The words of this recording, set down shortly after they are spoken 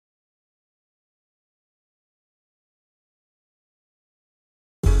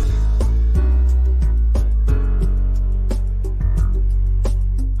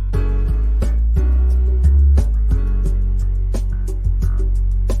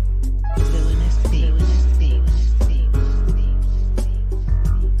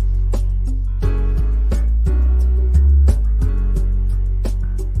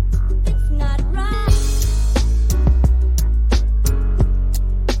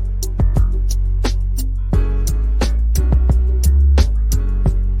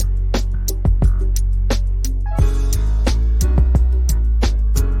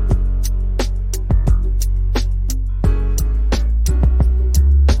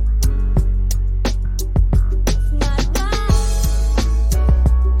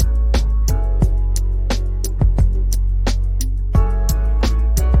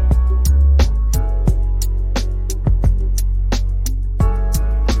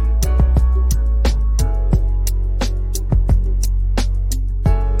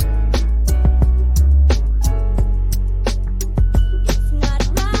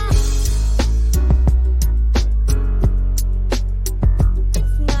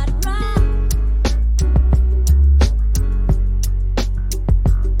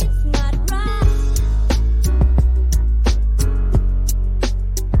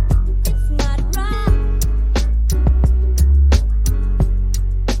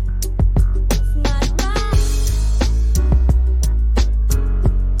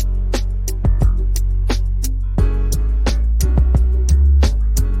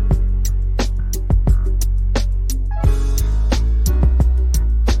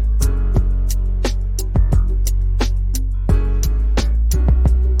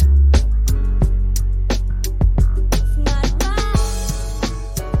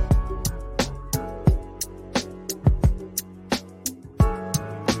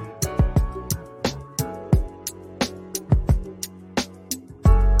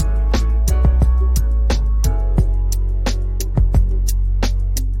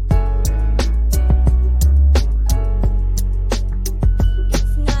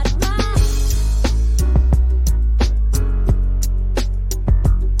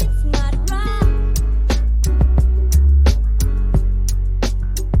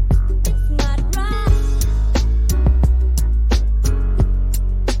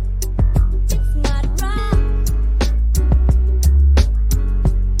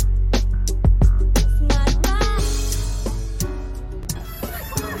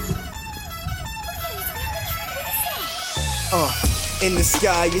In the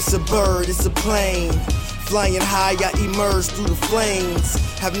sky, it's a bird, it's a plane. Flying high, I emerge through the flames.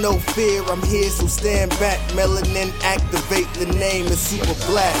 Have no fear, I'm here, so stand back. Melanin activate, the name is super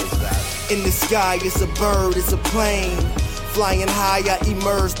black. In the sky, it's a bird, it's a plane. Flying high, I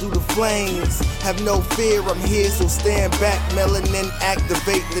emerge through the flames. Have no fear, I'm here, so stand back. Melanin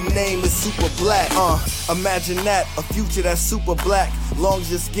activate, the name is super black. Imagine that, a future that's super black. Long as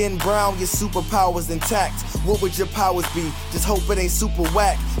your skin brown, your superpowers intact. What would your powers be? Just hope it ain't super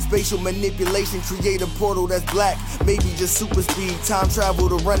whack. Spatial manipulation, create a portal that's black. Maybe just super speed, time travel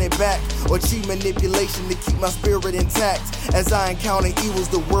to run it back. Or cheat manipulation to keep my spirit intact. As I encounter evils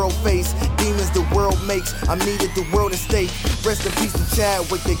the world face, demons the world makes, I'm needed the world at stake. Rest in peace to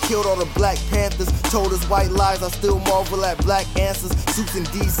Chadwick, they killed all the Black Panthers. Told us white lies, I still marvel at black answers. Suits in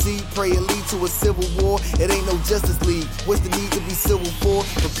DC, pray it lead to a civil war. It ain't no Justice League, what's the need to be civil for?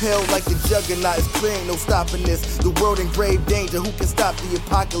 Propelled like the juggernaut, it's clear ain't no stopping this. The world in grave danger, who can stop the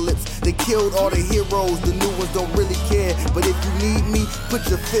apocalypse? They killed all the heroes, the new ones don't really care. But if you need me, put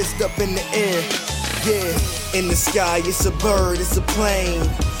your fist up in the air. Yeah, in the sky, it's a bird, it's a plane.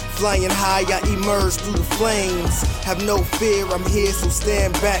 Flying high, I emerge through the flames. Have no fear, I'm here, so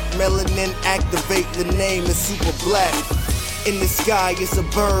stand back. Melanin activate, the name is super black. In the sky, it's a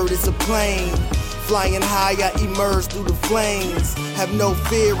bird, it's a plane. Flying high, I emerge through the flames. Have no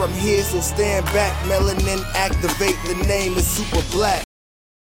fear, I'm here, so stand back. Melanin activate, the name is super black.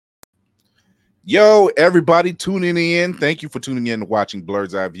 Yo, everybody tuning in. Thank you for tuning in and watching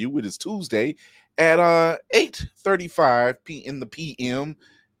Blur's Eye View. It is Tuesday at 8:35 in the PM.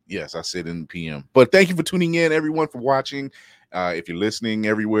 Yes, I said in the PM. But thank you for tuning in, everyone, for watching. If you're listening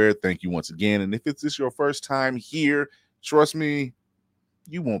everywhere, thank you once again. And if it's this your first time here, trust me,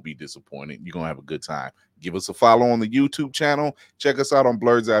 you won't be disappointed. You're going to have a good time. Give us a follow on the YouTube channel. Check us out on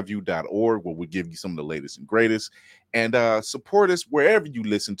blursedeyeview.org, where we'll give you some of the latest and greatest. And support us wherever you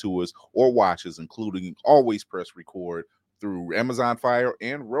listen to us or watch us, including always press record through Amazon Fire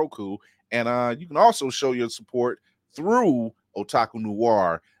and Roku. And you can also show your support through Otaku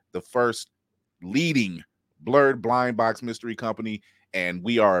Noir, the first leading blurred blind box mystery company, and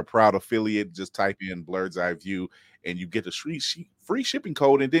we are a proud affiliate. Just type in Blur's Eye View and you get a free shipping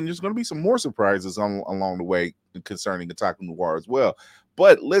code, and then there's going to be some more surprises along the way concerning Otaku Noir as well.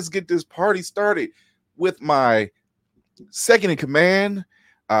 But let's get this party started with my second in command,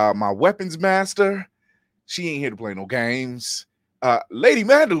 my weapons master. She ain't here to play no games. Lady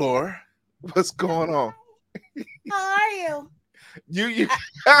Mandalore, what's going on? How are you? You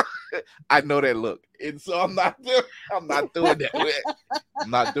I know that look, and so I'm not doing that. I'm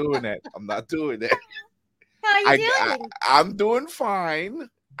not doing that. How are you doing? I'm doing fine.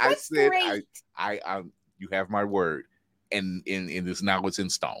 That's great. I you have my word, and this now it's in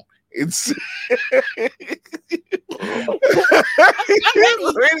stone. It's I'm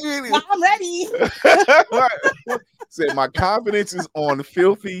ready. Say my confidence is on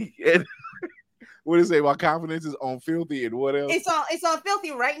filthy and what is it? My confidence is on filthy and what else? It's on filthy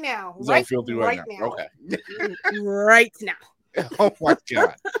right now. It's on filthy right now. Okay. Right now. Oh my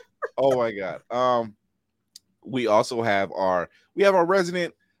god. Oh my god. We also have our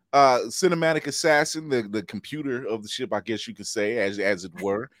resident cinematic assassin, the computer of the ship, I guess you could say, as it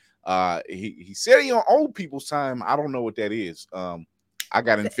were. He said he on old people's time. I don't know what that is. I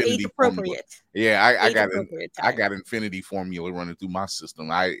got infinity formula. Yeah, I got infinity formula running through my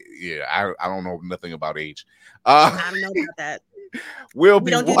system. I don't know nothing about age. I don't know about that. We'll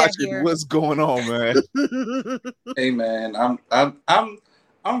be watching what's going on, man. Hey man,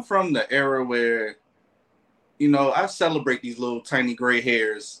 I'm from the era where, you know, I celebrate these little tiny gray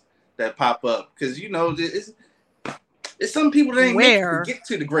hairs that pop up because, you know, it's some people that ain't get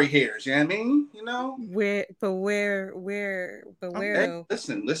to the gray hairs. You know what I mean? You know where okay. Though?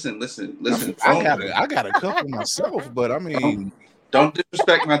 Listen. I got a couple myself, but I mean, don't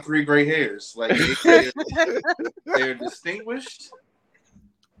disrespect my 3 gray hairs. Like they're distinguished,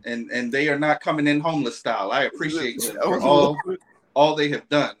 and they are not coming in homeless style. I appreciate them for all they have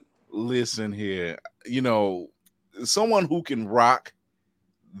done. Listen here, you know, someone who can rock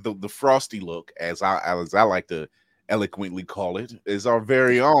the frosty look, as I like to eloquently call it, is our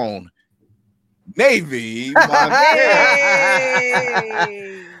very own Navy. Hey!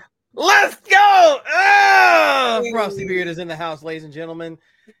 Let's go! Oh! Frosty Beard is in the house, ladies and gentlemen.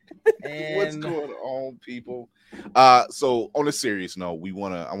 And what's going on, people? So on a serious note,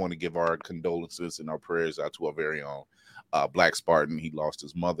 I want to give our condolences and our prayers out to our very own Black Spartan. He lost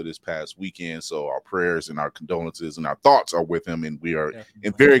his mother this past weekend, so our prayers and our condolences and our thoughts are with him, and we are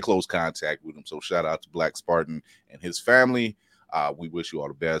in very close contact with him. So shout out to Black Spartan and his family. We wish you all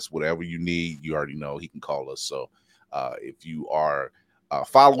the best. Whatever you need, you already know he can call us. So if you are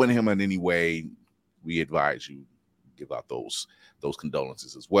following him in any way, we advise you give out those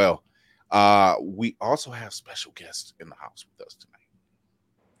condolences as well. We also have special guests in the house with us tonight.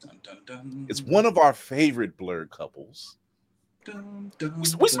 Dun, dun, dun. It's one of our favorite blurred couples. Dun, dun,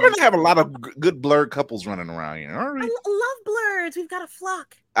 We starting to have a lot of good blurred couples running around here. All right. I love blurs. We've got a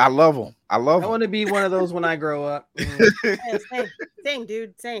flock. I love them. I love I them. want to be one of those when I grow up. Yeah, same,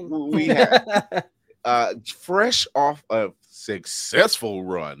 dude. Same. We have fresh off a successful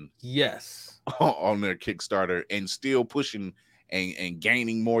run Yes. on their Kickstarter and still pushing and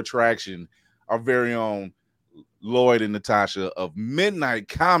gaining more traction. Our very own Lloyd and Natasha of Midnight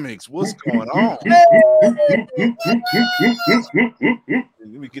Comics. What's going on?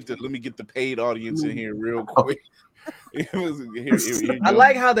 Let me get the paid audience in here real quick. Here I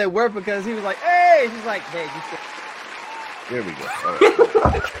like how they work because he was like, "Hey," he's like, "Hey, you there we go. All right.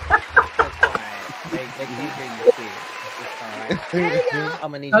 they can't hear you still. It's all right. Hey, y'all. I'm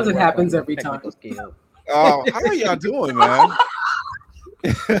gonna need Because you it to work happens on your every time. technical skills." Oh, how are y'all doing, man?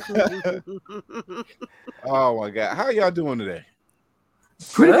 Oh my god, how y'all doing today?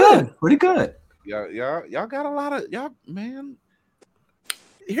 Pretty good. Pretty good. Y'all got a lot of y'all, man.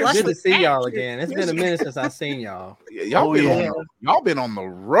 Flush Good to with see y'all action. again. It's been a minute since I've seen y'all. Y'all been on the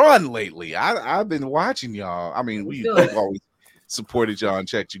run lately. I've been watching y'all. I mean, we've always supported y'all and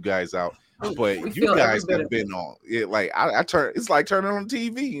checked you guys out, but you guys have been on it. Like I turn, it's like turning on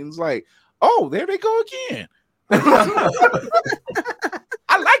TV, and it's like, oh, there they go again. I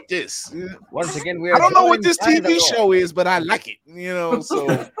like this. Once again, we I are don't know what joined this by the TV Lord. show is, but I like it. You know,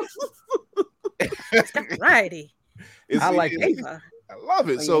 so It's got variety. I like it. Ava. I love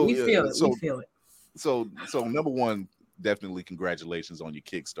it. Oh, yeah, So we feel it. So We feel it. so number one, definitely congratulations on your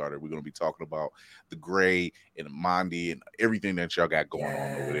Kickstarter. We're going to be talking about the Gray and Mondi and everything that y'all got going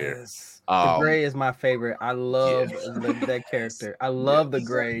on over there. Yes. The Gray is my favorite. I love that character. I love the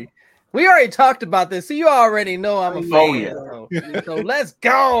Gray. We already talked about this, so you already know I'm a fan. Oh, yeah. So let's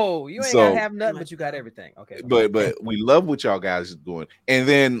go. You ain't So- gotta have nothing, but you got everything. Okay. But we love what y'all guys are doing. And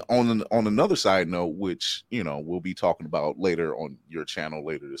then on another side note, which we'll be talking about later on your channel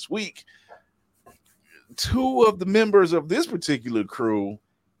later this week, two of the members of this particular crew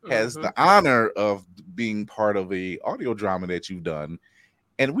has the honor of being part of a audio drama that you've done,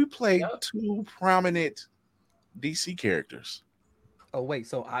 and we played two prominent DC characters. Oh wait,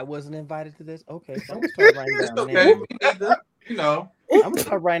 so I wasn't invited to this? Okay, so I'm gonna start writing It's down okay. names. We need to, I'm gonna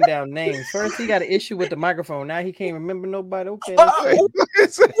start writing down names. First, he got an issue with the microphone. Now he can't remember nobody. Okay,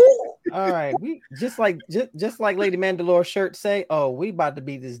 let's go. All right. We just like Lady Mandalore's shirt say. Oh, we about to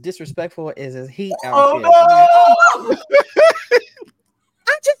be as disrespectful as his heat out here.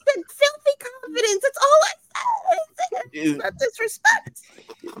 I just said filthy confidence. That's all I said. It's not disrespect.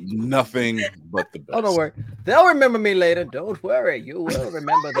 Nothing but the best. Oh, don't worry. They'll remember me later. Don't worry. You will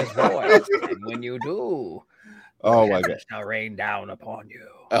remember this voice. And when you do, Oh my god! it shall rain down upon you.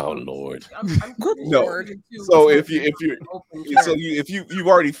 Oh Lord! I'm Good No. Lord. So if you've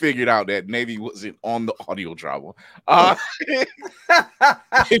already figured out that Navy wasn't on the audio drama, if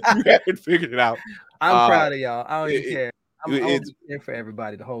you haven't figured it out, I'm proud of y'all. I don't even care. I'm it's- here for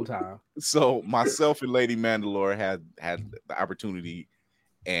everybody the whole time. so myself and Lady Mandalore had the opportunity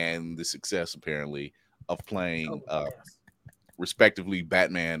and the success apparently of playing respectively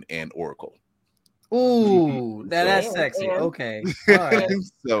Batman and Oracle. Ooh, that's So- sexy. and- Okay. All right.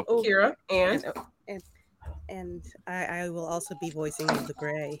 So Kira and And I will also be voicing the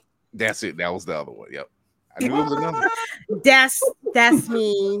Gray. that's it. That was the other one. Yep. I knew it was another. That's me. That's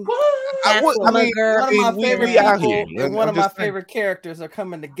I mean, girl. One of my we favorite out people here. and one I'm of my just saying. favorite characters are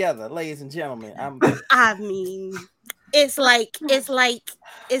coming together, ladies and gentlemen. I mean, it's like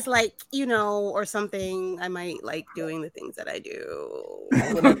or something. I might like doing the things that I do.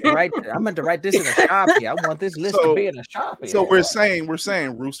 I meant to write this in a Sharpie. I want this list to be in a Sharpie. So we're saying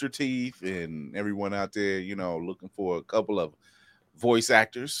Rooster Teeth and everyone out there, looking for a couple of voice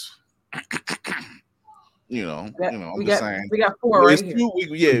actors. I'm just saying. we got four right here.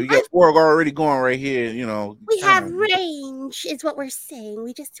 We got four already going right here. We have range, is what we're saying.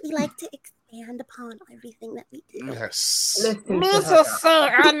 We like to expand upon everything that we do. Yes. Listen Me to to her. say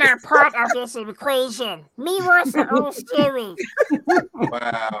I'm not part of this equation. Me was the whole series.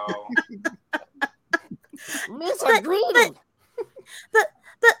 Wow. Me's a greedy.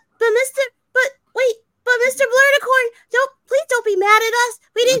 But Mr. Blurticorn, don't be mad at us.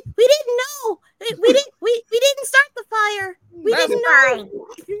 We didn't know. We didn't start the fire. We That's didn't fine. know.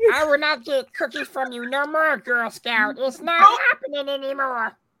 I will not get cookies from you no more, Girl Scout. It's not happening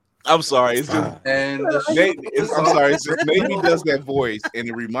anymore. I'm sorry. It's just And I'm sorry. It's just Navy does that voice, and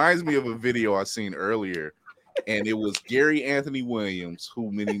it reminds me of a video I seen earlier, and it was Gary Anthony Williams,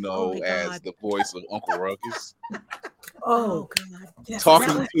 who many know my as God. the voice of Uncle Ruckus, Oh God. Yes, talking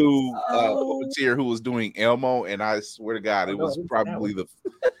that was- to a Oh. puppeteer who was doing Elmo, and I swear to God, Oh, it no, was I didn't see that probably the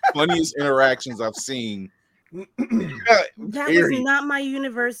funniest interactions I've seen. That was Period. not my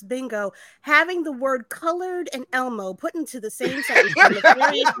universe bingo. Having the word colored and Elmo put into the same sentence for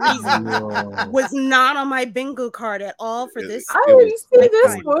nefarious reasons No. was not on my bingo card at all for It- this. I it didn't was see so this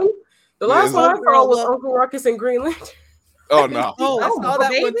funny. one. The Yeah, last it's one I like- saw was Well- Uncle Ruckus and Green Lantern. Oh no. Oh, I saw that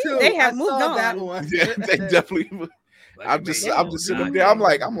baby, one too. they have I moved saw that on. one. Yeah, they definitely. I'm just sitting up there. I'm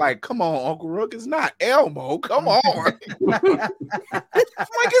like, come on, Uncle Rook, it's not Elmo. Come on. I'm like,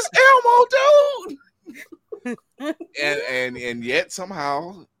 it's Elmo, dude. and yet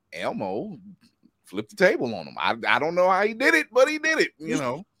somehow Elmo flipped the table on him. I don't know how he did it, but he did it. You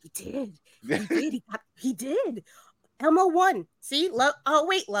know. He did. He did. Elmo won. See, love. Oh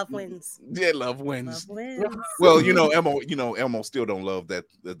wait, love wins. Yeah, love wins. Love wins. Well, Elmo still don't love that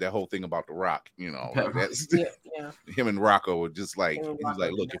whole thing about the Rock. You know, that's Yeah. him and Rocco were just like, Him and he's Rocco,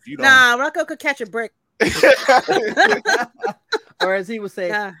 like, look, yeah. if you don't. Nah, Rocco could catch a brick. Or as he would say,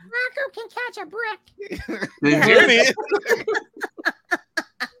 Nah. Rocco can catch a brick. There it is.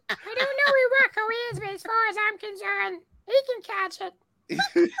 I don't know where Rocco is, but as far as I'm concerned, he can catch it.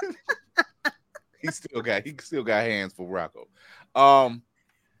 he still got hands for Rocco.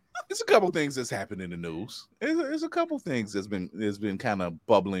 There's a couple things that's happened in the news. There's a couple things that's been kind of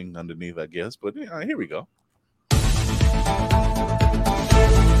bubbling underneath, I guess. But here we go.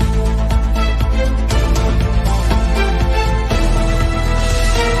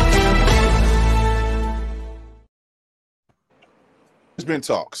 There's been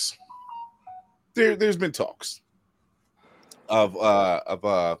talks. There's been talks of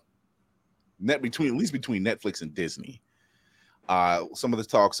between Netflix and Disney. Some of the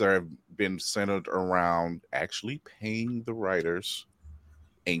talks have been centered around actually paying the writers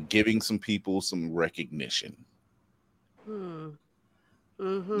and giving some people some recognition.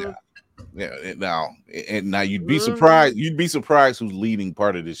 Mm-hmm. Yeah. Now you'd be surprised. You'd be surprised who's leading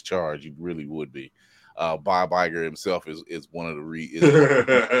part of this charge. You really would be. Bob Iger himself is one of the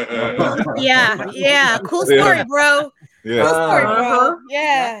Yeah. Cool story, bro. Yeah. Cool story, bro.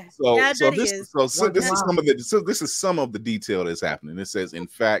 Yeah. This is some of the detail that's happening. It says, in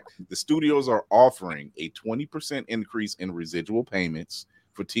fact, the studios are offering a 20% increase in residual payments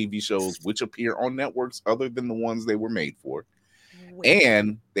for TV shows which appear on networks other than the ones they were made for.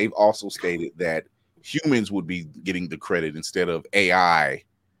 And they've also stated that humans would be getting the credit instead of AI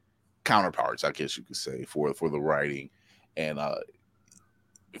counterparts, I guess you could say, for the writing and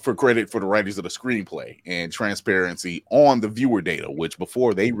for credit for the writers of the screenplay and transparency on the viewer data, which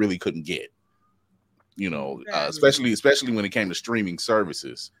before they really couldn't get. You know, especially when it came to streaming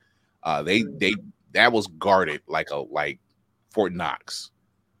services, that was guarded like Fort Knox,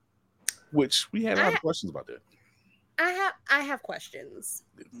 which we had a lot of questions about that. I have questions.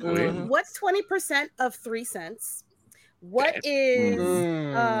 Go ahead. What's 20% of 3 cents? What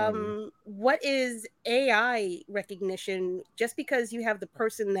is AI recognition? Just because you have the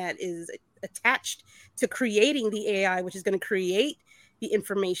person that is attached to creating the AI, which is going to create the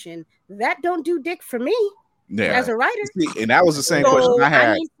information, that don't do dick for me as a writer. And that was the same question I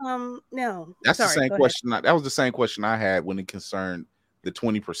had. No, that's the same question. That was the same question I had when it concerned the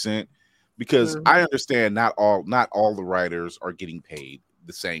 20%, because I understand not all the writers are getting paid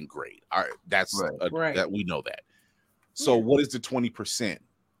the same grade. That we know that. So what is the 20%?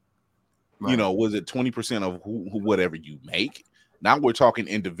 You know, was it 20% of who whatever you make? Now we're talking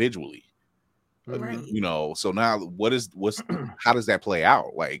individually. You know, so now how does that play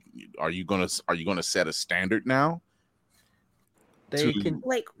out? Like, are you gonna set a standard now? They can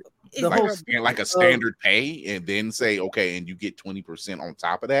like a standard pay, and then say, okay, and you get 20% on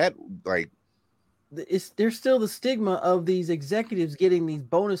top of that. Like, there's still the stigma of these executives getting these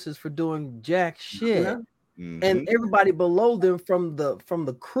bonuses for doing jack shit. Yeah. And everybody below them, from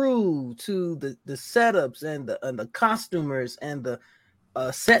the crew to the setups and the costumers and the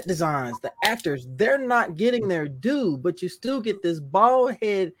set designs, the actors, they're not getting their due, but you still get this bald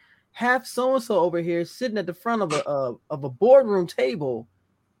head half so-and-so over here sitting at the front of a boardroom table,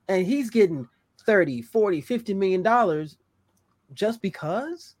 and he's getting 30, 40, 50 million dollars just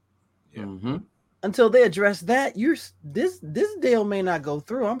because. Until they address that, this deal may not go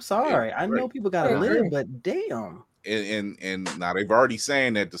through. I'm sorry. I know people got to live, but damn. And now they've already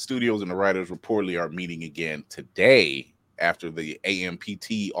saying that the studios and the writers reportedly are meeting again today after the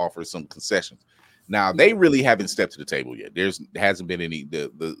AMPT offers some concessions. Now they really haven't stepped to the table yet. There hasn't been any.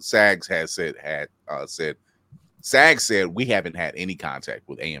 The SAG SAG said we haven't had any contact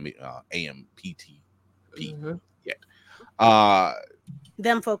with AMPT peep Mhm. yet.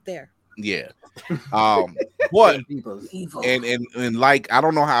 Them folk there. Yeah. But Evil. and like I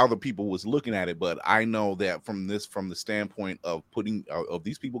don't know how other people was looking at it, but I know that from the standpoint of putting of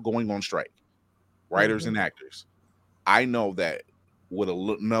these people going on strike, writers and actors, I know that with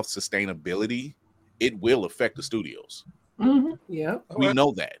enough sustainability, it will affect the studios. Yeah. We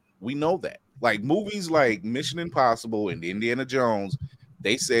know that. We know that. Like movies like Mission Impossible and Indiana Jones,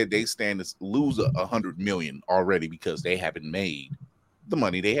 they said they stand to lose 100 million already because they haven't made the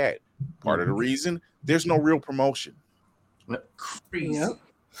money they had. Part of the reason, there's no real promotion. Crazy. Yep.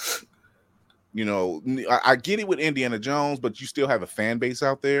 You know, I get it with Indiana Jones, but you still have a fan base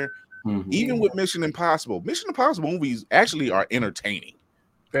out there. Even with Mission Impossible movies actually are entertaining.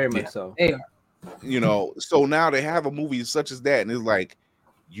 Very much so. They are. You know, so now they have a movie such as that, and it's like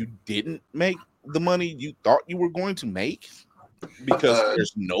you didn't make the money you thought you were going to make because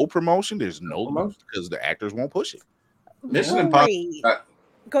there's no promotion, because the actors won't push it. Mission Impossible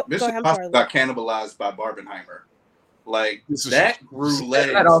got cannibalized by Barbenheimer. Like that grew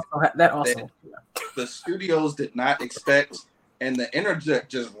legs. That also. The studios did not expect, and the internet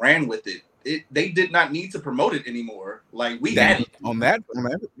just ran with it. They did not need to promote it anymore. Like we had it on that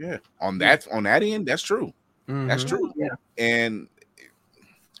end. That's true. That's true. Yeah. And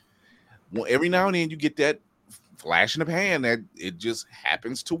every now and then you get that flash in the pan that it just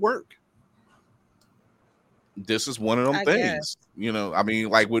happens to work. This is one of them things. Guess. You know, I mean,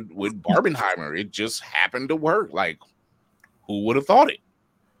 like with Barbenheimer, it just happened to work. Like, who would have thought it?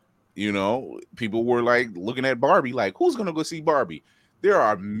 You know, people were like looking at Barbie, like, who's gonna go see Barbie? There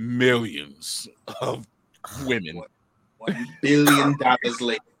are millions of women. $1 billion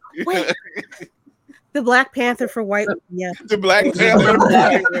later. Wait. The Black Panther for white. Yeah. The Black Panther.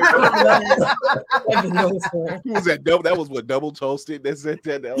 Who was that? That was what Double Toasted that said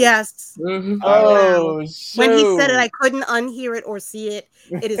that. Yes. Oh, when he said it, I couldn't unhear it or see it.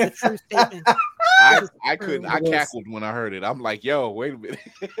 It is a true statement. I couldn't. I cackled when I heard it. I'm like, yo, wait a minute.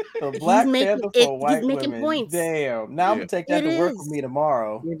 The Black Panther for white making women. Points. Damn. Now I'm gonna take that to work with me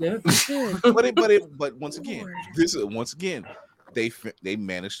tomorrow. But once again, they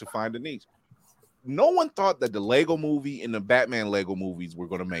managed to find a niche. No one thought that the Lego movie and the Batman Lego movies were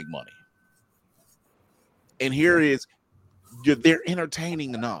going to make money. And here is, they're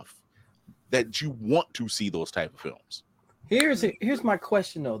entertaining enough that you want to see those type of films. Here's my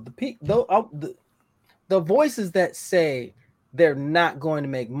question though. The voices that say they're not going to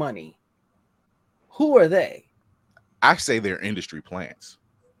make money, who are they? I say they're industry plants.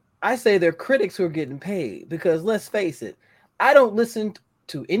 I say they're critics who are getting paid, because let's face it, I don't listen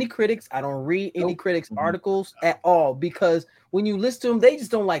to any critics. I don't read any critics articles at all, because when you listen to them, they just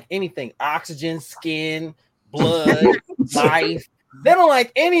don't like anything. Oxygen, skin, blood, life. They don't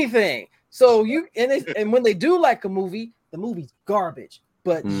like anything. So and when they do like a movie, the movie's garbage,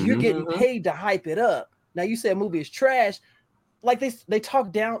 but you're getting paid to hype it up. Now you say a movie is trash, like they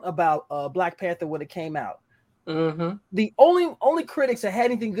talk down about Black Panther when it came out. The only critics that had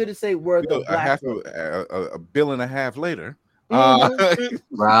anything good to say were the Black a bill and a half later.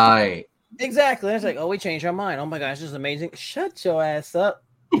 Right. Exactly. It's like, oh, we changed our mind. Oh my gosh, this is amazing. Shut your ass up,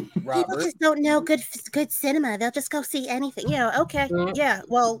 Robert. People just don't know good cinema. They'll just go see anything. Yeah. Okay. Yeah.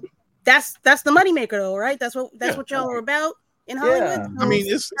 Well, that's the moneymaker, though, right? That's what y'all are about in Hollywood. Yeah. So I mean,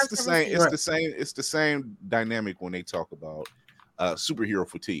 it's the same. It's the same dynamic when they talk about superhero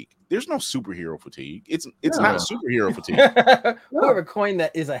fatigue. There's no superhero fatigue. It's not superhero fatigue. Whoever coined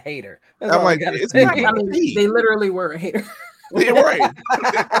that is a hater. That's I'm like, it's not fatigue. They literally were a hater. Yeah, right.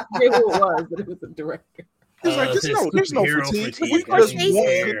 They knew it was, but it was a director. It's like there's no fatigue.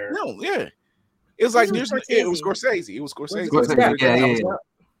 It's like it was Scorsese. It was Scorsese. Yeah.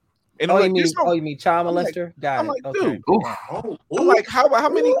 And you mean child molester? I'm like, dude. I'm like, how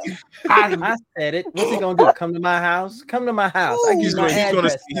many? I said it. What's he gonna do? Come to my house? Come to my house. He's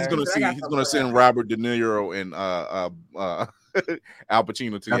gonna send Robert De Niro and Al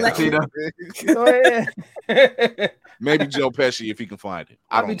Pacino to maybe Joe Pesci if he can find it.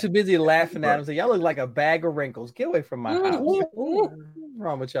 I'll be too busy laughing at him. So y'all look like a bag of wrinkles. Get away from my house. What's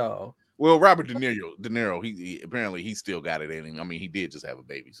wrong with y'all? Well, Robert De Niro, he apparently he still got it in him. I mean, he did just have a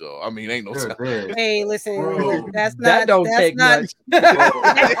baby, so I mean, ain't no. Hey, listen, that don't take much.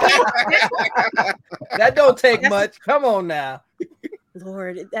 That don't take much. Come on now.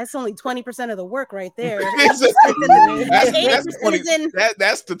 Lord, that's only 20% of the work right there. That's the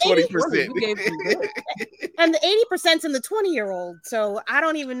 20%. And the 80%'s in the 20-year-old. So I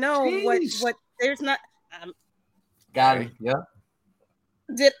don't even know what there's not. Got it. Yeah.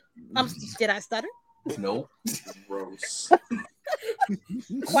 Did I stutter? No. Gross.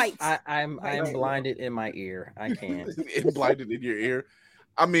 Quite. I'm blinded in my ear. I can't. It blinded in your ear.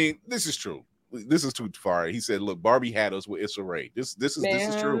 I mean, this is true. This is too far. He said, "Look, Barbie had us with Issa Rae. This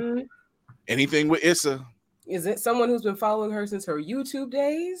is true. Anything with Issa." Is it someone who's been following her since her YouTube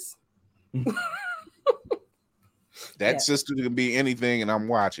days? That sister can be anything, and I'm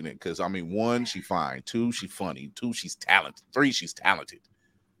watching it because I mean, 1, she fine. 2, she funny. 2, she's talented. 3, she's talented.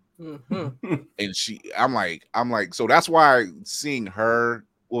 Mm-hmm. And I'm like, so that's why seeing her,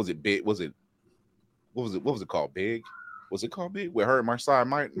 what was it called? Big? Was it called Big? With her and Marcia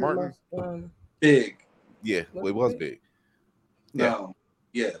Martin? Big. Yeah, it was Big. Yeah. No.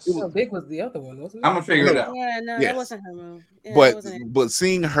 Yes. Big was the other one, wasn't it? I'm gonna figure it out. Yeah, no, that wasn't her move. Yeah, but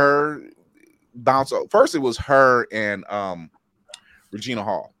seeing her bounce off, first it was her and Regina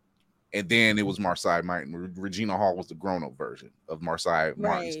Hall, and then it was Marcia Martin. Regina Hall was the grown-up version of Marcia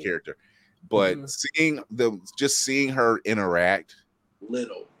Martin's character. But seeing her interact,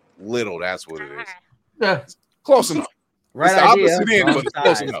 little, that's what it is. Yeah, close enough. Right, it's idea. Opposite end, but it's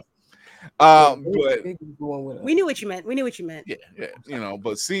close enough. But we knew what you meant. Yeah.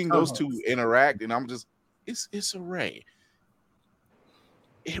 But seeing those two interact, and I'm just, it's a Ray.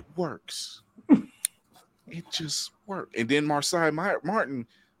 It works. It just worked. And then Marcia Martin,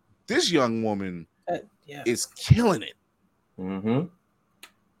 this young woman, is killing it. Mm-hmm.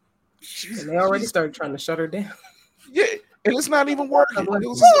 And they already started trying to shut her down. Yeah, and it's not even working.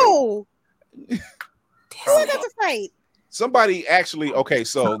 Who got to fight? Somebody actually, okay,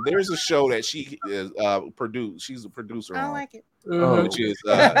 so there's a show that she is produced. She's a producer on, like it. Which is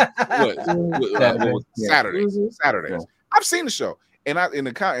Saturdays. Saturdays. Yeah. I've seen the show, and I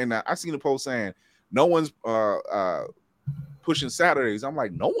seen the post saying no one's pushing Saturdays. I'm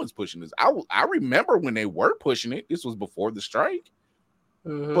like, no one's pushing this. I remember when they were pushing it. This was before the strike,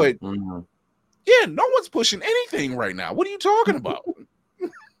 but yeah, no one's pushing anything right now. What are you talking about?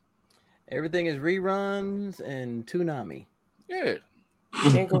 Everything is reruns and Toonami. Yeah.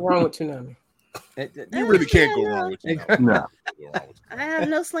 Can't go wrong with Toonami. You really can't go wrong with Toonami. No. I have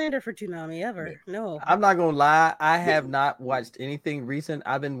no slander for Toonami ever. No. I'm not going to lie. I have not watched anything recent.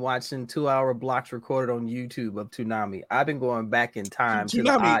 I've been watching 2-hour blocks recorded on YouTube of Toonami. I've been going back in time to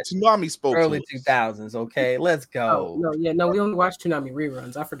Toonami spoke early 2000s. Okay, let's go. We only watch Toonami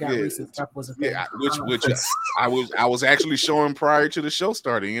reruns. I forgot recent stuff was a thing. Yeah, which I was actually showing prior to the show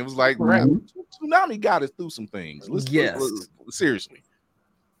starting. It was like, Toonami got us through some things. Let's seriously.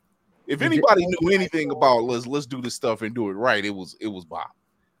 If anybody knew anything about let's do this stuff and do it right, it was Bob.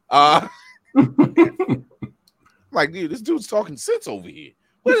 Like, dude, this dude's talking sense over here.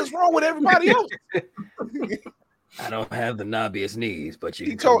 What is wrong with everybody else? I don't have the knobbiest knees, but you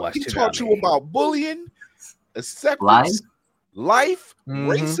he taught you about bullying, acceptance, life,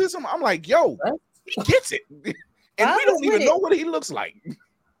 racism. I'm like, yo, he gets it. And Bob we don't even know what he looks like.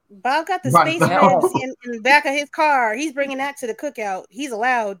 Bob got the space reds in the back of his car. He's bringing that to the cookout. He's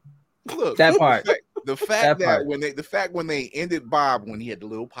allowed. Look, that part. The fact that when they ended Bob when he had the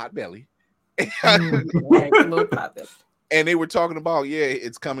little pot belly, and they were talking about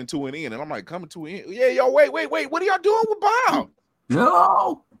it's coming to an end, and I'm like, coming to an end? Yeah, yo, wait, what are y'all doing with Bob?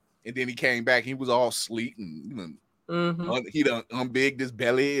 No. And then he came back. He was all sleek and he done unbigged his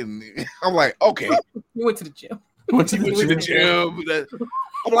belly, and I'm like, okay, he went to the gym. Went to the gym.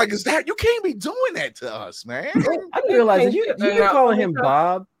 I'm like, is that you can't be doing that to us, man? I didn't realize you've been calling him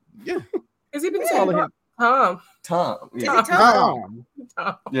Bob. Yeah. Is he been calling him Tom? Yeah. Tom.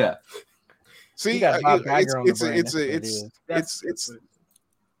 Yeah. See, it's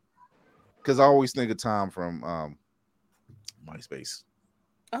because I always think of Tom from MySpace.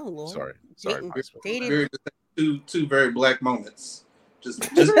 Oh Lord. Sorry. Two very black moments. Just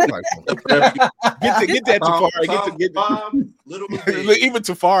get that Tafari. Bob, little even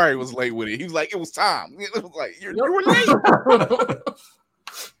Tafari was late with it. He was like, it was Tom. It was like you were late.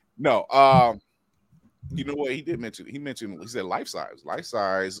 No, you know what he did mention? He said Life Size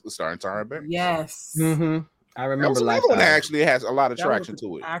starring Tyra Banks. Yes. I remember Life Size. That actually has a lot of traction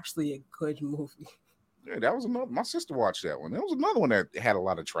to it. Actually, a good movie. Yeah, that was another. My sister watched that one. There was another one that had a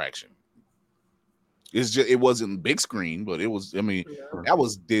lot of traction. It wasn't big screen, but it was. I mean, that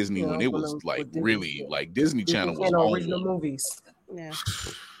was Disney when it was like really like Disney Channel was on original movies. Yeah.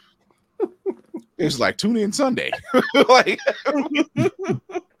 It was like Tune In Sunday. Like,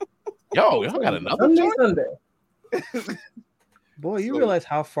 y'all got another Sunday. Boy, you realize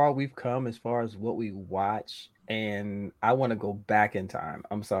how far we've come as far as what we watch, and I want to go back in time.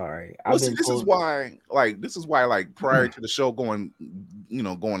 I'm sorry. This is why prior to the show going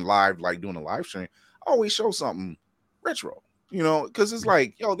live, like doing a live stream, I always show something retro, because it's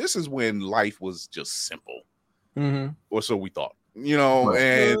like, this is when life was just simple, or so we thought. You know,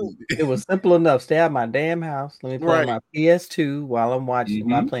 and it was simple enough. Stay out my damn house. Let me play my PS2 while I'm watching.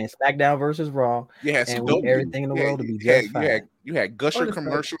 While I'm playing SmackDown versus Raw. Yeah, and we everything in the world to be just fine. You had Gusher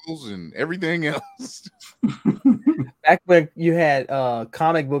commercials and everything else. Back when you had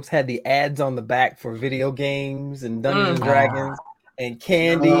comic books had the ads on the back for video games and Dungeons and Dragons and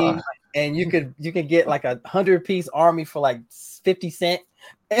candy, and you could get like 100-piece army for like 50 cents.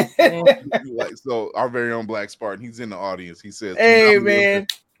 Like, so our very own Black Spartan, he's in the audience. He says, "Hey man,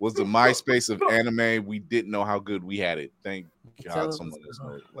 was the MySpace of anime. We didn't know how good we had it. Thank God someone else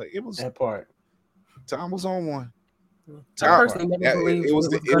knows. Like it was that part. Tom was on one. I personally never believed it was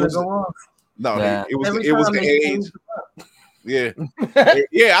gonna go off. No, it was the age. Yeah,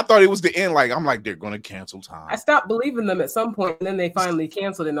 yeah. I thought it was the end. Like I'm like they're gonna cancel Tom. I stopped believing them at some point, and then they finally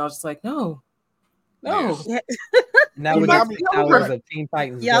canceled it, and I was just like, no. Yeah. Now we got hours of Teen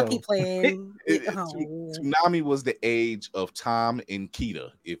Titans. Y'all keep playing. Tsunami was the age of Tom and Kita.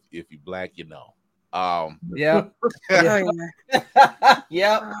 If you Black, you know. Yeah.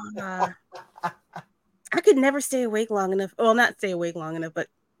 Yeah. I could never stay awake long enough. Well, not stay awake long enough, but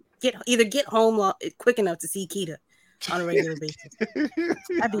get home quick enough to see Kita on a regular basis.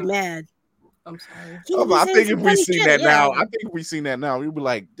 I'd be mad. I'm sorry. I think if we seen that now, we'd be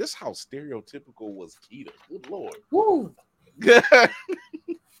like, "This how stereotypical was Kita." Good Lord. Woo.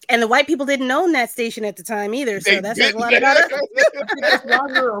 And the white people didn't own that station at the time either, so that's a lot about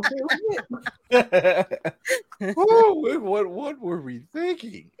it. What were we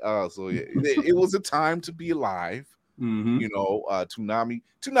thinking? So yeah, it was a time to be alive. You know, Toonami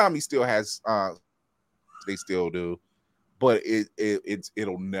still has, they still do, but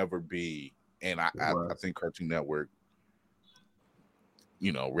it'll never be. And I think Cartoon Network,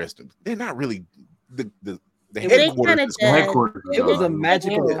 you know, they're not really the headquarters. It was a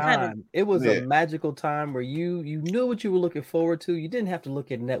magical time. It was a magical time where you knew what you were looking forward to. You didn't have to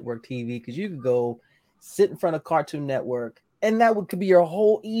look at network TV because you could go sit in front of Cartoon Network, and that could be your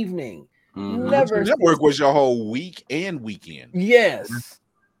whole evening. Cartoon Network was your whole week and weekend. Yes.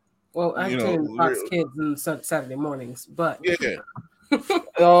 Well, I tuned Fox Kids and Saturday mornings, but yeah.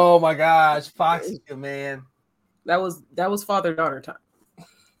 Oh my gosh, Fox, man, that was father-daughter time.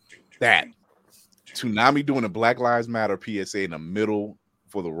 That Toonami doing a Black Lives Matter PSA in the middle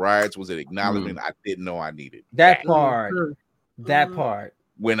for the riots was an acknowledgement I didn't know I needed. That part. That part.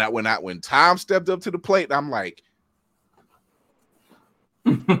 When Tom stepped up to the plate, I'm like,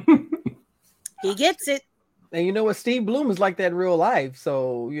 he gets it. And you know what? Steve Bloom is like that in real life.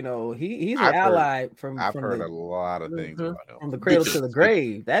 So, you know, he's an ally from I've heard a lot of things about him. From the cradle to the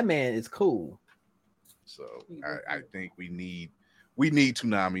grave. That man is cool. So I think we need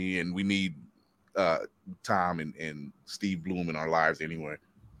Toonami, and we need Tom and Steve Bloom in our lives anyway.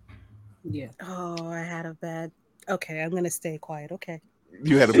 Yeah. Oh, I had a bad. Okay, I'm gonna stay quiet. Okay.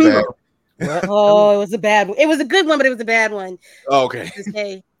 You had a bad. Oh, it was a bad one. It was a good one, but it was a bad one. Oh, okay.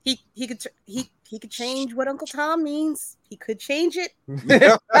 Hey, he could change what Uncle Tom means. He could change it.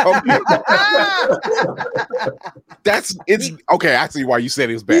 It's okay. I see why you said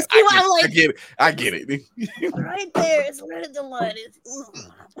it was bad. I get it. Right there, it's right at the line.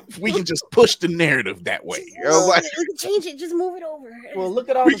 We can just push the narrative that way. We can change it. Just move it over. Well, look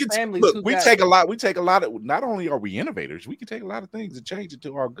at all the families. Look, we take a lot of. Not only are we innovators, we can take a lot of things and change it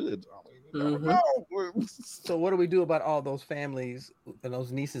to our good. So what do we do about all those families and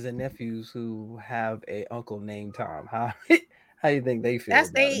those nieces and nephews who have a uncle named Tom? How do you think they feel? That's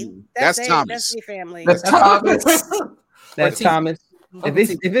Thomas. That's their family. That's Thomas. That's Thomas.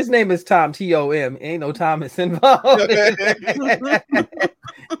 If his name is Tom, Tom, ain't no Thomas involved.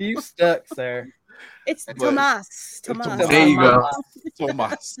 You stuck, sir. It's Tomas. Tomas. There you go.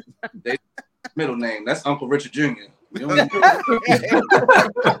 Tomas. Middle name. That's Uncle Richard Jr. Oh my God.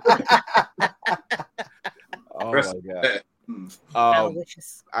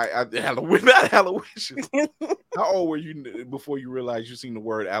 Aloysius. Not Aloysius. How old were you before you realized you seen the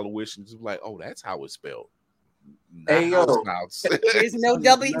word Aloysius? Like, oh, that's how it's spelled. Hey, yo. There's no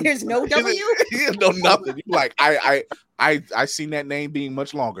W. There's no W. No nothing. You're like, I seen that name being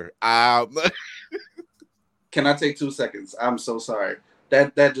much longer. Can I take 2 seconds? I'm so sorry.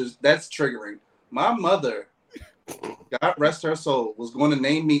 That's triggering. My mother, God rest her soul, was going to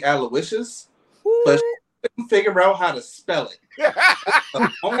name me Aloysius, but she couldn't figure out how to spell it. The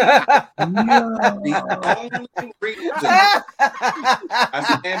only reason I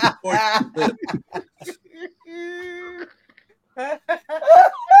stand before you.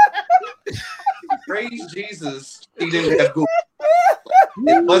 Praise Jesus, he didn't have Google.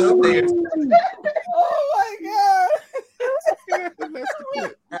 It wasn't there. Oh my God.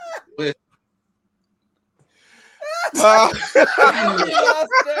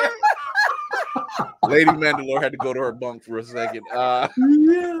 Lady Mandalore had to go to her bunk for a second.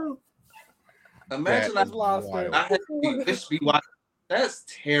 Imagine I had to be watching. That's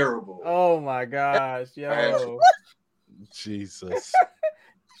terrible. Oh my gosh, yo. Jesus.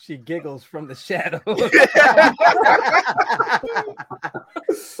 She giggles from the shadows.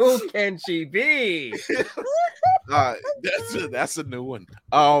 Who can she be? That's a new one.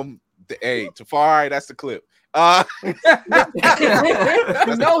 Hey, Tafari, that's the clip.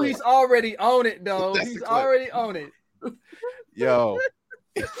 No, he's already on it, though. That's He's the clip. already on it. Yo.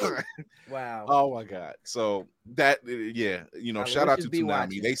 Wow. Oh my God. So that shout out to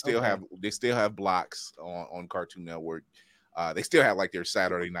Toonami. They still have blocks on Cartoon Network. They still have like their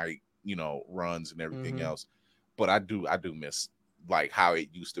Saturday night, runs and everything else. But I do miss like how it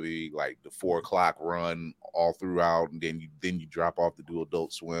used to be, like the 4 o'clock run all throughout, and then you drop off to do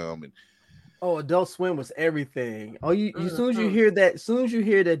Adult Swim. And Adult Swim was everything. As soon as you hear that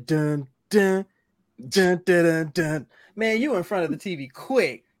dun dun dun dun dun dun, man, you in front of the TV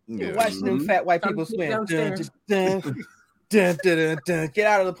quick. You're watching them fat white people swim. Dun, dun, dun, dun, dun, dun. Get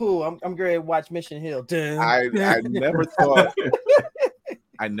out of the pool. I'm ready to watch Mission Hill. Dun, I dun. never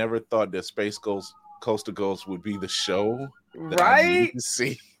thought that Space Ghost Coast to Coast would be the show that I needed to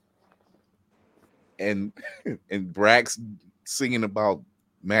see. And Brax singing about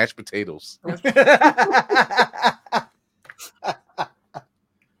mashed potatoes.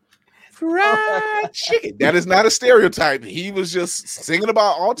 Fried chicken. That is not a stereotype. He was just singing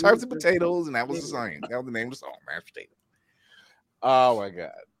about all types of potatoes, and that was the song. That was the name of the song, mashed potato. Oh my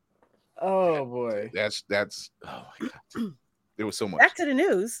God. Oh boy. That's oh my God. There was so much. Back to the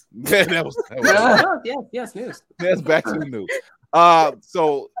news. that was yes, news. That's back to the news.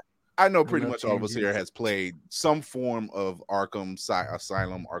 So I know pretty much all of us here has played some form of Arkham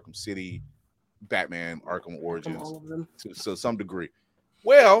Asylum, Arkham City, Batman, Arkham Origins to some degree.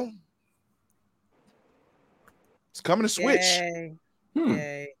 Well, it's coming to Switch. Yay.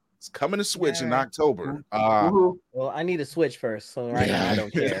 Yay. It's coming to Switch in October. Well, I need a Switch first, so right now I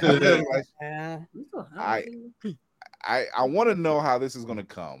don't care. I want to know how this is going to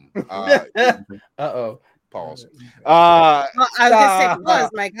come. Pause. I was gonna say pause,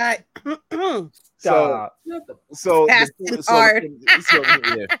 my God.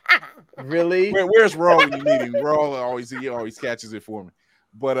 Really? Where's Raw when you need him? Raw always catches it for me.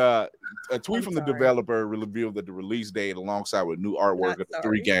 But a tweet from the developer revealed that the release date, alongside with new artwork of the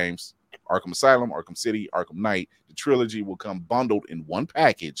 3 games, Arkham Asylum, Arkham City, Arkham Knight, the trilogy will come bundled in one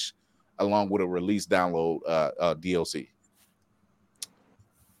package, along with a release download DLC.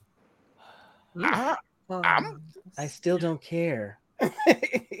 I still don't care.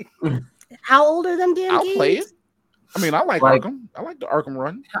 How old are them damn I'll games? play it. I mean, I like Arkham. I like the Arkham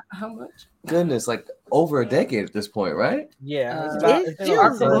run. How much? Goodness, like over a decade at this point, right? Yeah, it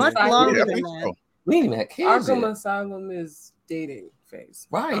feels much longer than that. We ain't even had kids Arkham yet. Asylum is dating phase.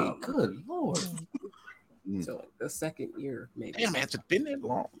 Right. Good Lord. So like the second year, maybe. Damn, has it been that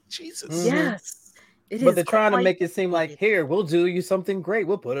long? Jesus. Yes. But they're trying to make it seem like, here, we'll do you something great.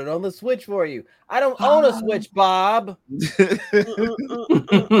 We'll put it on the Switch for you. I don't own a Switch, Bob. Not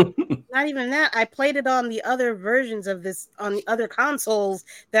even that. I played it on the other versions of this, on the other consoles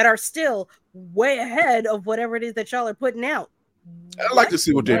that are still way ahead of whatever it is that y'all are putting out. I'd like to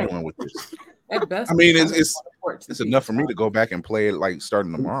see what they're doing with this. At best, I mean, it's enough for me to go back and play it like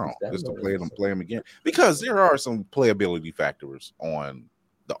starting tomorrow, just to play them again, because there are some playability factors on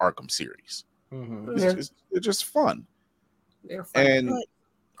the Arkham series. It's just fun. They're fun. And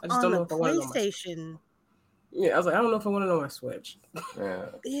I just don't know if I want PlayStation. Yeah, I was like, I don't know if I want it on my Switch. Yeah,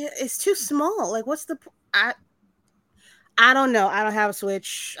 it's too small. Like, what's the? I don't know. I don't have a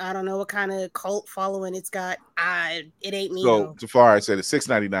Switch. I don't know what kind of cult following it's got. It ain't me. So Tafari said it's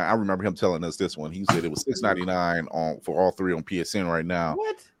 $6.99. I remember him telling us this one. He said it was $6.99 for all 3 on PSN right now.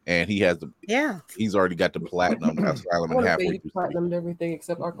 What? And he has he's already got the platinum Asylum and halfway through. Platinumed everything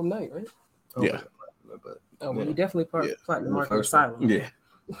except Arkham Knight, right? Yeah. You definitely platinum Arkham Asylum. Yeah.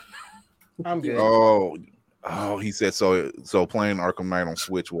 I'm good. Oh, he said so playing Arkham Knight on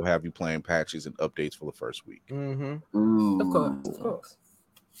Switch will have you playing patches and updates for the first week. Of course.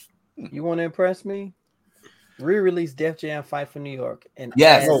 You want to impress me? Re-release Def Jam Fight for New York and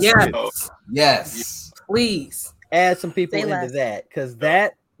yes, please add some people into that, because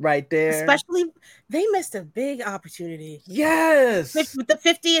that right there, especially they missed a big opportunity. Yes, with the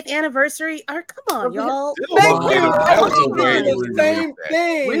 50th anniversary. Come on, y'all. Thank you. That was a way to same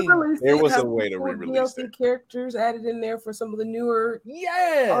thing. There was a way to re-release DLC characters added in there for some of the newer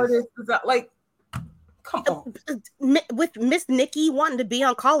artists. Like, Come on. With Miss Nikki wanting to be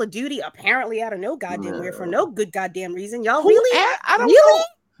on Call of Duty, apparently out of no goddamn where for no good goddamn reason. Y'all really? I don't Really? know.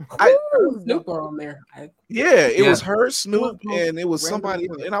 Snoop were on there. It was her, Snoop, and it was Random somebody.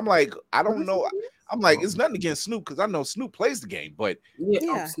 people. And I'm like, I don't know. I'm like, it's nothing against Snoop because I know Snoop plays the game, but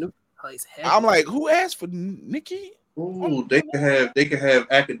Yeah. Snoop plays heavy. I'm like, who asked for Nikki? Ooh, they could have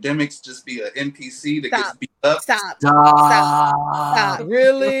academics just be an NPC that gets beat up. Stop.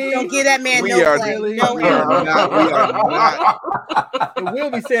 Really? Don't give that man We no are- play. really- No We are play. not. We are not. And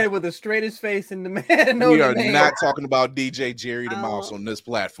we'll be saying it with the straightest face in the man. We are not talking about DJ Jerry the Oh. Mouse on this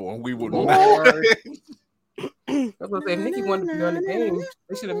platform. We would Lord. not. I was gonna say if Nikki wanted to be on the game,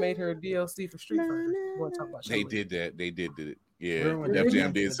 they should have made her a DLC for Street Fighter. You want to talk about They Chun-Li. did that. They did it. Yeah, Remember Def when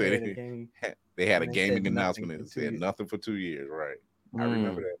Jam they did say the they, game? they had a And they gaming said announcement nothing and for 2 said years. nothing for 2 years. Right. I Mm.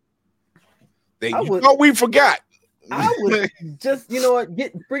 remember that. They I you would- thought we forgot. I would just, you know what,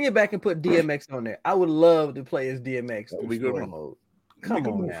 bring it back and put DMX on there. I would love to play as DMX That would through be good. story mode. Come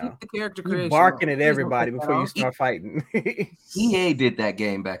on now. Keep the character You creation. barking mode. at Please don't everybody take that before you off. start fighting. EA did that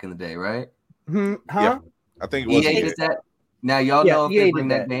game back in the day, right? Huh? Yeah. I think it was. EA did that. Now y'all Yeah, know if EA they did bring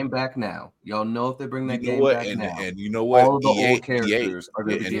that. that game back now. Y'all know if they bring You that know game what? back And now. and you know what? All of the old characters are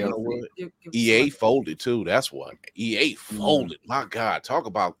going to and be you know DLC. what? Give EA some- folded too. That's what EA folded. My God, talk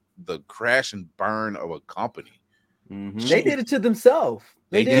about the crash and burn of a company. Mhm. They did it to themselves.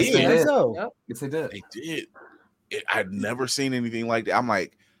 They They did it did. to themselves. Yep. Yes, they did. They did. I'd never seen anything like that. I'm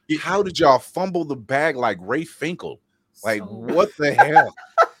like, how did y'all fumble the bag like Ray Finkel? Like, So- what the hell?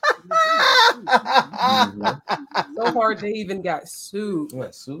 So hard they even got sued.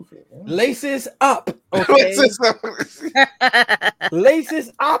 Yeah, super. Yeah. Laces up. Okay.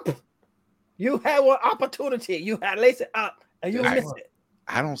 Laces up. You had one opportunity. You had laces up and you I- missed it.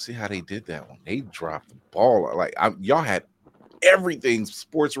 I don't see how they did that one. They dropped the ball. Like y'all had everything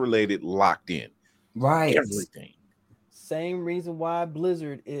sports related locked in. Right. Everything. Same reason why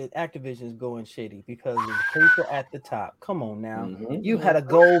Blizzard Activision is going shady because of the paper at the top. Come on now. Mhm. You had a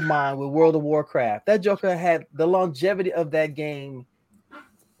gold mine with World of Warcraft. That Joker had the longevity of that game.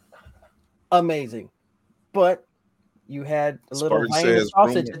 Amazing. But you had a little Spartan vein of says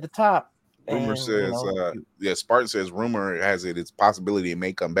sausage rumor- at the top. Rumor and, says, you know, yeah, Spartan says rumor has it, it's possibility it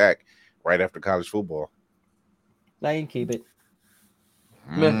may come back right after college football. now you can keep it.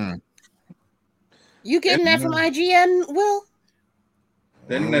 Mm. You getting that from IGN, Will?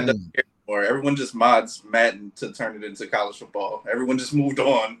 The internet doesn't care anymore. Everyone just mods Madden to turn it into college football. Everyone just moved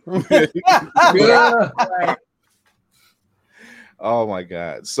on. Yeah. Oh my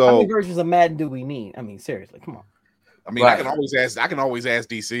God! How So many versions of Madden do we need? I mean, seriously, come on. I mean, I Right. can always ask. I can always ask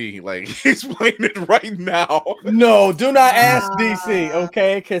DC. Like he's playing it right now. No, do not ask DC,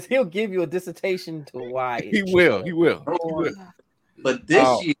 okay? Because he'll give you a dissertation to why. He will. He will. He Oh, will. But this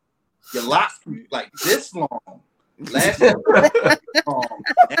Oh. year, you locked like this long. Last year, long,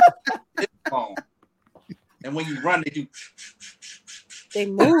 this long. And when you run, they do. They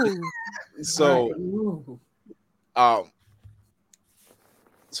move. So Ooh.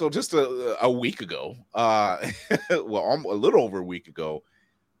 So just a week ago, well, a little over a week ago,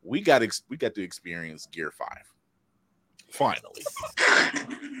 we got to experience Gear 5. Finally,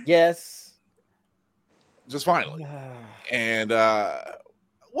 Yes. just finally. And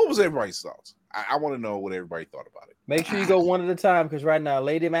what was everybody's thoughts? I want to know what everybody thought about it. Make sure you go one at a time because right now,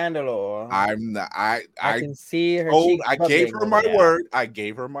 Lady Mandalore, I'm not. I I can see her. told. cheeks I gave bubbling her over my there. word. I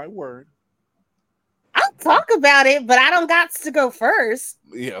gave her my word. I'll talk about it, but I don't got to go first.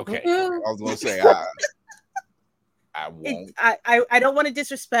 Yeah. Okay. Mhm. I was gonna say I won't. I don't want to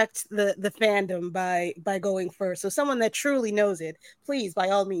disrespect the fandom by going first. So someone that truly knows it, please, by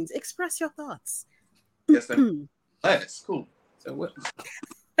all means, express your thoughts. Yes, that's cool. So what?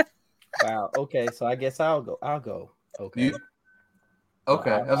 Wow. Okay. So I guess I'll go. Okay. You-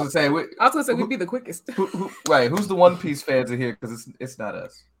 Okay. I was gonna say, I was gonna say we'd be the quickest. right? Who's the One Piece fans in here? Because it's not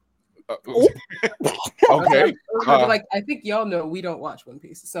us. Okay. Like I think y'all know we don't watch One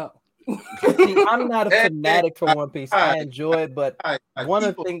Piece, so See, I'm not a fanatic for One Piece. I enjoy it, but I one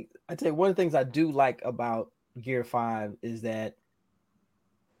of people- the things I tell you, one of the things I do like about Gear 5 is that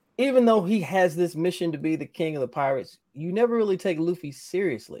even though he has this mission to be the king of the pirates, you never really take Luffy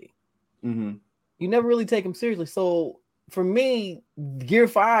seriously. Mm-hmm. You never really take him seriously. So for me, Gear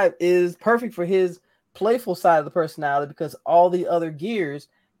 5 is perfect for his playful side of the personality because all the other gears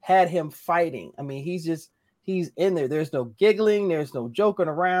had him fighting. I mean, he's in there. There's no giggling, there's no joking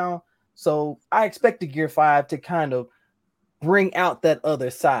around. So I expect the Gear 5 to kind of bring out that other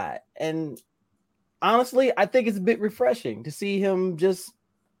side. And honestly, I think it's a bit refreshing to see him just,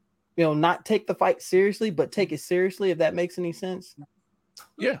 not take the fight seriously, but take it seriously, if that makes any sense.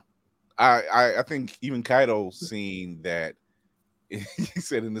 Yeah. I think even Kaido seen that. He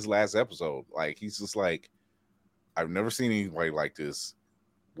said in this last episode, like he's just like, I've never seen anybody like this.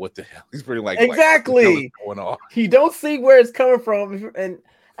 What the hell? He's pretty like exactly what the hell is going on? He don't see where it's coming from, and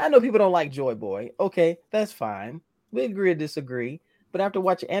I know people don't like Joy Boy. Okay, that's fine. We agree to disagree. But after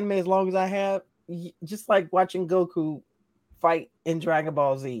watching anime as long as I have, just like watching Goku fight in Dragon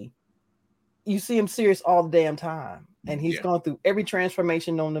Ball Z, you see him serious all the damn time, and he's gone through every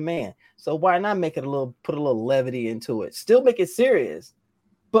transformation known to man. So why not make it put a little levity into it? Still make it serious,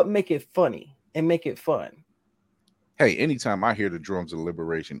 but make it funny and make it fun. Hey, anytime I hear the drums of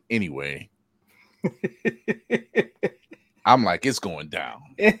liberation, anyway, I'm like, it's going down.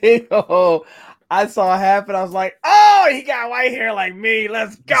 Oh, I saw it happen. I was like, oh, he got white hair like me.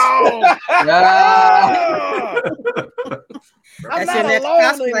 Let's go. I'm not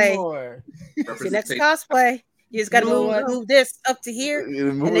alone anymore. That's your next cosplay. You just got to move this up to here,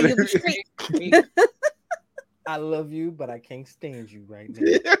 and then you'll be straight. I love you, but I can't stand you right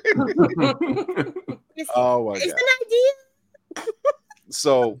now. Oh my it's god! an idea.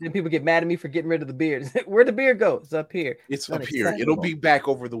 So then people get mad at me for getting rid of the beard. Where'd the beard go? It's up here. It's up here. It'll be back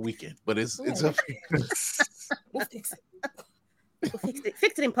over the weekend, but it's up here. We'll fix it.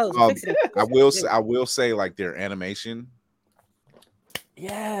 Fix it in post. Fix it in post. I will say, like their animation.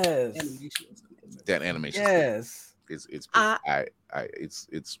 Yes. That animation. Yes. It's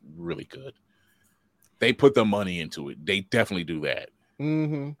really good. They put the money into it. They definitely do that.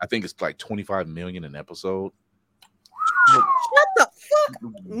 Mm-hmm. I think it's like 25 million an episode. Shut the fuck.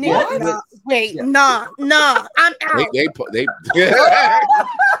 Nah, wait, nah. I'm out. They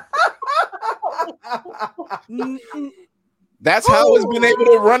That's how it's been able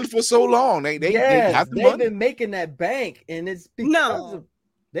to run for so long. They've been making that bank, and it's because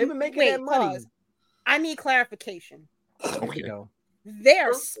they've been making that money. Pause. I need clarification. Okay. They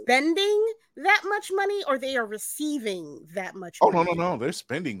are spending that much money, or they are receiving that much money? Oh no, they're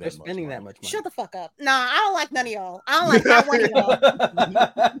spending that much money. Shut the fuck up. Nah, I don't like none of y'all. I don't like not one of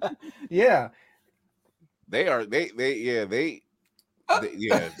y'all. Yeah. They are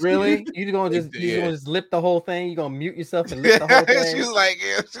Really? You gonna just lip the whole thing? You gonna mute yourself and lip the whole thing?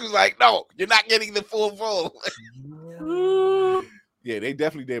 She was like, no, you're not getting the full. Yeah, they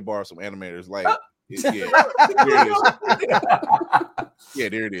definitely did borrow some animators. Like,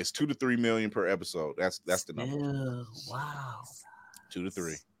 there it is. 2 to 3 million per episode. That's the number. Ew, wow. 2 to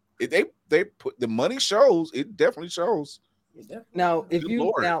 3. They put the money shows. It definitely shows. Now,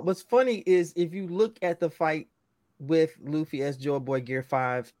 what's funny is if you look at the fight with Luffy as Joy Boy Gear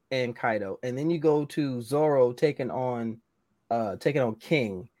 5 and Kaido, and then you go to Zoro taking on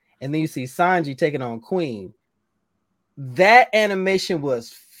King, and then you see Sanji taking on Queen. That animation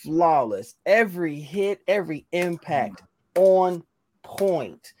was flawless. Every hit, every impact on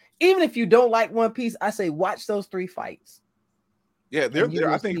point. Even if you don't like One Piece, I say watch those 3 fights. Yeah,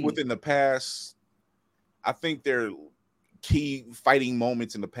 I think within the past, I think their key fighting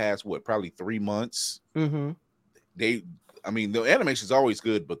moments in the past, probably 3 months. Mm-hmm. The animation is always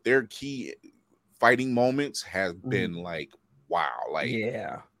good, but their key fighting moments has been like, wow, like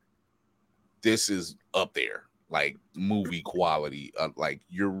this is up there, like movie quality. Like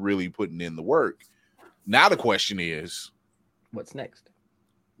you're really putting in the work. Now the question is, what's next?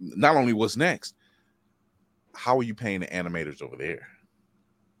 Not only what's next, how are you paying the animators over there?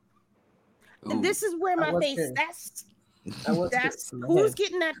 And this is where my face. That's who's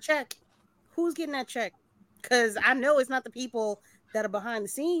getting that check. Who's getting that check? Because I know it's not the people that are behind the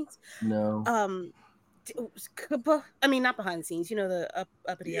scenes. No. I mean, not behind the scenes. You know, the up.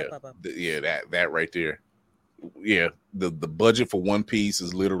 That right there. Yeah, the budget for One Piece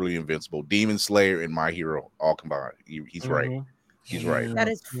is literally invincible. Demon Slayer and My Hero all combined. He's right. He's right. That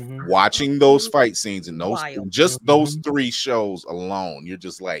is watching those fight scenes and those 3 shows alone. You're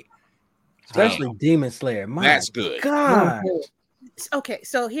just like, especially Demon Slayer. That's good. God. Okay,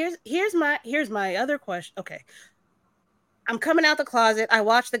 so here's my other question. Okay, I'm coming out the closet. I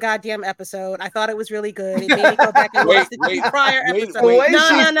watched the goddamn episode. I thought it was really good. It made me go back and watch the 2 prior episodes. No. I'm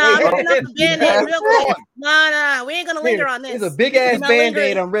ripping off the Band-Aid real quick. No, we ain't gonna linger on this. It's a big ass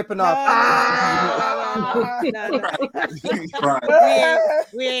Band-Aid I'm ripping off.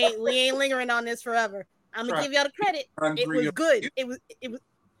 We ain't lingering on this forever. I'm gonna give y'all the credit. It was good.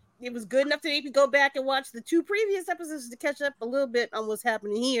 It was good enough to make me go back and watch the 2 previous episodes to catch up a little bit on what's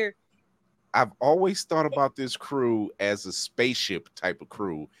happening here. I've always thought about this crew as a spaceship type of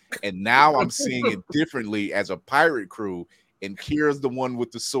crew, and now I'm seeing it differently as a pirate crew. And Kira's the one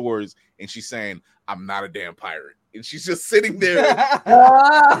with the swords, and she's saying, "I'm not a damn pirate," and she's just sitting there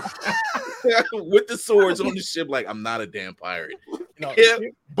with the swords on the ship, like, "I'm not a damn pirate." No,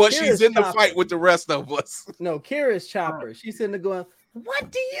 but Kira's she's in the Chopper. fight with the rest of us. No, Kira's Chopper. She's sitting there going,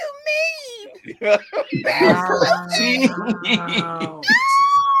 "What do you mean? Wow.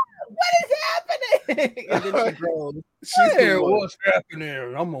 What is happening?" And then she groans. She's Hey, the one. what's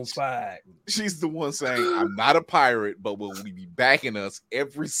happening? I'm on fight. She's the one saying, "I'm not a pirate, but will we be backing us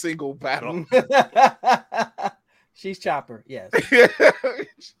every single battle?" She's Chopper. Yes.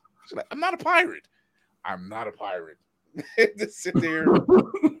 She's like, "I'm not a pirate. I'm not a pirate." Just sit there, and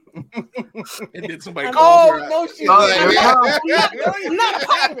then somebody calls her out. No, she's Oh, not. there we go. I'm not a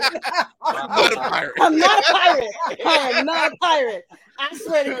pirate. I'm not a pirate. I'm not a pirate. I am not a pirate. I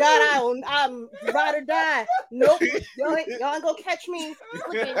swear to God, I'm ride or die. Nope. Y'all ain't gonna catch me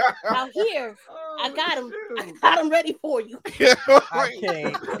slipping out here. I got him. I got him ready for you. I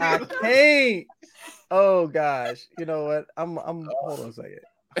can't. Oh gosh. You know what? I'm hold on a second.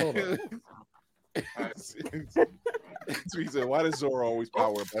 Hold on. So he said, "Why does Zoro always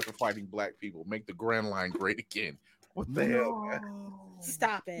power up after fighting black people? Make the Grand Line great again." What the hell, man?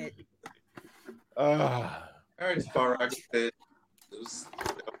 Stop it. As far as I said,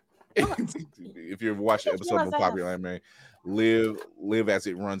 If you've watched the episode of Popular Anime, live as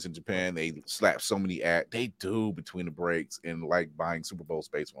it runs in Japan, they slap so many ads. They do between the breaks and like buying Super Bowl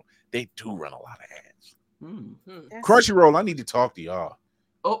space one. They do run a lot of ads. Crunchyroll, I need to talk to y'all.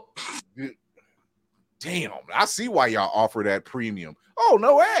 Oh, damn! I see why y'all offer that premium. Oh,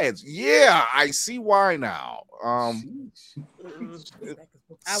 no ads. Yeah, I see why now. I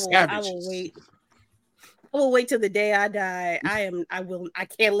will wait. I will wait till the day I die. I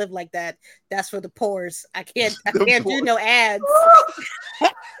can't live like that. That's for the poors. I can't do no ads.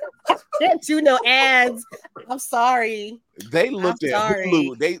 Can't do no ads. I'm sorry. They looked at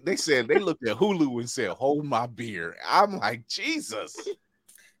Hulu. They said they looked at Hulu and said, "Hold my beer." I'm like, Jesus.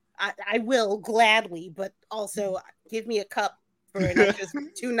 I will gladly, but also give me a cup for an extra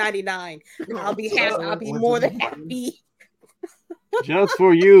 $2.99. I'll be happy. I'll be more than happy. Just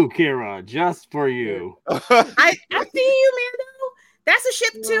for you, Kira. Just for you. I see you, Mando. That's a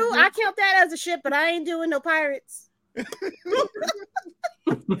ship too. I count that as a ship, but I ain't doing no pirates.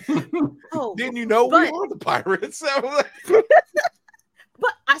 Didn't you know we were the pirates?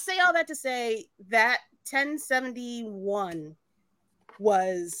 But I say all that to say that 1071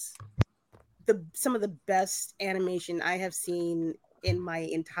 was some of the best animation I have seen in my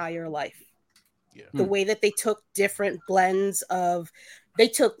entire life. Yeah. The way that they took different blends of, they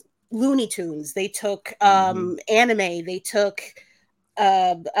took Looney Tunes, they took anime, they took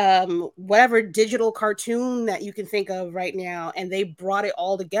whatever digital cartoon that you can think of right now, and they brought it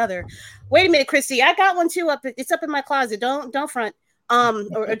all together. Wait a minute, Christy, I got one too up. It's up in my closet. Don't front.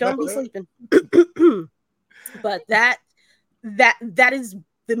 Or don't be sleeping. But that is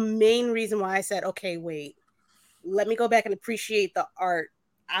the main reason why I said, okay, wait, let me go back and appreciate the art.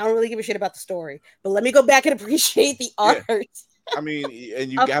 I don't really give a shit about the story, but let me go back and appreciate the art. Yeah. I mean,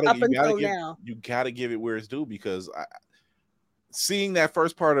 and you gotta give it where it's due, because seeing that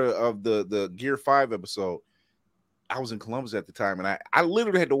first part of the Gear 5 episode, I was in Columbus at the time, and I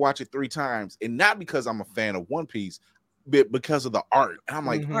literally had to watch it 3 times, and not because I'm a fan of One Piece, but because of the art. And I'm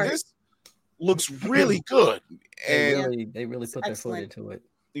like, this looks really good, and they really put their foot into it.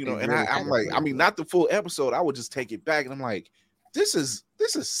 You know, and I'm like, I mean, not the full episode. I would just take it back, and I'm like, this is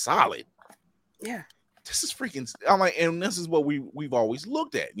solid. Yeah. This is freaking. I'm like, and this is what we've always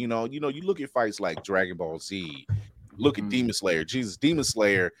looked at. You know, you look at fights like Dragon Ball Z, look at Demon Slayer, Demon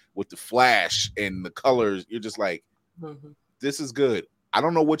Slayer with the flash and the colors. You're just like, this is good. I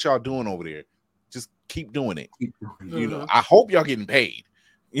don't know what y'all doing over there. Just keep doing it. You know, I hope y'all getting paid,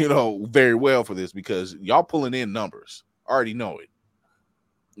 you know, very well for this, because y'all pulling in numbers. I already know it.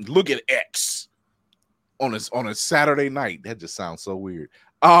 Look at X on a Saturday night. That just sounds so weird.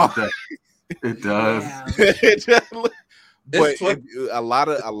 It does. But a lot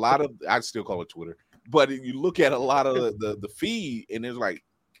of I still call it Twitter. But you look at a lot of the feed, and it's like,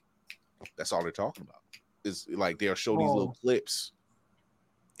 that's all they're talking about. It's like they'll show these little clips,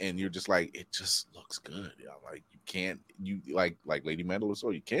 and you're just like, it just looks good. You know? Like you like Lady Mandela, so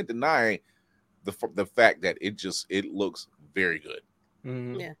you can't deny the fact that it looks very good.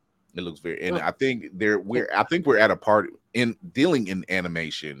 Yeah, it looks very, and I think we're at a part in dealing in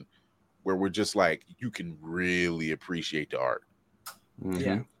animation where we're just like, you can really appreciate the art.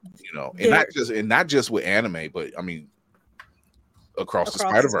 Yeah, you know, and not just with anime, but I mean across the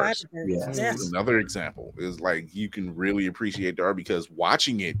Spider-Verse. Yes. Another example is like, you can really appreciate the art, because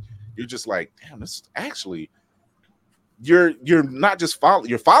watching it, you're just like, damn, this actually, you're not just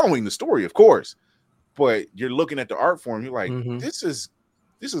following the story, of course, but you're looking at the art form. You're like, this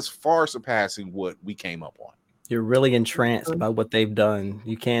is far surpassing what we came up on. You're really entranced by what they've done.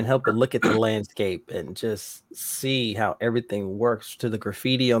 You can't help but look at the landscape and just see how everything works, to the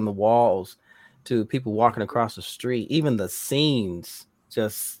graffiti on the walls, to people walking across the street, even the scenes.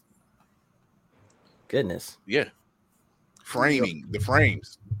 Just goodness. Yeah. Framing, the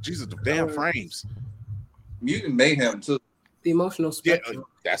frames. Jesus, the damn frames. Mutant Mayhem too. The emotional Yeah, spectrum.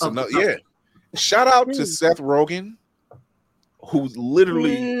 that's another. Yeah. Shout out to Seth Rogen, who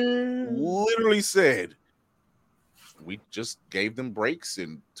literally said, we just gave them breaks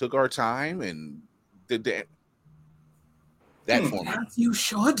and took our time and did that. That formula. As you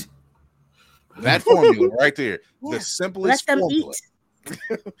should. That formula right there. The simplest Let them formula. eat.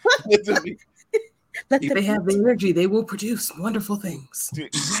 Let If them they have the energy, they will produce wonderful things.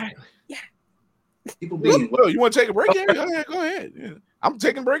 Exactly. Yeah. People being Well, you want to take a break? Yeah, go ahead. Yeah. I'm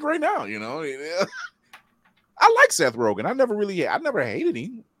taking a break right now. You know, I like Seth Rogen. I never hated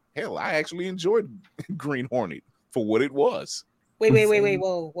him. Hell, I actually enjoyed Green Hornet for what it was. Wait,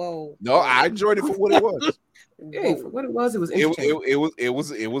 whoa. No, I enjoyed it for what it was. Hey, for what it was interesting. It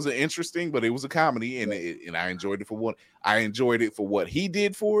was an interesting, but it was a comedy, and I enjoyed it for what he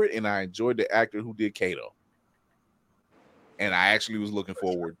did for it, and I enjoyed the actor who did Kato. And I actually was looking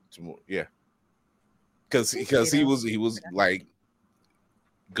forward to more, yeah, because he was like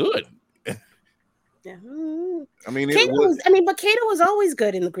good. Yeah. I mean, but Kato was always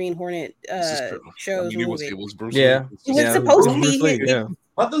good in the Green Hornet shows. It was Bruce Yeah, Lee. It was supposed to be Lee, yeah.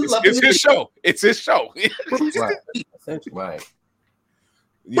 It's his show. It's his show. Right.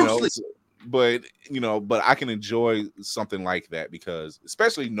 But I can enjoy something like that because,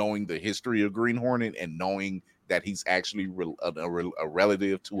 especially knowing the history of Green Hornet and knowing that he's actually a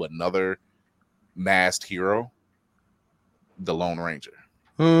relative to another masked hero, the Lone Ranger.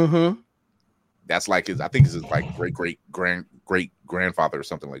 Mm-hmm. That's like I think it's his like great grandfather or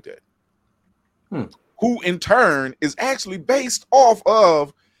something like that. Who in turn is actually based off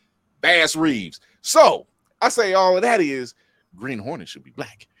of Bass Reeves. So I say all of that is Green Hornet should be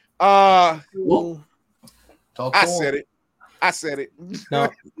black. I said it. No,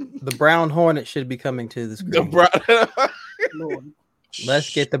 the Brown Hornet should be coming to the screen.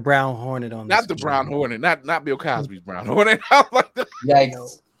 Let's get the Brown Hornet on. Not the Brown Hornet, not Bill Cosby's Brown Hornet.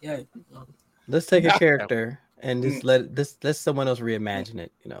 Yikes. Yeah. Let's take a character and just let someone else reimagine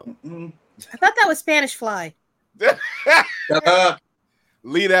it. You know. I thought that was Spanish Fly.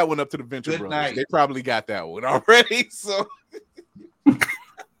 Leave that one up to the Venture Brothers. Night. They probably got that one already. So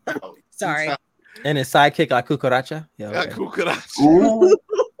Sorry. And his sidekick, La Cucaracha. Yeah, okay. Cucaracha.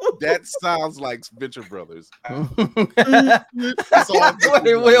 That sounds like Venture Brothers. That's where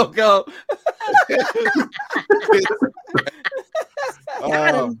it will go.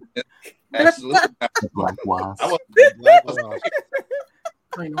 Absolutely. Black Wasp.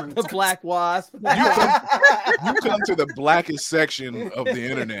 The Black Wasp. You come to the blackest section of the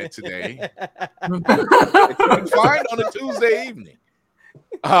internet today. You can find on a Tuesday evening.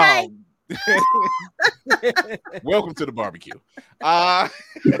 Welcome to the barbecue.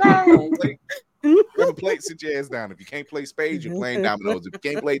 Sit your ass down. If you can't play spades, you're playing dominoes. If you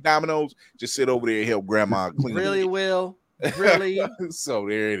can't play dominoes, just sit over there and help grandma clean. Really, Will? Really? So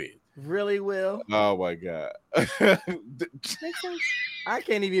there it is. Really, Will? Oh my God. I can't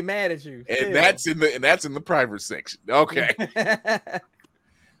even be mad at you. And that's in the private section. Okay.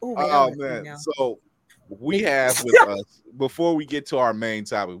 Oh man. So we have with us, before we get to our main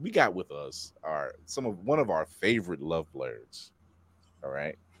topic, we got with us one of our favorite love blurs. All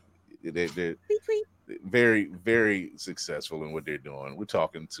right. They're very, very successful in what they're doing. We're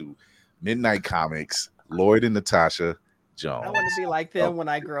talking to Midnight Comics, Lloyd and Natasha Jones. I want to be like them when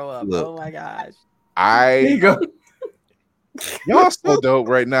I grow up. Look, oh my gosh. There you go. Y'all so dope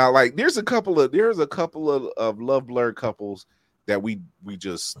right now. Like there's a couple of love blur couples that we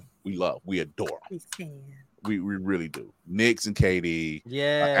love. We adore. We really do. Nix and Katie.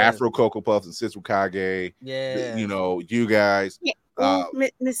 Yeah. Afro Cocoa Puffs and Sis Kage. Yeah. You guys. Yeah.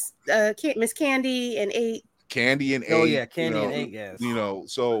 Miss Candy and 8. Candy and 8. Oh yeah, Candy and 8. Yes.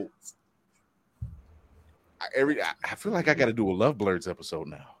 So I feel like I got to do a Love Blurs episode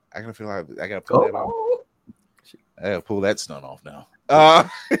now. I gotta feel like I gotta pull that off. I gotta pull that stunt off now. That's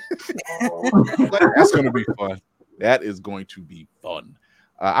gonna be fun. That is going to be fun.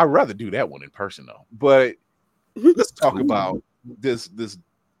 I'd rather do that one in person though. But let's talk about this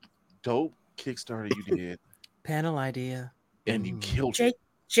dope Kickstarter you did. Panel idea. And you killed it.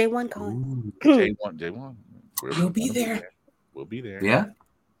 J1 Con. J1. We'll be there. We'll be there. Yeah.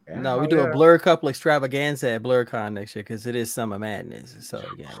 No, we do a Blur couple extravaganza at BlurCon next year because it is Summer Madness. So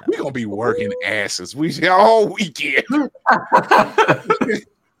yeah, we're gonna be working asses all weekend.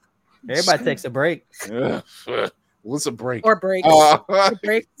 Everybody takes a break. What's a break? Or breaks.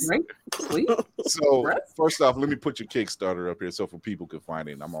 Break, sleep. So first off, let me put your Kickstarter up here so for people can find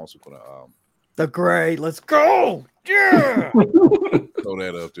it. And I'm also gonna The Gray. Let's go. Yeah. throw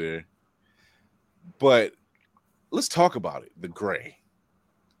that up there. But let's talk about it. The Gray.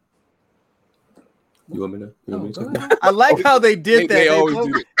 You want me to? I like how they did that. They always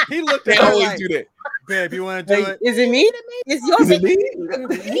do that. He looked They at her always like, do that. babe, you want to do it? Is it me? It's your Is it me?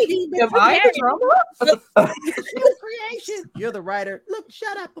 Am I the drama? Your creation. You're the writer. Look,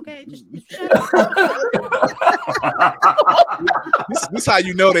 shut up, okay? Just shut up. This how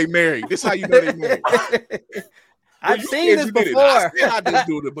you know they married. This how you know they married. I've seen this before. I said I just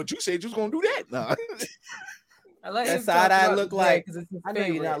do it, but you said you was gonna do that. No. I like That him side talk eye about look the like, Gray 'cause it's his I know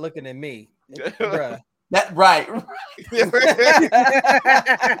you're favorite. not looking at me. Bruh. That right.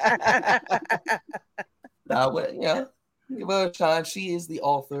 Well, yeah. Give her a shine. She is the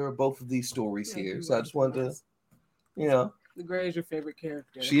author of both of these stories here. So I just wanted to, The Gray is your favorite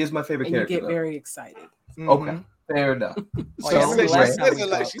character. she is my favorite and character. you get very excited. Okay, fair enough. Oh, yeah, So, the last time we she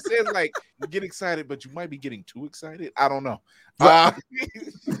talked. says like you get excited, but you might be getting too excited. I don't know. I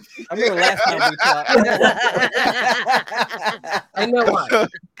remember last time we talked. I know why.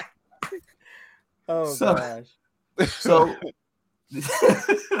 Oh So- gosh. So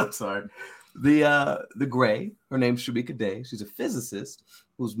I'm sorry. The Gray, her name's Shamika Day. She's a physicist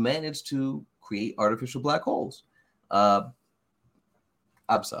who's managed to create artificial black holes. I'm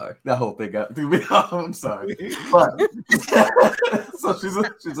sorry. That whole thing got threw me off. I'm sorry. But so she's a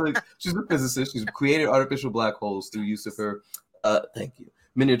physicist. She's created artificial black holes through use of her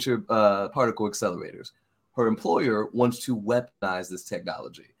miniature particle accelerators. Her employer wants to weaponize this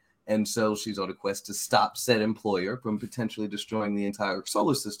technology. And so she's on a quest to stop said employer from potentially destroying the entire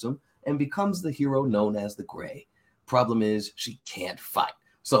solar system and becomes the hero known as the Gray. Problem is, she can't fight.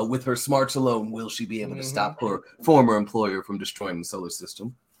 So with her smarts alone, will she be able to stop her former employer from destroying the solar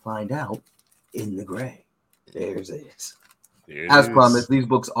system? Find out in the Gray. There's it. As promised, these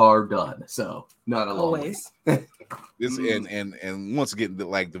books are done. So not a long way. Always. This and once again, the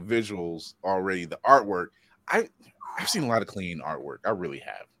visuals already, the artwork. I've seen a lot of clean artwork. I really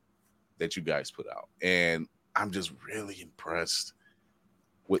have. That you guys put out, and I'm just really impressed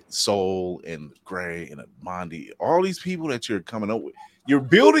with Soul and Gray and Mondi, all these people that you're coming up with. You're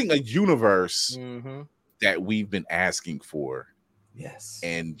building a universe that we've been asking for, yes,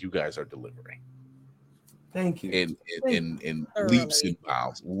 and you guys are delivering. Thank you. In leaps and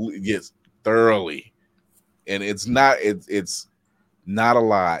bounds, yes, thoroughly, and it's not a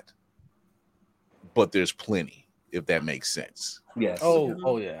lot, but there's plenty, if that makes sense. Yes.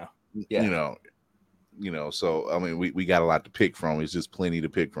 Oh yeah. Yeah. So I mean, we got a lot to pick from. It's just plenty to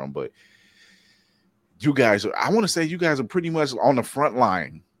pick from. But you guys I want to say you guys are pretty much on the front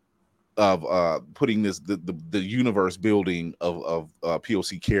line of putting the universe building of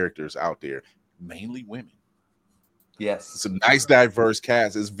POC characters out there, mainly women. Yes, it's a nice diverse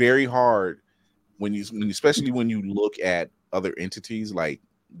cast. It's very hard especially when you look at other entities like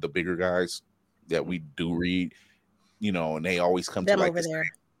the bigger guys that we do read, and they always come them to like over there.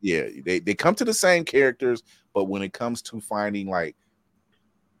 Yeah, they come to the same characters, but when it comes to finding like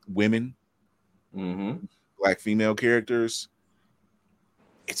women, black female characters,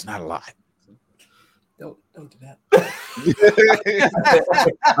 it's not a lot. Don't do that.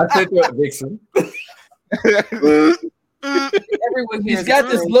 I think you're Vixen. Everyone He's got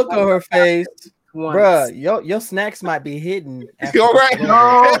this look on her face. Bruh, your snacks might be hidden. All right.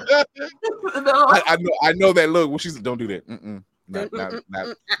 No. I know that look. Well, she's don't do that. Not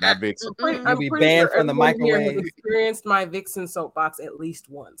Vixen. You'll be banned from the microwave. Has experienced my Vixen soapbox at least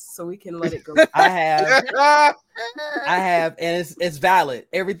once, so we can let it go. I have, and it's valid.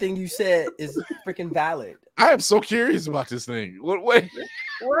 Everything you said is freaking valid. I am so curious about this thing. What?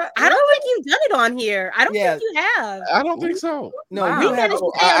 I don't think you've done it on here. I don't think you have. I don't think so. No, Wow. you have.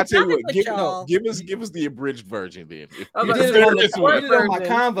 I tell you what, y'all. give us the abridged version then. You did it on my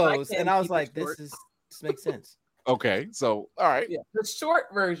convos, and I was like, this makes sense. Okay, so all right. Yeah, the short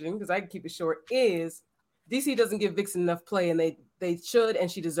version, because I can keep it short, is DC doesn't give Vixen enough play, and they should, and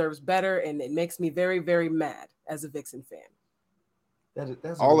she deserves better, and it makes me very, very mad as a Vixen fan.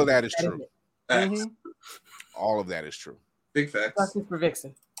 That's all of that is true. Facts. All of that is true. Big facts. Justice for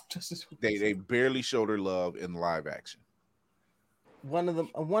Vixen. They barely showed her love in live action. One of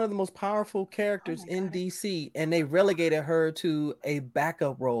the most powerful characters in DC, and they relegated her to a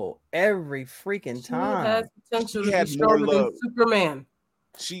backup role every freaking time. She has potential She to had be more stronger than love. Superman.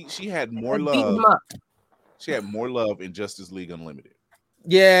 She had more And beat him love. up. She had more love in Justice League Unlimited.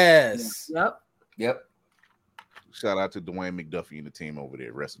 Yes. Yep. Shout out to Dwayne McDuffie and the team over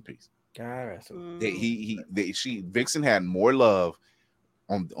there. Rest in peace. God rest him. Vixen had more love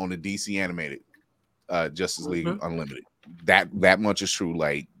on the DC animated Justice League Mm-hmm. Unlimited. That much is true.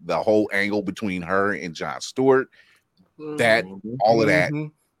 Like the whole angle between her and Jon Stewart, that all of that.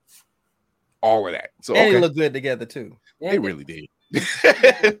 So And okay. they look good together too. They really did.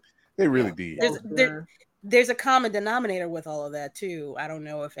 They really did. There's a common denominator with all of that too. I don't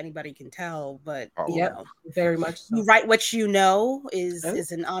know if anybody can tell, but you know, very much so. You write what you know is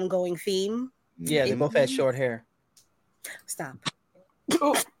an ongoing theme. Yeah, they both had short hair. Stop.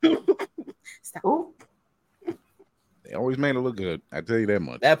 Stop. Ooh. They always made it look good. I tell you that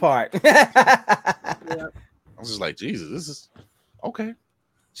much. That part. I was just like, Jesus, this is okay.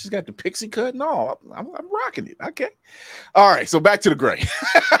 She's got the pixie cut and all. I'm rocking it. Okay. All right. So back to the gray.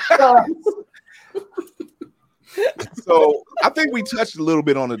 So I think we touched a little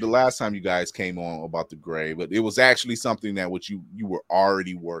bit on it the last time you guys came on about the gray, but it was actually something that which you were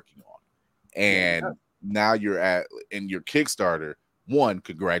already working on. And now you're at in your Kickstarter. One,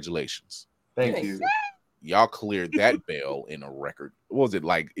 congratulations. Thank you. Y'all cleared that bail in a record. What was it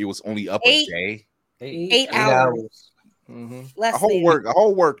like? It was only up a day. 8 hours. Mm-hmm. A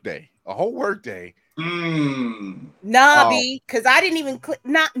whole work day. Nah, because I didn't even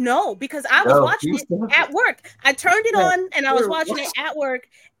because I was watching it at work. I turned it on and I was watching it at work.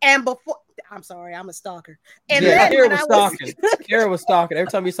 And before, I'm sorry, I'm a stalker. And then Kara was stalking. Kara was stalking.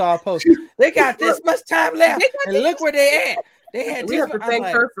 Every time you saw a post, they got this much time left, and look where they at. They had. We have to thank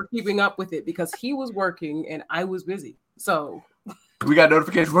her for keeping up with it because he was working and I was busy. So we got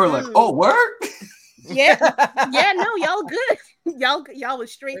notification. We're like, oh, work. Yeah, no, y'all good. Y'all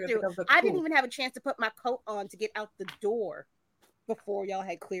was straight through. I didn't even have a chance to put my coat on to get out the door before y'all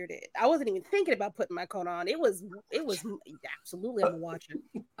had cleared it. I wasn't even thinking about putting my coat on. It was absolutely I'm a watcher.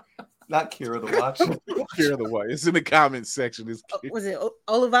 Not Kira the Watcher. Kira the Watcher. It's in the comments section. Was it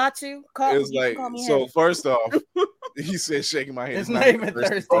Olivatu? It was like, so first off, he said shaking my head. It's not even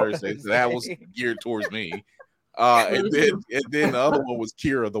Thursday. So that was geared towards me. And then the other one was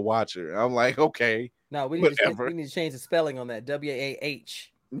Kira the Watcher. I'm like, okay. No, we need to change the spelling on that. WAHCHR.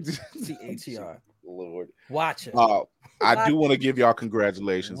 Lord. Watcher. I do want to give y'all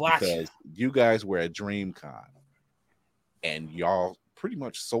congratulations because you guys were at DreamCon and y'all pretty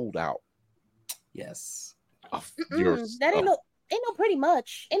much sold out. Yes. That ain't no pretty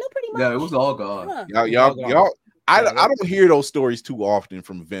much. Ain't no pretty much. No, it was all gone. Huh. Y'all I don't hear those stories too often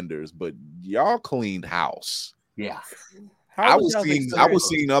from vendors, but y'all cleaned house. Yeah. I was seeing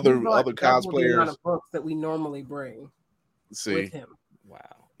other cosplayers books that we normally bring. With him. Wow.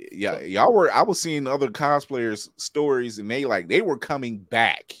 Yeah, I was seeing other cosplayers stories and they were coming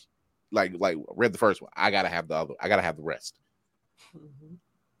back. Like read the first one. I gotta have the other. I gotta have the rest. Mm-hmm.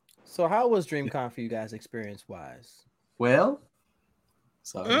 So how was DreamCon for you guys experience wise? Well,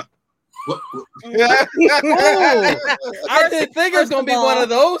 sorry. I didn't think it was gonna be one of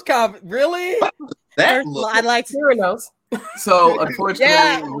those really? I'd like to hear those. So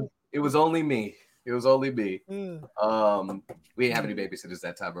unfortunately, it was only me. We didn't have any babysitters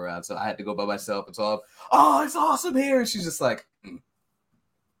that time around, so I had to go by myself. And so it's awesome here. And she's just like,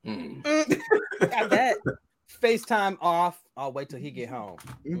 I bet. FaceTime off. I'll wait till he get home.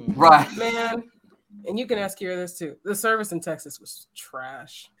 Right, man. And you can ask Kira this too. The service in Texas was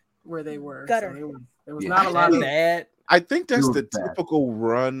trash where they were. Gutter. So there was not a lot of that. I think that's the typical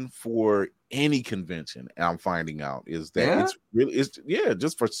run for any convention. I'm finding out is that it's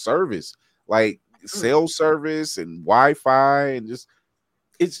just for service, like cell service and Wi-Fi, and just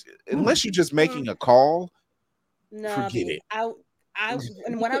unless you're just making a call. No, forget it.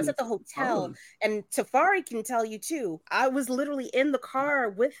 And when I was at the hotel, and Tafari can tell you too, I was literally in the car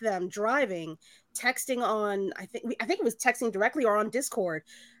with them driving, texting on. I think it was texting directly or on Discord.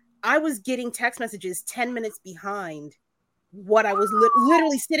 I was getting text messages 10 minutes behind what I was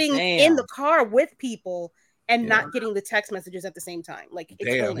literally sitting in the car with people and not getting the text messages at the same time. Like,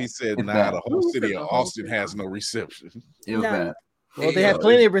 damn, he said, "Nah, the whole city of Austin has no reception." It was bad. Well, they had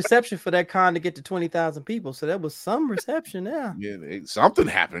plenty of reception for that con to get to 20,000 people, so there was some reception there. Yeah, something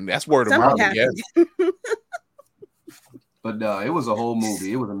happened. That's word of mouth. Yes. But no, it was a whole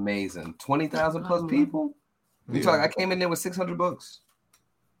movie. It was amazing. 20,000 plus people. You talk. I came in there with 600 books.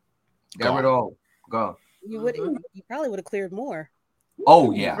 Got rid of all. Gone. You probably would have cleared more.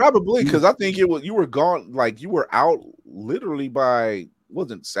 Oh yeah, probably, because I think you were gone. Like you were out literally by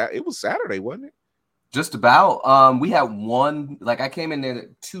it was Saturday, wasn't it? Just about. We had one. Like I came in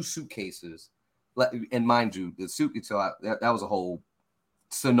there 2 suitcases, and mind you, the suit. So that was a whole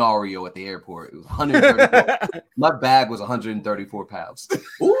scenario at the airport. It was 134. My bag was 134 pounds.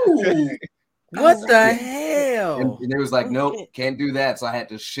 Ooh. What the And, hell? and it was like, Oh, nope, shit. can't do that. So I had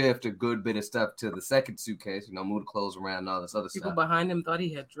to shift a good bit of stuff to the second suitcase, move the clothes around and all this other People stuff. behind him thought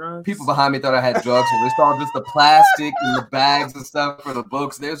he had drugs. People behind me thought I had drugs, so they saw just the plastic and the bags and stuff for the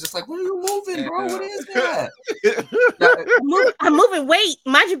books. They was just like, what are you moving, bro? What is that? I'm moving weight.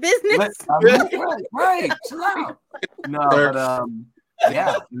 Mind your business. Right. Chill out. No, but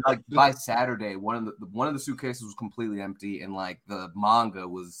yeah, like by Saturday, one of the suitcases was completely empty, and like the manga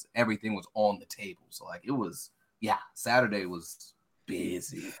everything was on the table. So like it was, Saturday was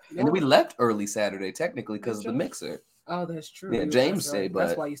busy, and then we left early Saturday technically because of the mixer. Oh, that's true. Yeah, James said,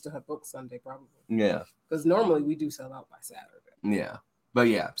 that's but why you still have books Sunday, probably. Yeah, because normally we do sell out by Saturday. Yeah, but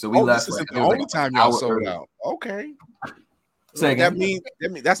so we left. This isn't the only time y'all sold out. Okay. Say That again. means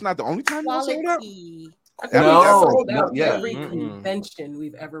that's not the only time y'all sold out. Every convention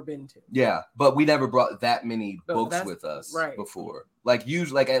we've ever been to. Yeah, but we never brought that many books with us before. Like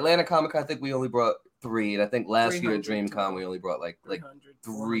usually, like Atlanta Comic Con, I think we only brought 3, and I think last year at DreamCon we only brought like 300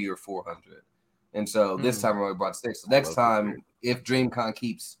 or 400. And so this time we only brought 6. So next time, if DreamCon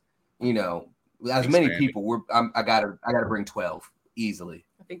keeps, as many people, I gotta bring 12 easily.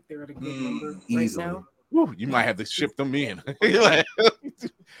 I think they're at a good number easily. right now. Woo, you might have to ship them in.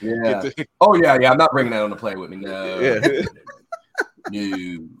 Yeah. Oh yeah. I'm not bringing that on the plane with me. No. Yeah. No.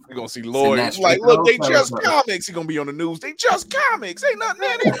 You're gonna see Lloyd. Like, look, they just comics. He's gonna be on the news. They just comics. Ain't nothing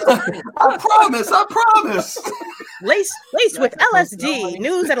in it. I promise. Lace with LSD.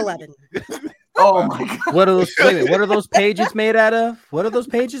 News at 11. Oh my god. What are those pages made out of? What are those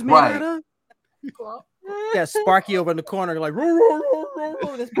pages made out of? Yeah, Sparky over in the corner, like, roar, roar, roar, roar,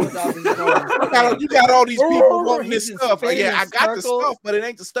 roar. You got all these people wanting this stuff. Like, I got the stuff, but it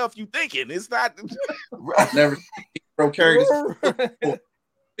ain't the stuff you thinking. It's not. Never carry this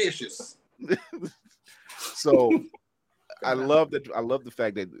vicious. So I love that. I love the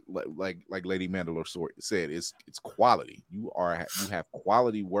fact that, like Lady Mandalore said, it's quality. You have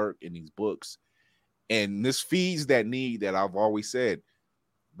quality work in these books, and this feeds that need that I've always said.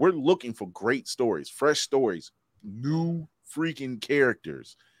 We're looking for great stories, fresh stories, new freaking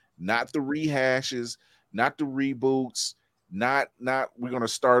characters, not the rehashes, not the reboots, not we're gonna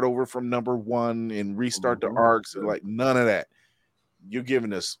start over from number 1 and restart the arcs, like none of that. You're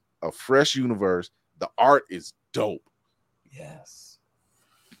giving us a fresh universe. The art is dope. Yes.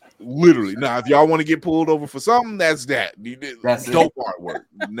 Literally. Now, if y'all want to get pulled over for something, that's dope artwork.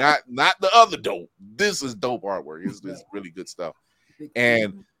 Not the other dope. This is dope artwork. It's really good stuff.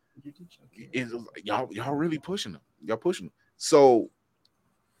 And y'all really pushing them. Y'all pushing them. So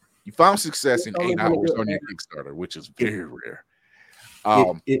you found success in 8 hours on your Kickstarter, which is very rare.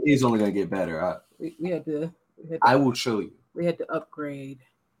 It is only going to get better. We had to. I will show you. We had to upgrade.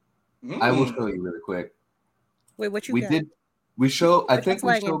 I will show you really quick. Wait, what you? We got? did. We showed. I think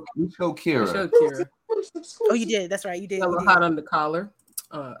we showed Kira. We showed Kira. Oh, you did. That's right. You did. Yellow hot on the collar.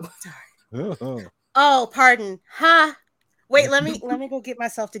 Sorry. Oh, pardon. Ha. Wait, let me go get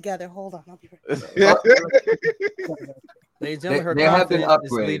myself together. Hold on, I'll be right back. There have been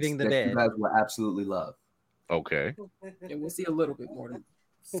upgrades that you guys will absolutely love. Okay. And we'll see a little bit more than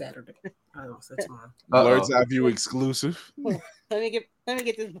Saturday. I don't know, tomorrow. Bird's Eye View exclusive. Let me get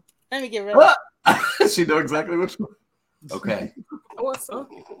this. Let me get rid of it. She know exactly which one. Okay. I want some.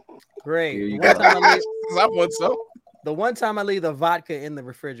 Great. I want some. The one time I leave the vodka in the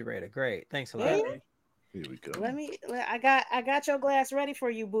refrigerator. Great. Thanks a lot. Yeah. Here we go. I got your glass ready for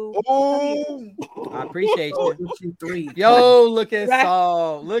you, boo. Oh, I appreciate you. Yo, look at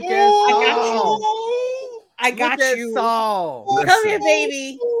Saul. Look at Saul. I got you. Saul. Come here,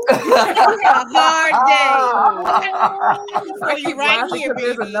 baby. It's a hard day. For you right here, baby.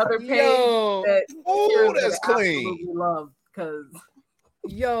 There's another page that that's clean. Love because.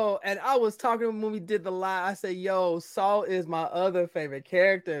 Yo, and I was talking when we did the live. I said, yo, Saul is my other favorite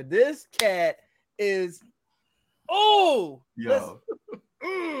character. This cat is so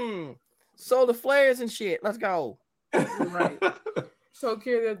the flares and shit. Let's go. Right. So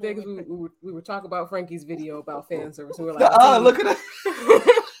Kira, the other day, because we were talking about Frankie's video about fan service, and we were like, look at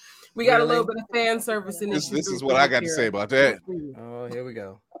it. We got a little bit of fan service in this. This is what I got to say about that. Oh, here we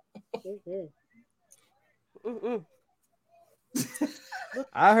go.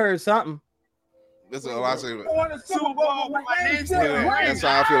 I heard something. That's all I say. That's how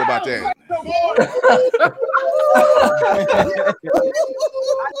I feel about that.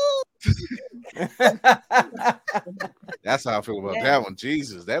 That's how I feel about that one.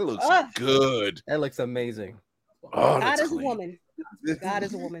 Jesus, that looks good. That looks amazing. Oh, God is a woman. God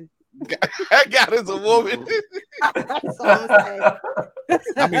is a woman. God is a woman. That's all I'm saying.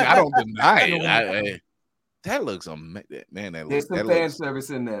 I mean, I don't deny it. That looks amazing, man. There's some fan service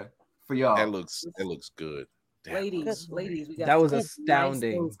in there. for y'all. That looks good. Ladies, we got That was nice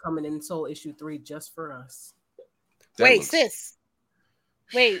astounding. things coming in Soul issue 3 just for us. Wait, sis.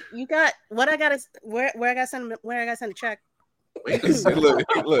 Wait, you got what? I gotta where I gotta send a check. Wait, look.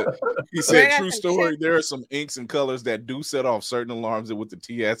 He said, "True story. There are some inks and colors that do set off certain alarms with the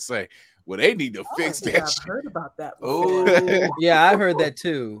TSA. Well, they need to fix that. I've heard about that. Oh, yeah, I heard that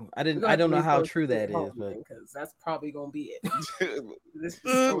too. I don't know how true that is, but because that's probably gonna be it.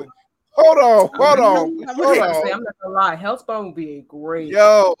 Hold on. I'm not gonna lie. Hellspawn would be a great.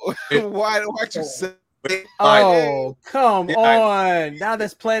 Yo, why you say? Oh, come on! Now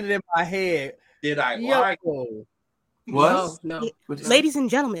that's planted in my head. Did I lie? What? No. Ladies and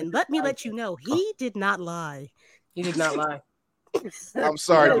gentlemen, let me let you know he did not lie. He did not lie. I'm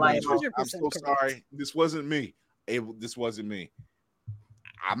sorry, Demetrius. I'm so sorry. This wasn't me. This wasn't me.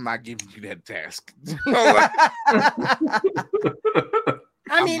 I'm not giving you that task.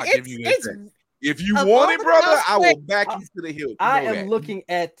 I mean, it's if you want it, brother, I will back you to the hill. I am looking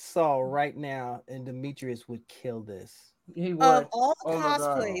at Saul right now, and Demetrius would kill this. He would. Of all the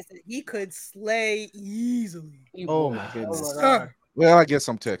cosplays that he could slay easily. Oh my goodness. Well, I guess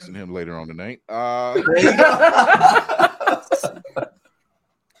I'm texting him later on tonight.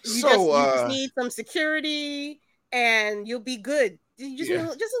 You just need some security, and you'll be good. You just need a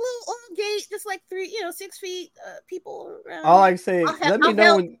little gate, just like 6 feet. People around. All I say,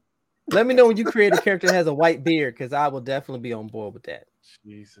 let me know when you create a character that has a white beard, because I will definitely be on board with that.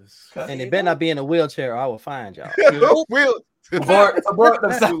 Jesus. And it better not be in a wheelchair, or I will find y'all. But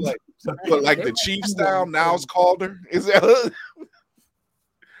like the Chief style, Niles Calder. Is that?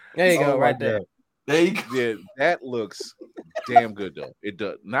 There you go, right there. There you go. Yeah, that looks damn good though. It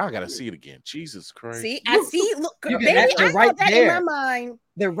does. Now I gotta see it again. Jesus Christ. See, I see. Look, baby, they're right that there. in my mind.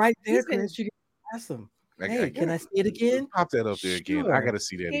 They're right there, Chris. You can ask them. Hey, can I see it again? Pop that up there again. I gotta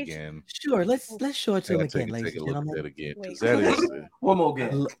see that again. Sure, let's show it to him again, ladies and gentlemen. That again. That is one more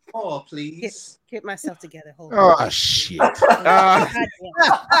game. Oh, please. Get myself together. Hold on. Oh shit.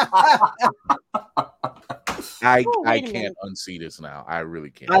 I can't unsee this now. I really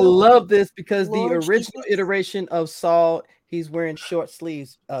can't. I love this because the original iteration of Saul, he's wearing short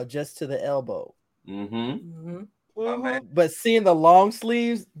sleeves just to the elbow. But seeing the long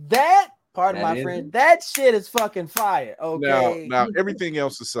sleeves, that friend, that shit is fucking fire. Okay. Now everything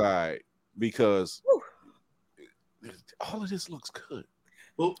else aside, because all of this looks good.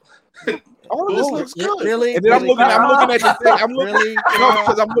 All of this looks good. Really? And then I'm looking at the thing. I'm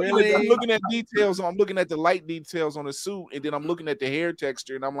looking at the light details on the suit, and then I'm looking at the hair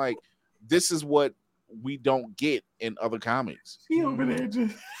texture, and I'm like, this is what we don't get in other comics.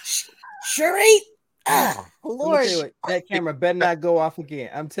 Sure ain't. Lord, that camera better not go off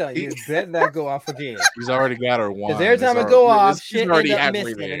again. I'm telling you, it better not go off again. He's already got her one. Because every time it go off, shit ends up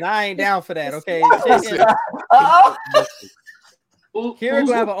missing, and I ain't down for that. Okay. Kira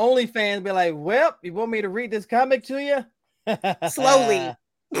gonna have an OnlyFans, be like, "Well, you want me to read this comic to you?" Slowly.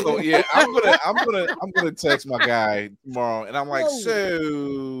 So yeah, I'm gonna text my guy tomorrow, and I'm like,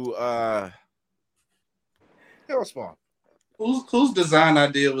 so Hellspawn. Whose design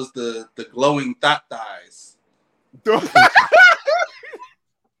idea was the glowing thought thighs?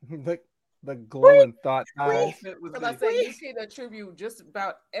 the glowing thought thighs. But I say you can attribute just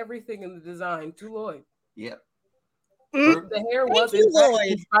about everything in the design to Lloyd. Yep. The hair was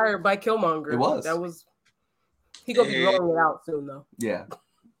inspired by Killmonger. It was. That was. He gonna be growing it out soon, though. Yeah.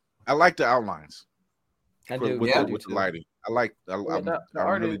 I like the outlines. I do. With the lighting. I'm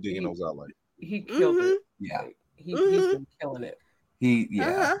really digging those outlines. He killed it. Yeah. He's been killing it.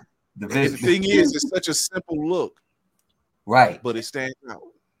 The thing is, it's such a simple look, right? But it stands out.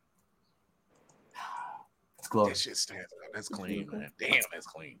 It's close. That shit stands out. That's clean, man. Damn, that's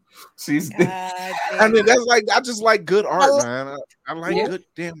clean. I mean, that's like I just like good art, man. I like good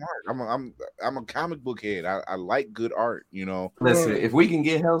damn art. I'm a comic book head. I like good art. You know. Listen, if we can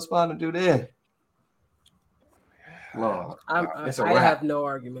get Hellspawn to do that. Lord, I have no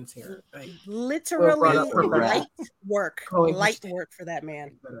arguments here. Like, literally light work for that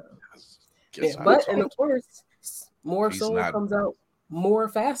man. But and of course, more Soul comes out more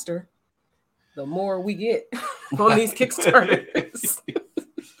faster. The more we get on these Kickstarters,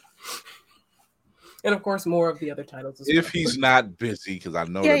 and of course, more of the other titles. As if he's not busy, because I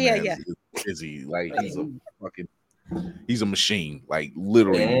know is busy. Like he's a machine. Like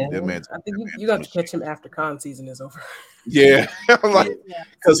literally, that man's. I think you got to catch him after con season is over. Yeah,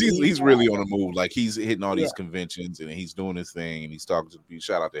 because he's really on the move. Like he's hitting all these conventions and he's doing his thing and he's talking to people.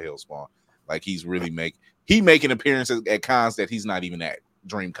 Shout out to Hellspawn. Like he's really making appearances at cons that he's not even at.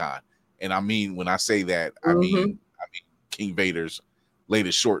 DreamCon. And I mean, when I say that, I mean King Vader's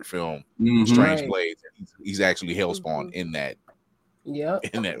latest short film, Mhm. Strange Right. Blades. He's actually Hellspawn in that, Yep.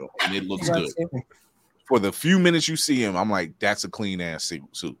 and it looks Got good. you. For the few minutes you see him, I'm like, that's a clean ass suit.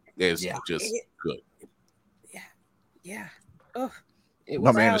 It's Yeah. just good. Yeah. Oh, It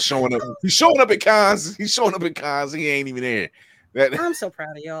My was man Wow. is showing up. He's showing up at cons. He's showing up at cons. He ain't even there. That I'm so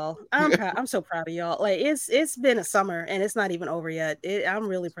proud of y'all. I'm so proud of y'all. Like it's been a summer and it's not even over yet. I'm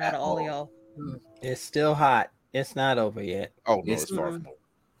really proud of all of y'all. It's still hot. It's not over yet. oh no, it's far from over.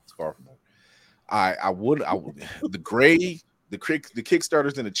 It's far from over. I would the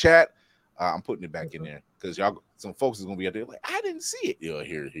Kickstarters in the chat. I'm putting it back in there because y'all, some folks is gonna be out there like, I didn't see it.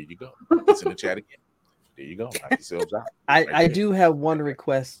 Here you go. It's in the chat again. There you go. Knock yourselves out. I do have one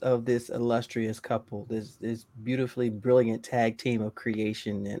request of this illustrious couple, this beautifully brilliant tag team of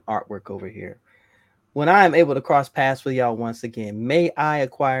creation and artwork over here. When I am able to cross paths with y'all once again, may I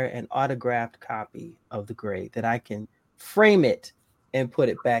acquire an autographed copy of The Gray that I can frame it and put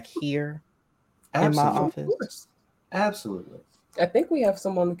it back here in my office? Absolutely. I think we have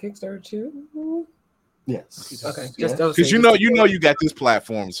some on the Kickstarter too. Yes. Okay. Yeah. Because you got this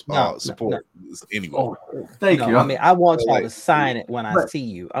platform's support anyway. Oh, thank you. I mean, I want y'all Like- to sign it when I see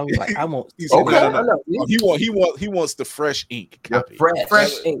you. I was like, I want. No. He wants the fresh ink copy.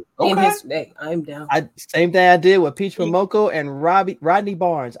 Fresh ink in Okay. his name. I'm down. Same thing I did with Peach Momoko and Rodney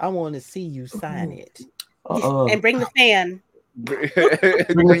Barnes. I want to see you sign it. And bring the fan. Bring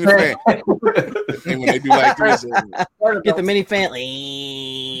the fan. And when they do like this, Get the mini fan.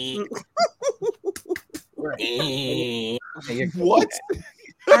 what?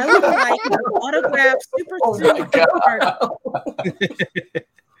 I would like an autographed super suit card.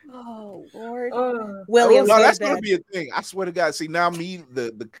 Oh Lord, Williams. No, that's go to gonna bed. be a thing. I swear to God. See, now me,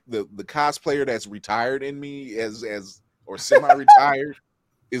 the cosplayer that's retired in me as or semi-retired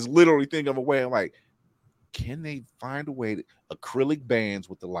is literally thinking of a way. I'm like, can they find a way to acrylic bands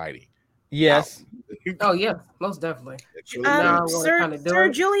with the lighting? Yes. Oh yeah, most definitely. Sir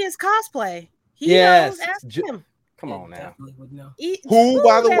Julius cosplay. He Yes. knows. Ask him. Come on now. Who,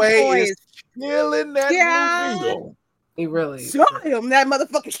 by the that way, boy is killing that blue beetle. He really saw him. That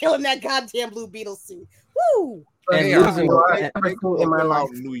motherfucker killing that goddamn blue beetle suit. Woo! And They losing called him out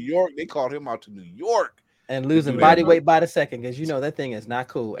in New York. They called him out to New York and losing body weight by the second because that thing is not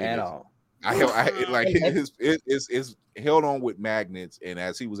cool at all. It's held on with magnets, and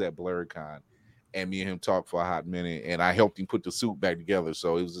as he was at BlurredCon, and me and him talked for a hot minute, and I helped him put the suit back together.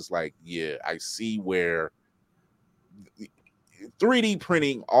 So it was just like, yeah, I see where 3D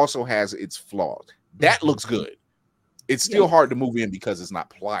printing also has its flaws. That looks good. It's still hard to move in because it's not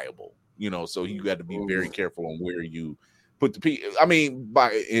pliable, so you got to be very careful on where you put the piece. I mean,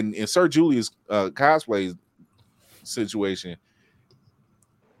 in Sir Julius cosplay situation,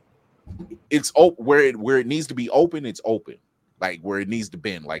 it's where it needs to be open, it's open. Like where it needs to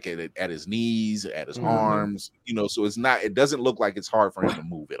bend, like at his knees, at his arms, so it doesn't look like it's hard for him to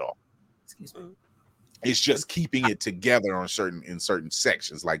move at all. Excuse me. It's just keeping it together in certain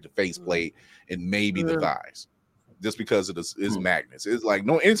sections, like the faceplate and maybe the thighs, just because it is magnets. It's like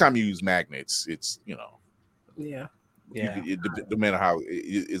anytime you use magnets, it's yeah. No matter how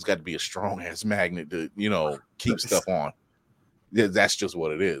it's got to be a strong ass magnet to keep stuff on. Yeah, that's just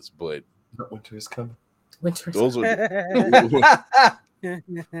what it is. But winter is coming. Those are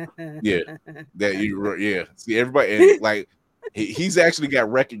See, everybody, and like he's actually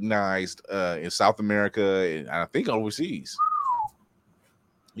got recognized in South America and I think overseas.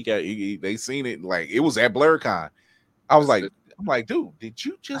 They seen it, like it was at BlurredCon. I'm like, dude, did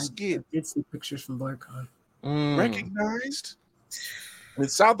you just did see pictures from BlurredCon recognized in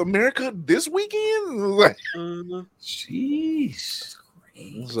South America this weekend? Like, jeez.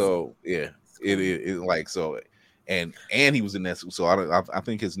 So yeah. It like so, and he was in that. So I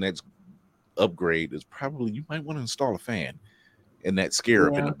think his next upgrade is probably you might want to install a fan and that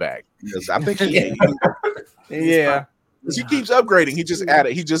scarab in the back because I think he keeps upgrading. He just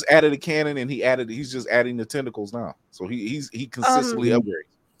added a cannon and he's just adding the tentacles now. So he consistently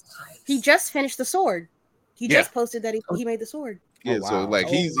upgrades. He just finished the sword. He just posted that he made the sword. Yeah, so like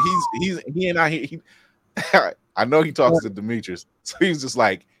he and I know he talks to Demetrius, so he's just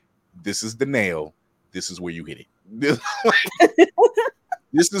like, this is the nail. This is where you hit it.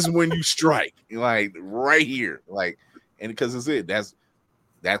 This is when you strike, like right here, like, and because it's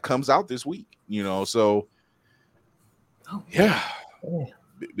that comes out this week, So, yeah,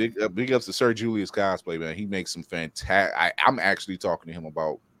 big ups to Sir Julius cosplay, man. He makes some fantastic. I'm actually talking to him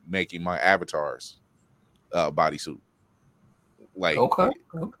about making my avatar's bodysuit. Like, okay,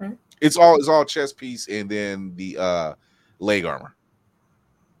 it's all chest piece and then the leg armor.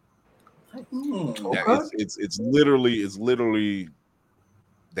 It's literally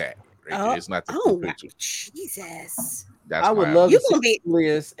that. Right there. It's not the full picture. Jesus. That's I would my love You to gonna see be-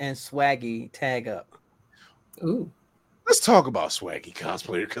 Julius and Swaggy tag up. Ooh. Let's talk about Swaggy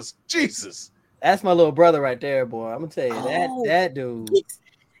cosplayer because Jesus, That's my little brother right there, boy. I'm gonna tell you Oh. that dude.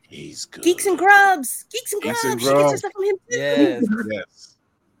 he's good. Geeks and Grubs. Geeks and Geeks Grubs. and She gets her Grubs. stuff from him too. Yes. Yes.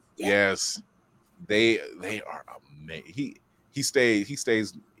 Yes. They are amazing. He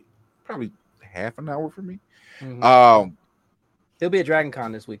stays probably half an hour for me. Mhm. He'll be at Dragon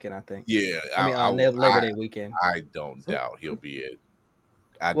Con this weekend, I think. Yeah, I mean on Labor Day weekend. I don't doubt he'll be at.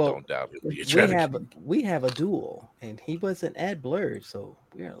 Don't doubt he'll be at. We have a duel, and he wasn't at Blurred, so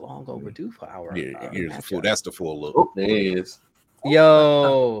we're long overdue for our. Here's the full. That's the full look. Oh, there he is.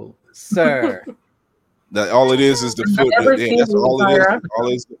 Yo, sir. All it is the foot. never Yeah, seen that's him all it is. fire.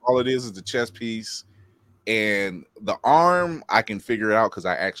 All it is the chest piece, and the arm. I can figure it out because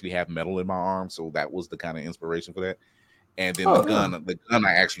I actually have metal in my arm, so that was the kind of inspiration for that. And then the gun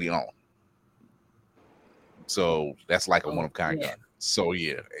I actually own. So that's like a one of kind gun. So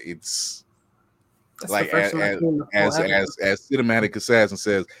yeah, it's That's like the first one I've seen before as Cinematic Assassin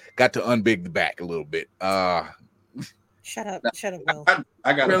says, got to unbig the back a little bit. Shut up, Will.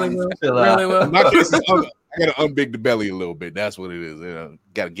 I got Really, Will? Chill out. Really, Will? My case is I got to unbig the belly a little bit. That's what it is.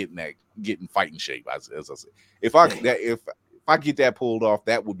 Got to get in fighting shape. As I said, if I get that pulled off,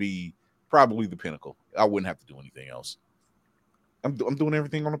 that would be probably the pinnacle. I wouldn't have to do anything else. I'm doing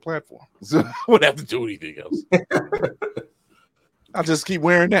everything on the platform, so I wouldn't have to do anything else. I'll just keep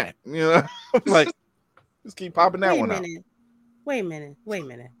wearing that, like just keep popping that one out. Wait a minute.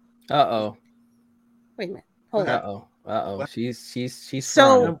 Uh-oh. Wait a minute. Hold on. Uh-oh. She's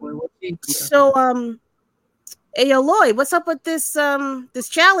So, frying. Hey, yo, Lloyd, what's up with this this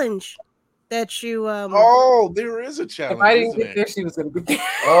challenge that you Oh, there is a challenge. If I didn't get there, she was gonna be there.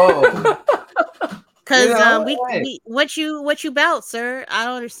 Oh, because we what you bout, sir? I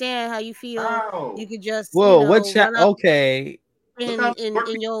don't understand how you feel. Ow. You could just Whoa, run up okay.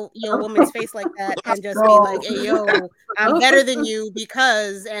 in your woman's face like that and just be like, hey, yo, I'm better than you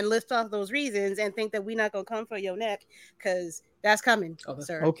because, and list off those reasons and think that we're not gonna come for your neck because that's coming,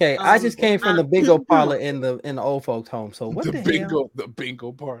 sir. Okay, I just came from the bingo parlor in the old folks' home. So what the hell? The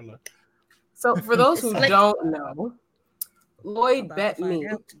bingo parlor. So for those who don't know, Lloyd About bet to find me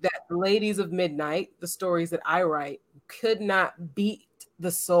out. that Ladies of Midnight, the stories that I write, could not beat the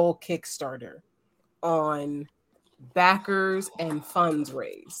Soul Kickstarter on backers and funds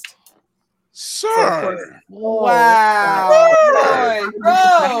raised. Sir. Wow.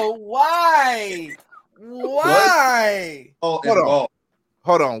 Bro, why? Why?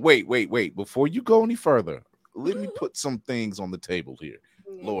 Hold on. Wait. Before you go any further, let me put some things on the table here.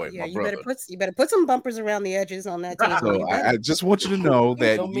 Lloyd, Yeah, my you brother. better put some bumpers around the edges on that table. So I just want you to know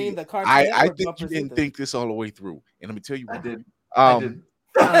that Don't mean the Cartoon I Network think you bumpers didn't either. think this all the way through, and let me tell you why. I did.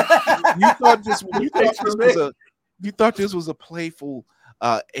 You thought this was a playful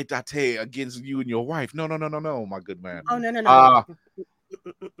etate against you and your wife. No, my good man. Oh no.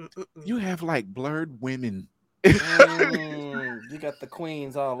 You have like blurred women. You got the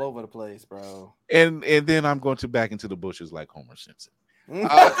queens all over the place, bro. And then I'm going to back into the bushes like Homer Simpson.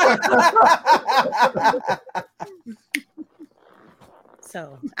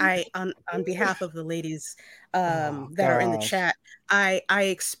 So I on behalf of the ladies that are in the chat, I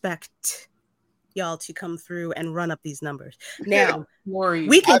expect y'all to come through and run up these numbers. Now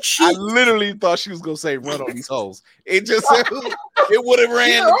we can cheat. I literally thought she was gonna say run on these holes. It just it would have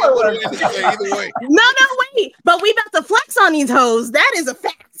ran either way. No, wait. But we about to flex on these hoes. That is a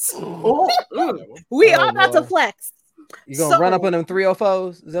fact. We are about to flex. You gonna run up on them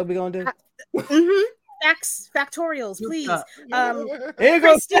 304s? Is that what we gonna do? Mm-hmm. Factorials, please. Here you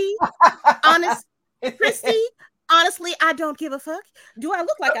go. Christy, honestly, I don't give a fuck. Do I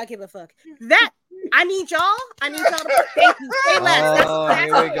look like I give a fuck? That I need y'all to thank you. Say less.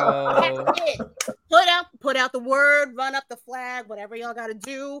 Here we go. That's it. Put out the word, run up the flag, whatever y'all gotta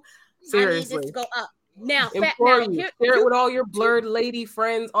do. Seriously. I need this to go up. Now, share it with all your blurred lady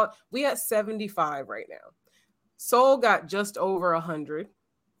friends. We at 75 right now. Soul got just over 100.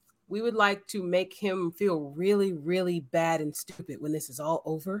 We would like to make him feel really, really bad and stupid when this is all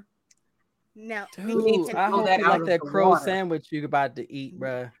over. Now, Dude, I hope you like that crow sandwich you about to eat,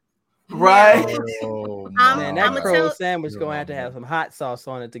 bro. Right? Man, that crow sandwich gonna have some hot sauce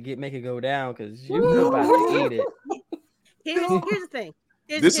on it to make it go down because you're about to eat it. Here's the thing.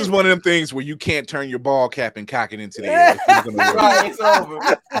 This is one of them things where you can't turn your ball cap and cock it into the air. It's over.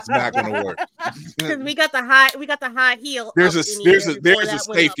 It's not gonna work. Because we got the high heel. There's a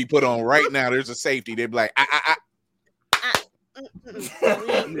safety put on right now. There's a safety. They're like, We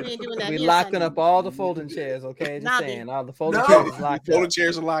ain't doing that. We here, locking Sonny. up all the folding chairs, okay? Just Nah, saying, B. all the folding No. chairs is locked Folding up.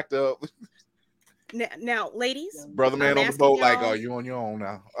 chairs are locked up. Now, ladies, Brother man I'm on the asking boat, like, y'all- oh, you on your own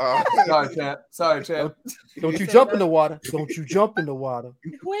now. Sorry, champ. Sorry, champ. Don't you jump in the water. Don't you jump in the water.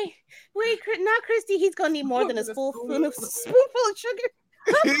 wait, not Christy. He's gonna need more than a spoonful of sugar.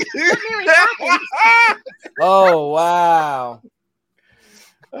 Mary Poppins. Oh wow.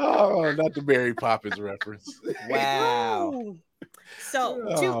 Oh, not the Mary Poppins reference. Wow. Ooh. So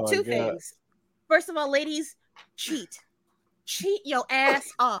Oh, my two God. things. First of all, ladies, cheat your ass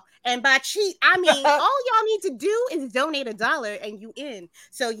off. And by cheat, I mean all y'all need to do is donate $1 and you in.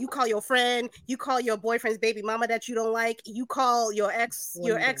 So you call your friend, you call your boyfriend's baby mama that you don't like, you call your ex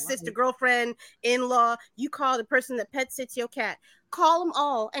sister, girlfriend, in-law, you call the person that pet sits your cat. Call them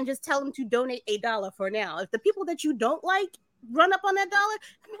all and just tell them to donate $1 for now. If the people that you don't like run up on that dollar,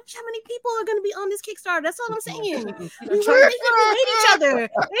 imagine how many people are going to be on this Kickstarter. That's all I'm saying. They think we hate each other.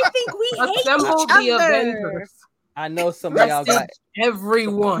 They think we hate Assemble each the other. Avengers. I know some of y'all got Message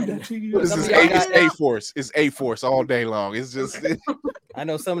everyone. This Some is of y'all got- A Force. It's A Force all day long. It's just I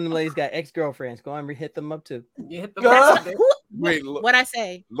know some of them ladies got ex-girlfriends. Go and hit them up too. You hit the That's button. wait. what I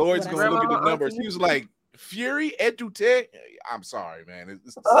say. Lloyd's What I gonna say. look at the Grandma, numbers. auntie. He was like, Fury, EduTech. I'm sorry, man.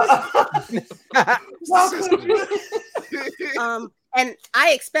 And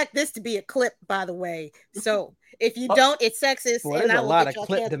I expect this to be a clip, by the way. So if you don't, it's sexist. Boy, and there's I a will lot get of y'all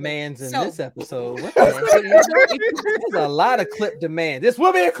clip canceled. demands in So- this episode. What the heck? There's a lot of clip demands. This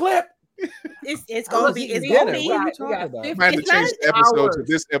will be a clip. It's gonna be. It's dinner. gonna be. What are you talking about? I had to It's change not the episode to hours.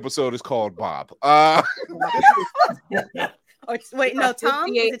 this episode is called Bob. Or wait, no, Tom.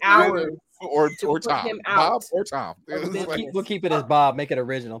 Is 58 it Tom? hours. or put Tom. him out. Bob or Tom. It was like- We'll keep it as Bob. Make it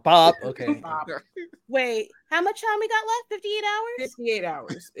original. Bob. Okay. Bob. Wait, how much time we got left? 58 hours. 58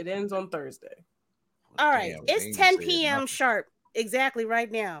 hours. It ends on Thursday. All right, Damn, they it's ain't 10 said p.m. nothing. sharp. Exactly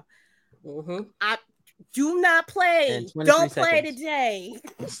right now. Mm-hmm. Do not play. And 23 Don't play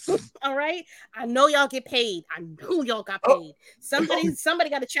seconds. today. All right. I know y'all get paid. I know y'all got paid. Somebody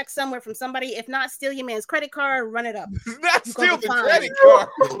got to check somewhere from somebody. If not, steal your man's credit card. Run it up. Not You steal gonna the find- credit card.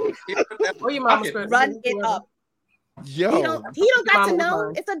 Or your mama's credit. Run it up. Yo, He don't got to Mama know.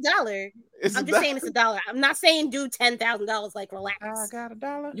 was It's $1. it's I'm just saying it's $1. I'm not saying do $10,000. Like relax. I got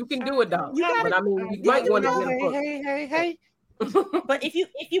 $1. You can do $1. You gotta- But I mean, you you might can want to do get a book. Hey. But if you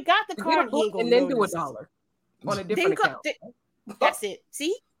got the Get a card, he book ain't gonna and then do notice. $1 on a Then different go- account. That's it.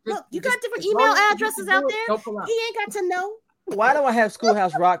 See, look, you got different as long email as you addresses can out do it, there. don't pull out. He ain't got to know. Why do I have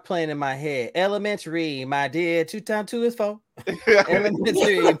Schoolhouse Rock playing in my head? Elementary, my dear. 2 times 2 is 4.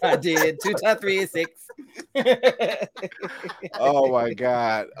 Elementary, my dear. 2 times 3 is 6. Oh my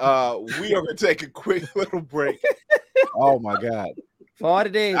God. We are gonna take a quick little break. Oh my God. 40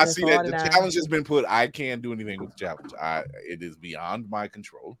 days. I and see that the 49. challenge has been put. I can't do anything with the challenge. It is beyond my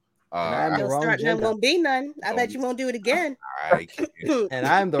control. And I'm the Don't wrong start, none gender. won't be none. I bet you won't do it again. I can't. And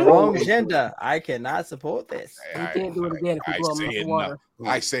I'm the wrong gender. I cannot support this. You can't do it again if you blow him out the water.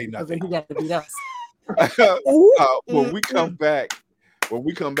 I say Because then nothing. he got to beat us. When we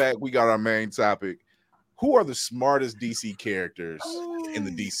come back, we got our main topic. Who are the smartest DC characters in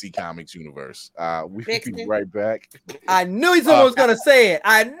the DC Comics universe? We'll be Vixen. right back. I knew someone was gonna say it.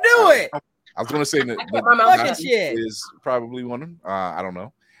 I knew it. I was gonna say that kept my mouth shut. Nazi is probably one of them. I don't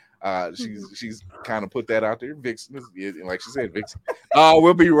know. She's kind of put that out there. Vixen is, like she said, Vixen.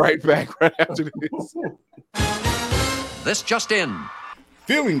 We'll be right back right after this. This just in.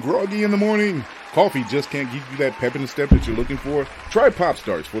 Feeling groggy in the morning? Coffee just can't give you that pep in the step that you're looking for? Try Pop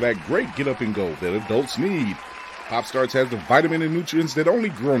Starts for that great get up and go that adults need. Pop Starts has the vitamin and nutrients that only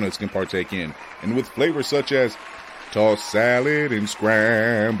grown-ups can partake in, and with flavors such as tossed salad and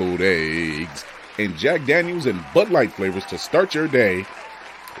scrambled eggs, and Jack Daniels and Bud Light flavors to start your day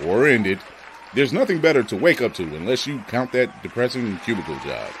or end it. There's nothing better to wake up to unless you count that depressing cubicle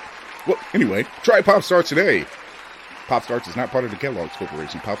job. Well, anyway, try Pop Starts today. Pop Starts is not part of the Kellogg's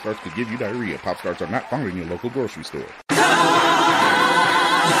Corporation. Pop Starts could give you diarrhea. Pop Starts are not found in your local grocery store.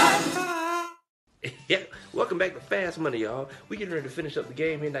 Yeah, welcome back to Fast Money, y'all. We getting ready to finish up the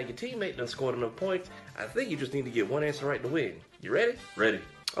game here. Now, your teammate done scored enough points. I think you just need to get one answer right to win. You ready? Ready.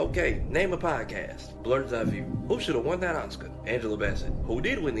 Okay, name a podcast. Blurred's Eye View. Who should have won that Oscar? Angela Bassett. Who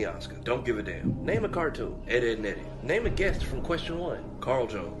did win the Oscar? Don't give a damn. Name a cartoon. Ed, Edd n Eddy. Name a guest from question 1. Carl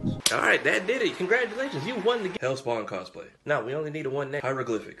Jones. Alright, that did it. Congratulations, you won the game. Hellspawn cosplay. Now, we only need a one name.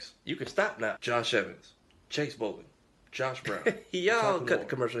 Hieroglyphics. You can stop now. Josh Evans. Chase Bowling. Josh Brown. Y'all cut the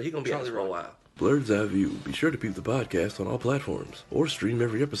commercial. He gonna be on this for a while. Blurred's Eye View. Be sure to peep the podcast on all platforms, or stream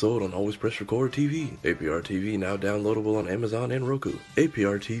every episode on Always Press Record TV. APR TV now downloadable on Amazon and Roku.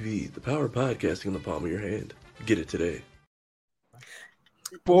 APR TV, the power of podcasting in the palm of your hand. Get it today.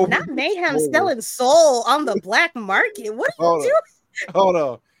 Not Mayhem selling soul on the black market. What are you doing? Hold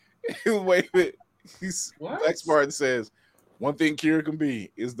on. Wait a minute. Black Spartan says, one thing Kira can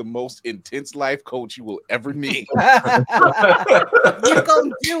be is the most intense life coach you will ever need. You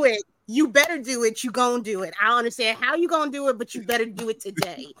gonna do it. You better do it. You gonna do it. I don't understand how you gonna do it, but you better do it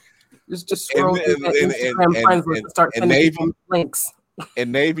today. Just scroll through that Instagram friends list and start sending people links.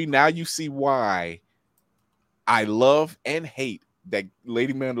 And Navy, now you see why I love and hate that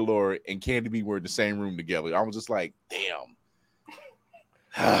Lady Mandalore and Candy B were in the same room together. I was just like, damn.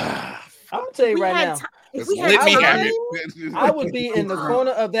 I'm gonna tell you right now. I would be in the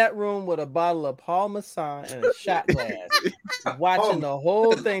corner of that room with a bottle of Paul Masson and a shot glass, watching the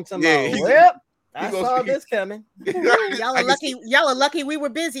whole thing. Yep, I saw this coming. Y'all are lucky. Y'all are lucky we were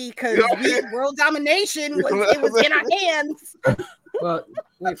busy because world domination was in our hands. Well,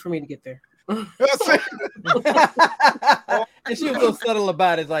 wait for me to get there. And she was so subtle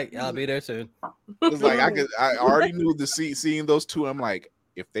about it. It's like, I'll be there soon. It's like I already knew seeing those two. I'm like,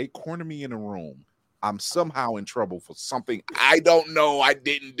 if they corner me in a room, I'm somehow in trouble for something I don't know I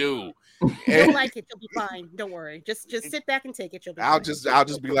didn't do. You'll like it. You'll be fine. Don't worry. Just sit back and take it. You'll be I'll fine.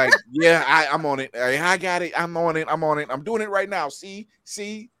 just be like, yeah, I'm on it. I got it. I'm on it. I'm doing it right now. See.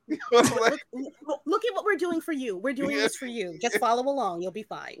 look at what we're doing for you. We're doing this for you. Just follow along. You'll be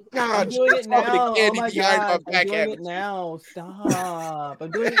fine. I'm doing it now. Oh my God. I'm doing it now. Stop.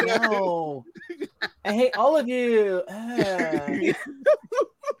 I'm doing it now. I hate all of you.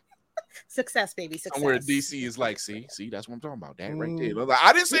 Success, baby. Success. Somewhere in DC is like, see, that's what I'm talking about. That right there. Like,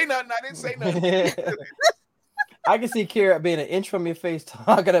 I didn't say nothing. I can see Kira being an inch from your face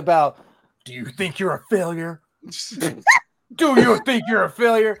talking about, do you think you're a failure? Do you think you're a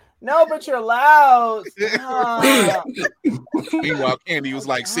failure? No, but you're loud. Meanwhile, Candy was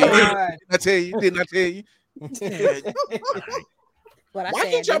like, see, didn't I tell you? What I Why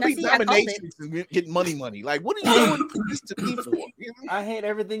said, can't y'all be see, I called dominatrix and get money? Like, what are you doing this to me for? I hate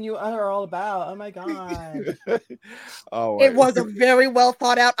everything you are all about. Oh my God. Oh, It was a very well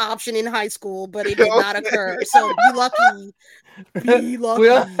thought out option in high school, but it did not occur. So be lucky. Be lucky.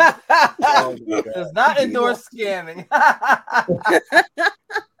 Does not endorse scamming.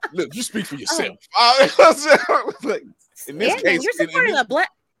 Look, you speak for yourself. Like, in this case, you're supporting a black.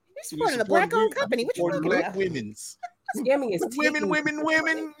 You're supporting a black-owned company. What you talking black about? women's. Scamming is women.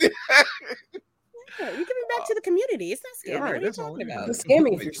 Yeah, you're giving back to the community. It's not scamming. Right, what are you that's all talking it about? It's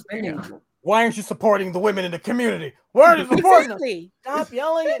scamming if you're spending. Why aren't you supporting the women in the community? Why are you supporting them? Exactly. Stop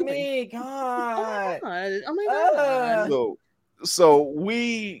yelling at me. God. Oh my God. So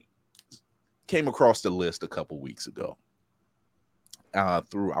we came across the list a couple weeks ago.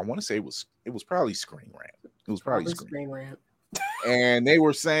 Through, I want to say it was probably Screen Rant. It was probably Screen Rant. And they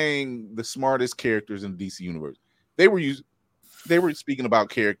were saying the smartest characters in the DC universe. They were speaking about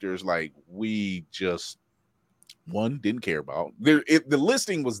characters like we just didn't care about. The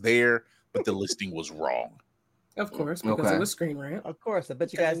listing was there, but the listing was wrong. Of course, because it was Screen Rant. Of course, I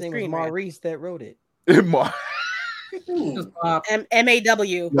bet you guys' name was Maurice that wrote it. MAW. Like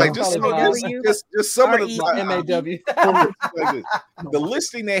just some of the MAW. The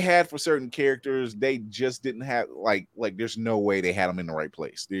listing they had for certain characters, they just didn't have like there's no way they had them in the right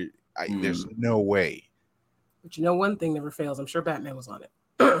place. There's no way. But you know, one thing never fails. I'm sure Batman was on it.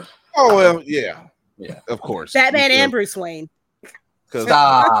 Oh well, yeah, of course. Batman and Bruce Wayne. Because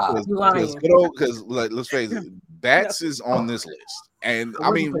let's face it, Bats is on this list, and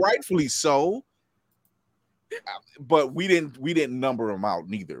I mean rightfully so. But we didn't number them out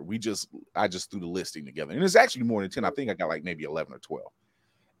neither. I just threw the listing together, and it's actually more than 10. I think I got like maybe 11 or 12.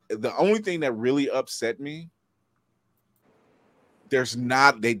 The only thing that really upset me, and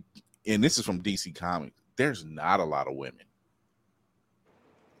this is from DC Comics, there's not a lot of women.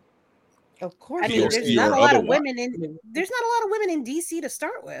 Of course, there's not a lot of women in DC to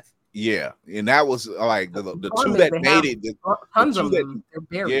start with. Yeah, and that was like the two that made it. Tons of them. They're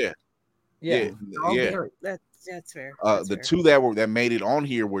buried. Yeah. That's fair. The two that made it on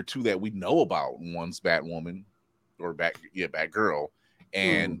here were two that we know about. One's Batwoman, or Batgirl,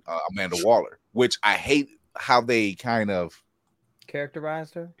 and Amanda Waller. Which I hate how they kind of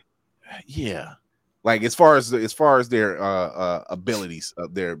characterized her. Yeah, like as far as their abilities,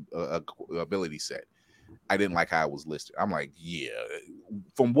 their ability set, I didn't like how it was listed. I'm like, yeah,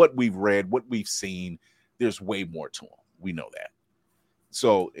 from what we've read, what we've seen, there's way more to them. We know that.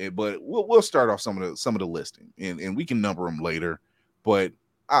 So, but we'll start off some of the listing, and we can number them later. But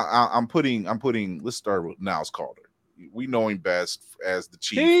I'm putting. Let's start with Niles Calder. We know him best as the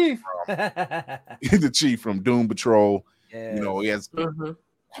chief. The chief from Doom Patrol. Yeah. You know, he has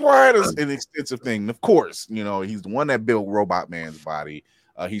quite an extensive thing. Of course, he's the one that built Robot Man's body.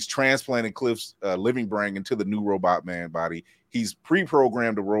 He's transplanted Cliff's living brain into the new Robot Man body. He's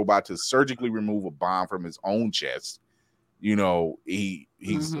pre-programmed a robot to surgically remove a bomb from his own chest. He's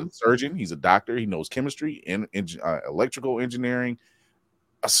a surgeon. He's a doctor. He knows chemistry and electrical engineering,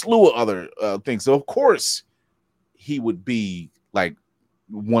 a slew of other things. So of course, he would be like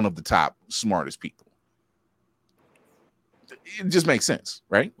one of the top smartest people. It just makes sense,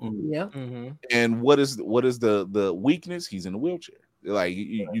 right? Yeah. And what is the weakness? He's in a wheelchair. Like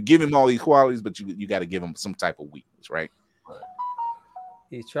you give him all these qualities, but you got to give him some type of weakness, right?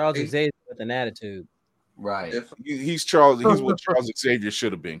 He's Charles Xavier with an attitude. Right. He's Charles. He's what Charles Xavier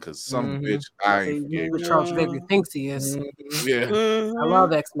should have been. Because some bitch, what Charles Xavier thinks he is. Yeah. I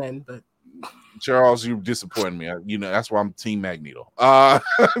love X-Men, but Charles, you disappointed me. That's why I'm Team Magneto.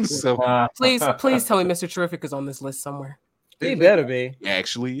 So please tell me Mr. Terrific is on this list somewhere. He better be. He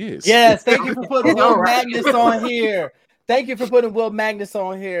actually is. Yes, thank you for putting Will Magnus on here. Thank you for putting Will Magnus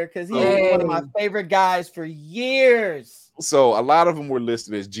on here because he's one of my favorite guys for years. So a lot of them were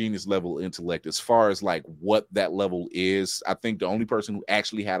listed as genius level intellect. As far as like what that level is, I think the only person who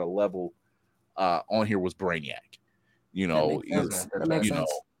actually had a level on here was Brainiac. That makes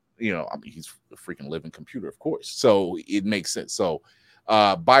sense. I mean, he's a freaking living computer, of course. So it makes sense. So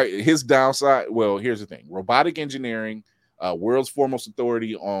by his downside, well, here's the thing: robotic engineering, world's foremost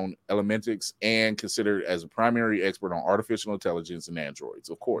authority on elementics, and considered as a primary expert on artificial intelligence and androids.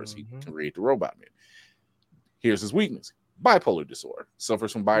 Of course, he can create the robot man. Here's his weakness: bipolar disorder.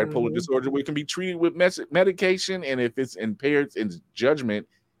 Suffers from bipolar disorder, which can be treated with medication, and if it's impaired in judgment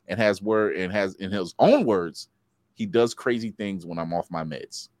and has in his own words, he does crazy things when I'm off my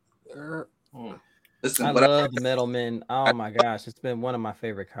meds. Listen, I love Metal Men. Oh my gosh, it's been one of my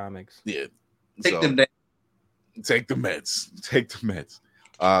favorite comics. Yeah. Take them down. Take the meds.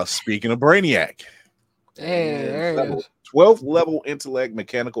 Speaking of Brainiac, 12th level intellect,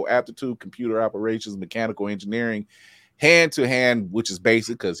 mechanical aptitude, computer operations, mechanical engineering, hand to hand, which is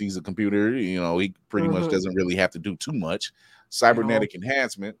basic because he's a computer. He pretty much doesn't really have to do too much. Cybernetic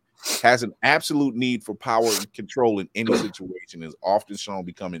enhancement, has an absolute need for power and control in any situation, is often shown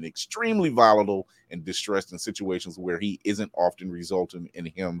becoming extremely volatile and distressed in situations where he isn't, often resulting in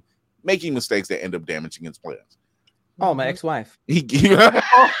him making mistakes that end up damaging his plans. Oh, my ex-wife.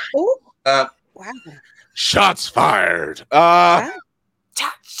 Wow. Shots fired.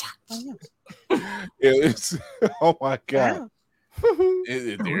 It's oh my god. Wow.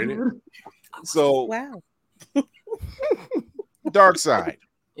 There it is. So wow. Dark Side.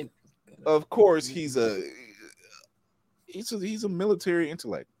 Of course, he's a military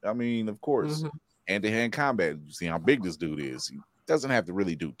intellect. I mean, of course, hand-to-hand combat. You see how big this dude is. He doesn't have to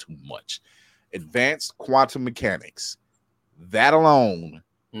really do too much. Advanced quantum mechanics. That alone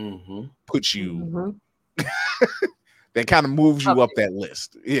puts you. That kind of moves you up that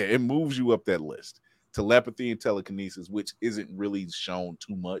list. Yeah, it moves you up that list. Telepathy and telekinesis, which isn't really shown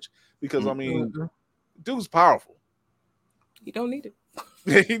too much because I mean, dude's powerful. You don't need it.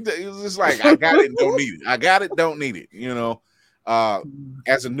 It's just like I got it, don't need it. I got it, don't need it.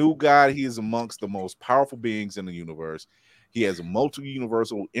 As a new god, he is amongst the most powerful beings in the universe. He has a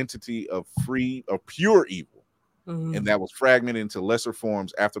multi-universal entity of pure evil, and that was fragmented into lesser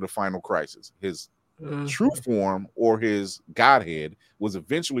forms after the final crisis. His true form, or his godhead, was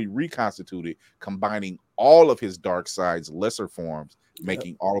eventually reconstituted, combining all of his dark side's lesser forms,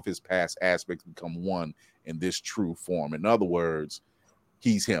 making all of his past aspects become one in this true form. In other words,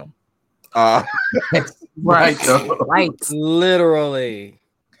 he's him. Right. Literally.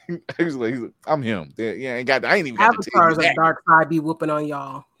 He's like, I'm him. Yeah, I ain't even got Avatars of dark side be whooping on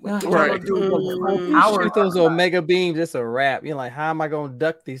y'all. Right. Shoot those Omega beams, it's a wrap. You're like, how am I gonna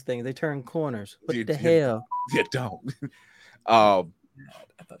duck these things? They turn corners. What the hell? Yeah, don't. I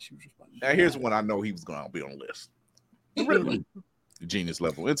thought she was responding. Now here's one I know he was gonna be on the list. Really? Genius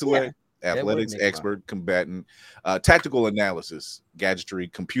level intellect. Athletics expert, combatant, tactical analysis, gadgetry,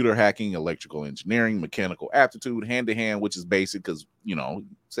 computer hacking, electrical engineering, mechanical aptitude, hand-to-hand, which is basic because,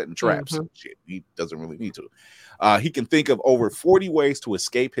 setting traps. Shit, he doesn't really need to. He can think of over 40 ways to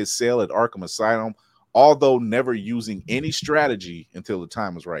escape his cell at Arkham Asylum, although never using any strategy until the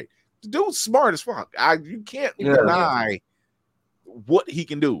time is right. The dude's smart as fuck. You can't deny what he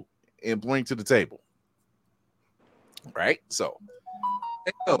can do and bring to the table. Right? So.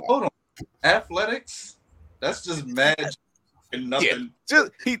 Hey, hold on. Athletics, that's just magic and nothing. Yeah,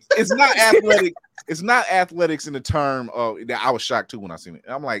 it's not athletic. It's not athletics in the term of. I was shocked too when I seen it.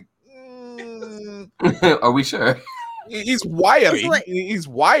 I'm like, are we sure? He's wiry. It's like- He's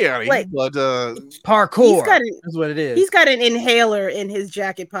wiry, like- but Parkour. got That's what it is. He's got an inhaler in his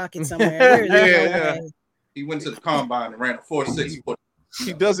jacket pocket somewhere. There's no Yeah. way. He went to the combine and ran a 4.6.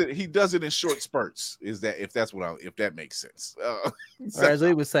 he does it. He does it in short spurts. Is that if that makes sense? Or as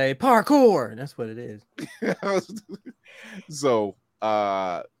we would say, parkour. That's what it is. So,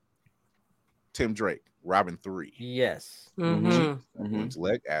 Tim Drake, Robin 3. Yes.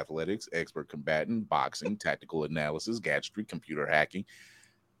 Intellect, athletics, expert combatant, boxing, tactical analysis, gadgetry, computer hacking.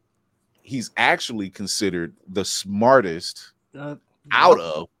 He's actually considered the smartest out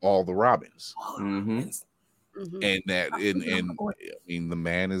of all the Robins. And I mean, the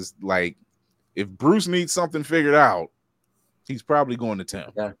man is like, if Bruce needs something figured out, he's probably going to Tim.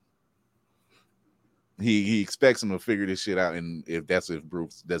 Yeah. He expects him to figure this shit out, and if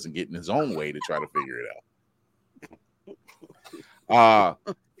Bruce doesn't get in his own way to try to figure it out.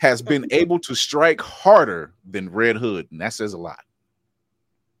 Has been able to strike harder than Red Hood, and that says a lot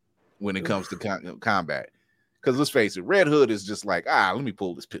when it comes to combat. Because let's face it, Red Hood is just like, let me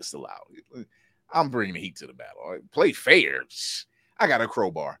pull this pistol out. I'm bringing the heat to the battle. Play fair. I got a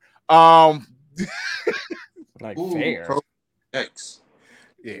crowbar. Like fair. X.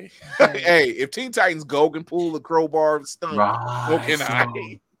 Yeah. Hey, if Teen Titans Go can pull the crowbar stunt, so can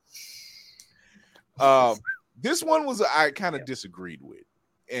I. This one was I kind of disagreed with,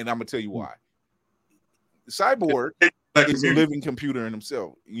 and I'm gonna tell you why. Cyborg is a living computer in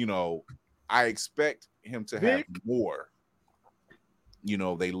himself. You know, I expect him to have more. You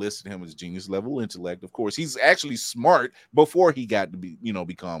know, they listed him as genius level intellect. Of course, he's actually smart before he got to be,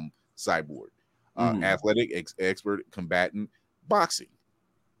 become Cyborg. Athletic, expert, combatant, boxing.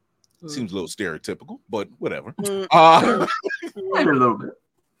 Seems a little stereotypical, but whatever. A little bit.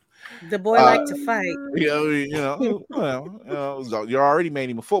 The boy liked to fight. You already made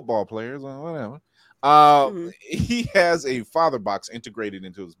him a football player, so whatever. He has a father box integrated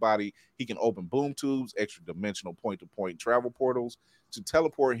into his body. He can open boom tubes, extra dimensional point-to-point travel portals to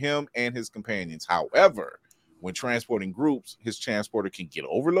teleport him and his companions. However, when transporting groups, his transporter can get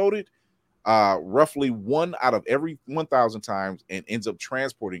overloaded roughly 1 out of every 1,000 times and ends up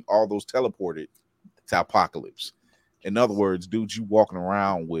transporting all those teleported to Apocalypse. In other words, dude, you walking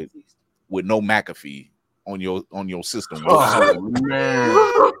around with no McAfee on your system. Oh,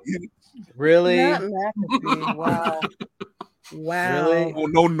 man. Really? Not McAfee. Wow. Really? Well,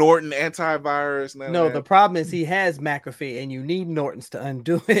 no Norton antivirus. No, the problem is he has McAfee, and you need Norton's to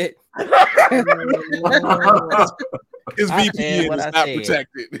undo it. His VPN is not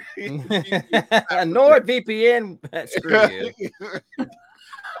protected. NordVPN, screw you.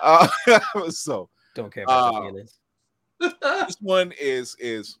 So don't care about your feelings. This one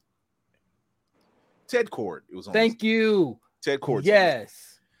is Ted Cord. It was on Thank you. Ted Cord. Yes.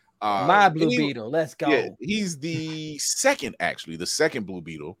 My Blue Beetle. Let's go. Yeah, he's the second Blue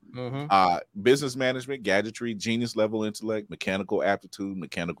Beetle. Business management, gadgetry, genius level intellect, mechanical aptitude,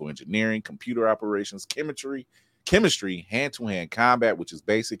 mechanical engineering, computer operations, chemistry, hand-to-hand combat, which is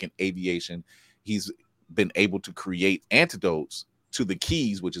basic, and aviation. He's been able to create antidotes to the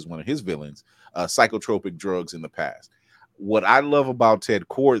Keys, which is one of his villains, psychotropic drugs in the past. What I love about Ted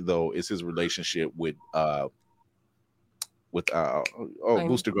Cord, though, is his relationship with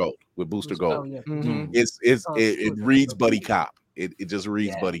Booster Gold. With Booster Gold. Yeah. It reads buddy cop. It just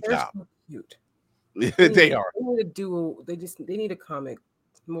reads buddy cop. So cute. They are. They need a duo. They need a comic,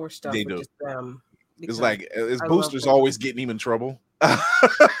 more stuff. They with do. Just them. It's like I Booster's love always getting him in trouble.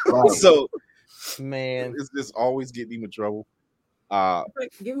 Right. So man, it's just always getting him in trouble.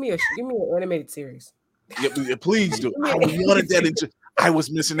 Give me an animated series. Yeah, please do. I wanted that. I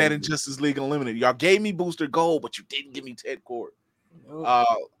was missing that in Justice League Unlimited. Y'all gave me Booster Gold, but you didn't give me Ted Cord. No.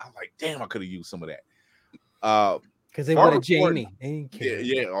 I'm like, damn, I could have used some of that. Because they wanted Jamie. They didn't care.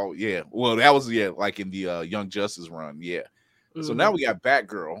 Yeah. Oh, yeah. Well, that was like in the Young Justice run. Yeah. So now we got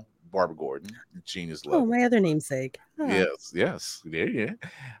Batgirl, Barbara Gordon, genius level. Oh, my other namesake. Oh. Yes. Yeah.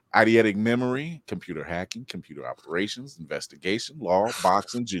 Eidetic memory, computer hacking, computer operations, investigation, law,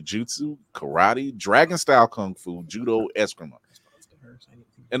 boxing, jujutsu, karate, dragon style kung fu, judo, eskrima.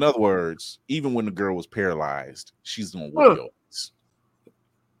 In other words, even when the girl was paralyzed, she's gonna whoop your ass.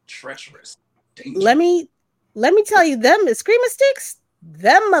 Treacherous. Let me tell you, them screamer sticks,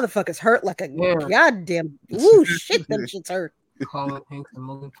 them motherfuckers hurt like a goddamn shit. Them shits hurt.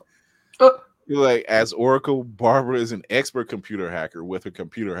 Like, as Oracle, Barbara is an expert computer hacker. With her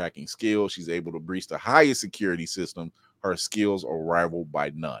computer hacking skills, she's able to breach the highest security system. Her skills are rivaled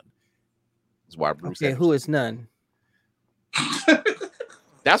by none. That's why Bruce. Okay, who is none?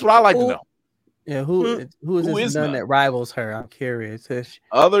 That's what I like to know. Yeah, who is Who this is nun none? that rivals her? I'm curious.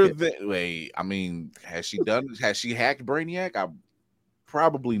 Other than I mean, has she hacked Brainiac?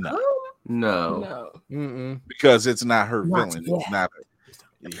 Probably not. No. Because it's not her Not villain. yet. It's not.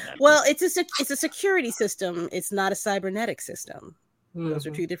 Well, it's a security system. It's not a cybernetic system. Those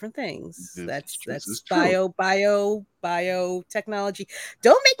are two different things. That's biotechnology.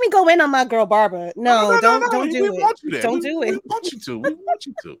 Don't make me go in on my girl Barbara. No, don't do it. Want you there. Don't do it. We want you to. We want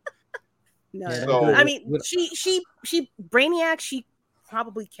you to. No, So- I mean, she Brainiac. She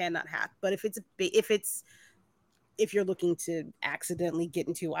probably cannot hack, but if you're looking to accidentally get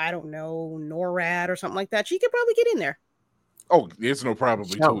into, I don't know, NORAD or something like that, she could probably get in there. Oh, there's no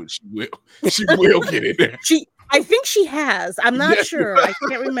probably to it. She will. She will get in there. I think she has. I'm not sure. I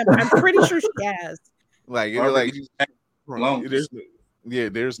can't remember. I'm pretty sure she has. Like, Barbara,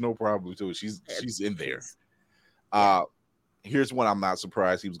 there's no problem to it. She's in there. Here's one I'm not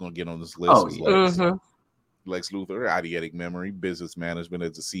surprised he was going to get on this list. Lex Luthor, eidetic memory, business management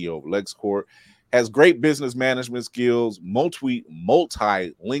as the CEO of LexCorp, has great business management skills,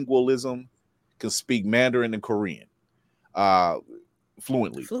 multilingualism, can speak Mandarin and Korean,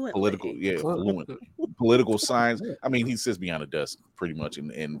 fluently. Political science. I mean, he sits behind a desk pretty much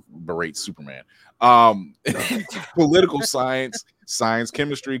and berates Superman. Political science,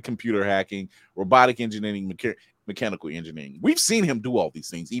 chemistry, computer hacking, robotic engineering, mechanical engineering. We've seen him do all these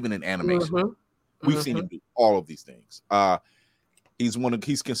things, even in animation. We've seen him do all of these things.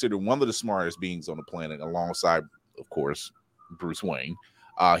 He's considered one of the smartest beings on the planet, alongside, of course, Bruce Wayne.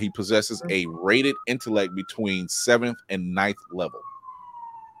 He possesses a rated intellect between 7th and 9th level.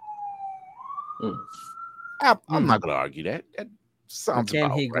 I'm not going to argue that. That sounds Can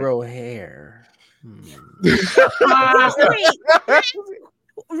about he right. grow hair? Wait,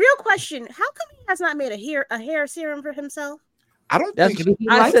 real question: how come he has not made a hair serum for himself? I don't That's think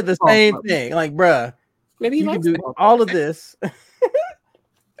I said the same thing. Like, bruh, maybe he you can likes do all of this.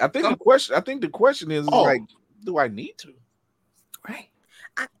 I think the question is like, do I need to? Right.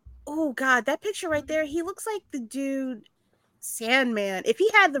 Oh God, that picture right there. He looks like the dude Sandman. If he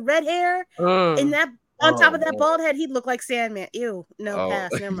had the red hair in that on top of that bald head, he'd look like Sandman. Ew, no,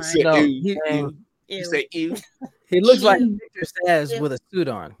 pass. Never mind. No, Ew. You say ew. He looks like Victor Staz with a suit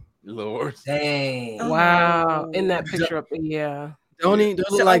on. Lord. Dang. Wow. In that picture up there, yeah. Don't he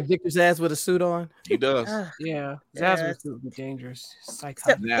look like Victor's ass with a suit on? He does. Yeah. Zaz would be dangerous. So, is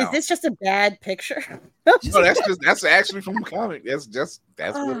this just a bad picture? No, that's actually from the comic. That's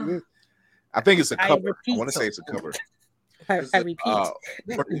what it is. I think it's a cover. I want to say it's a cover. I repeat.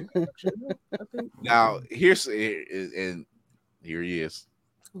 Now here he is.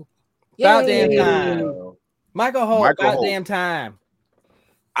 About damn time. Michael Holt, about damn time.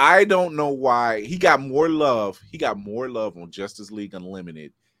 I don't know why he got more love. He got more love on Justice League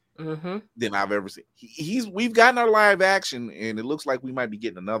Unlimited than I've ever seen. We've gotten our live action, and it looks like we might be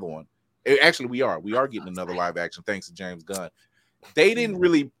getting another one. Actually, we are getting another live action thanks to James Gunn. They didn't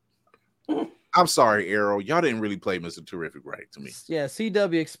really. I'm sorry, Arrow. Y'all didn't really play Mr. Terrific right to me. Yeah,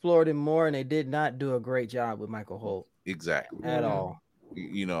 CW explored him more, and they did not do a great job with Michael Holt. Exactly. At all.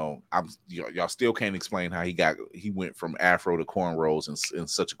 You know, y'all still can't explain how he went from afro to cornrows in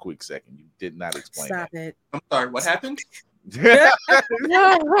such a quick second. You did not explain. Stop it. I'm sorry. What happened? Yeah,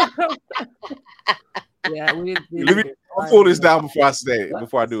 I'll pull this down before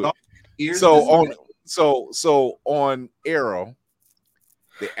I do it. So on Arrow,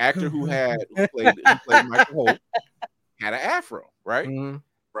 the actor who played Michael Holt had an afro, right?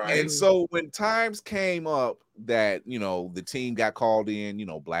 Right. And so when times came up that, you know, the team got called in, you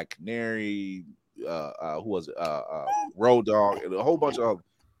know, Black Canary, who was it? Road Dogg, and a whole bunch of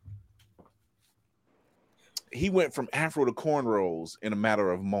he went from afro to cornrows in a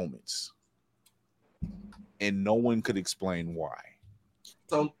matter of moments. And no one could explain why.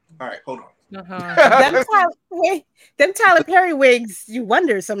 So, all right, hold on. Them Tyler Perry wigs, you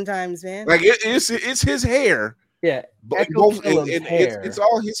wonder sometimes, man. Like it's his hair. Yeah, but it's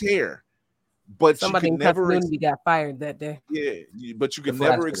all his hair. But somebody in community got fired that day. Yeah, but you can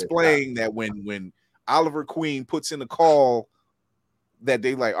never explain that when Oliver Queen puts in a call that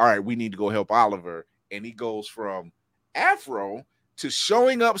they like, all right, we need to go help Oliver, and he goes from afro to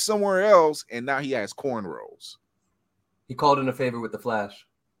showing up somewhere else, and now he has cornrows. He called in a favor with the Flash.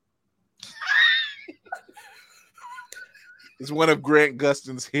 It's one of Grant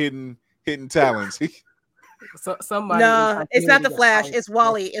Gustin's hidden talents. Somebody. No, it's not the Flash. It's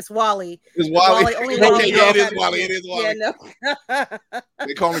Wally. It's Wally. It's Wally. Only It is Wally. It is Wally. Yeah, no.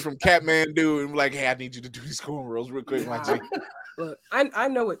 They call me from Catmandu and like, hey, I need you to do these cornrows real quick, my G. Look, I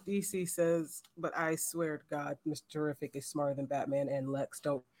know what DC says, but I swear to God, Mr. Terrific is smarter than Batman and Lex.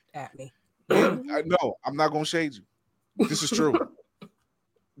 Don't at me. No, I'm not gonna shade you. This is true.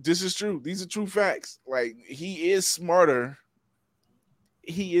 This is true. These are true facts. Like he is smarter.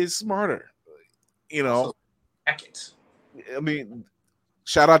 He is smarter. You know. I mean,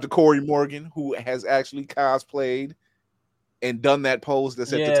 shout out to Corey Morgan, who has actually cosplayed and done that pose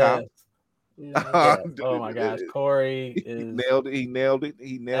that's at the top. Yeah. Oh my gosh, Corey is He nailed it.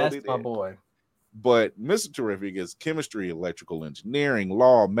 That's my boy. But Mr. Terrific is chemistry, electrical engineering,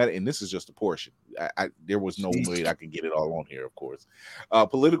 law, and this is just a portion. There was no way I could get it all on here, of course.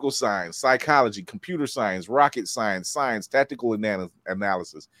 Political science, psychology, computer science, rocket science, tactical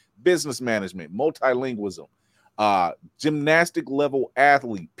analysis, business management, multilingualism, gymnastic level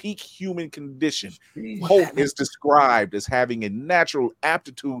athlete, peak human condition. Holt is described as having a natural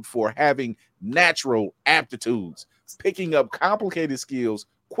aptitude for having natural aptitudes, picking up complicated skills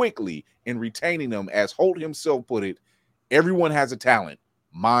quickly and retaining them. As Holt himself put it, everyone has a talent.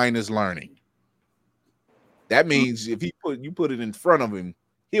 Mine is learning. That means if you put it in front of him,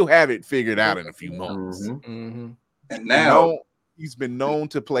 he'll have it figured out in a few months. And now he's been known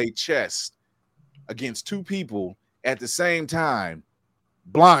to play chess against two people at the same time,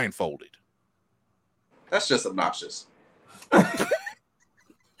 blindfolded. That's just obnoxious.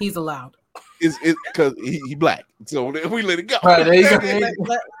 He's allowed. It's because he black, so we let it go. Right, there you go.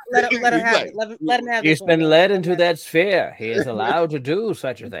 Let him have it. Let him have it. He's been led into that sphere. He is allowed to do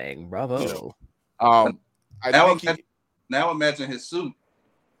such a thing. Bravo. Now imagine his suit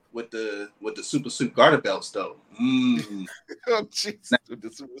with the super suit garter belts though. Oh jeez, with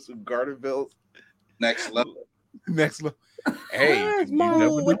the super suit garter belts. Next level. Hey,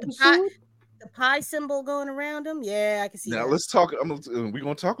 with the pie symbol going around him. Yeah, I can see. Now that. let's talk. We're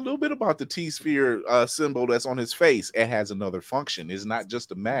gonna talk a little bit about the T-sphere symbol that's on his face. It has another function. It's not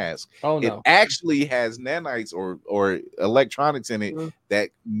just a mask. Oh no, it actually has nanites or electronics in it that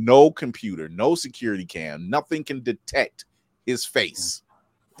no computer, no security cam, nothing can detect his face.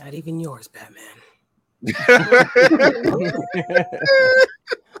 Not even yours, Batman.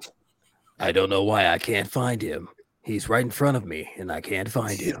 I don't know why I can't find him. He's right in front of me, and I can't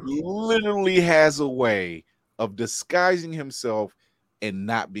find him. He literally has a way of disguising himself and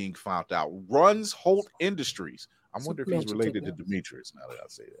not being found out. Runs Holt Industries. I wonder if he's related to Demetrius. Now that I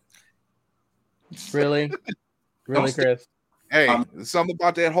say that, really, Chris. Hey, something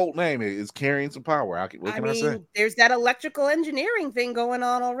about that Holt name is carrying some power. I say? There's that electrical engineering thing going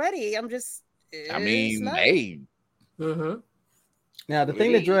on already. Hey. Now, the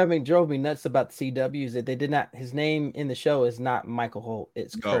thing that drove me nuts about the CW is that they did not. His name in the show is not Michael Holt.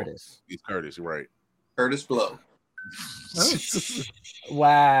 It's Curtis. It's Curtis, right? Curtis Blow.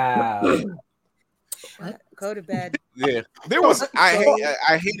 Wow. Go to bed. Yeah, there was.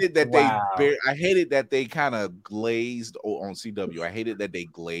 I hated that I hated that they kind of glazed on CW. I hated that they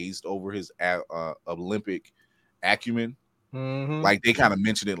glazed over his Olympic acumen. Like they kind of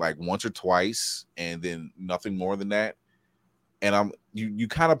mentioned it like once or twice, and then nothing more than that. And you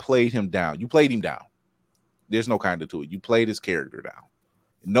kind of played him down. You played him down. There's no kind of to it. You played his character down.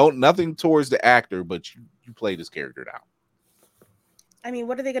 Nothing towards the actor, but you played his character down. I mean,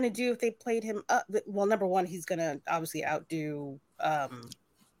 what are they going to do if they played him up? Well, number one, he's going to obviously outdo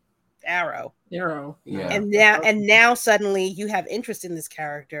Arrow. Yeah. And now suddenly you have interest in this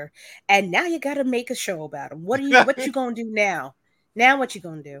character, and now you got to make a show about him. What you going to do now? Now what you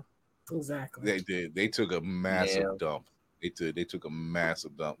going to do? Exactly. They did. They took a massive dump. They took a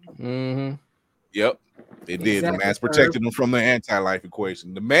massive dump. Yep, they did. Exactly. The mask protected them from the anti-life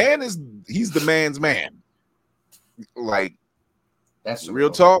equation. The man he's the man's man. Like that's real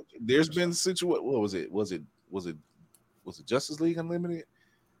talk. There's been what was it? Was it Justice League Unlimited?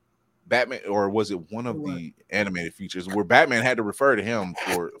 Batman, or was it one of the animated features where Batman had to refer to him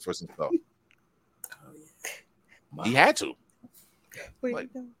for some stuff? He had to. Where you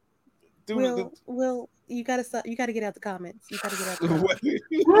go? Will you gotta stop? You gotta get out the comments. You gotta get out the comments.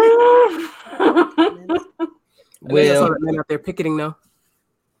 Will men out there picketing though?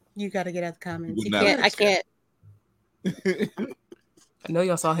 You gotta get out the comments. You can't. I can't. I know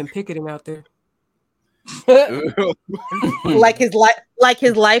y'all saw him picketing out there. like his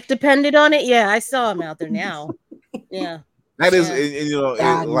life depended on it. Yeah, I saw him out there now. Yeah, that is,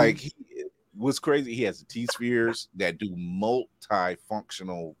 what's crazy. He has the T-spheres that do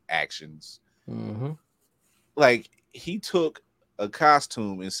multifunctional actions. Like he took a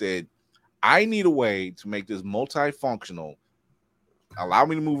costume and said, "I need a way to make this multifunctional. Allow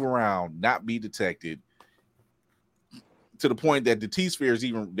me to move around, not be detected." To the point that the T-spheres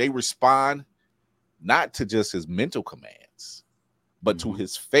they respond not to just his mental commands, but to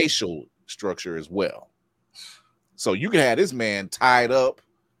his facial structure as well. So you can have this man tied up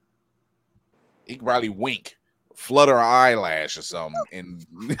He could probably wink, flutter an eyelash or something, and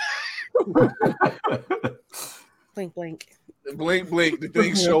Blink, blink. blink. The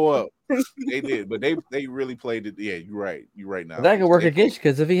things show up. They did, but they really played it. Yeah, you're right. You're right now. But that can work against you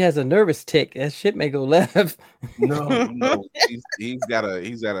because if he has a nervous tick, that shit may go left. No. He's got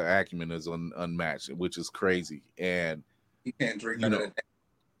an acumen that's unmatched, which is crazy. And he can't drink none of that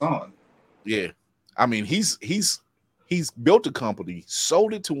on. Yeah, I mean he's built a company,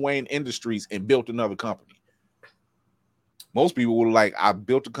 sold it to Wayne Industries, and built another company. Most people were like, I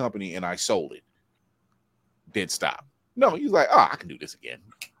built a company and I sold it. Then stop. No, he's like, oh, I can do this again.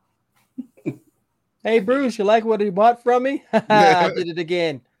 Hey Bruce, you like what he bought from me? I did it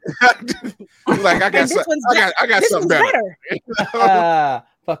again. Like I got something better.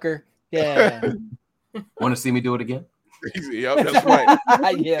 Fucker. Yeah. Want to see me do it again? Yep, that's right.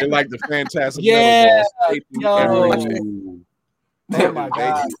 Yeah. They're like the Fantastic Yeah. Metal Balls. Oh my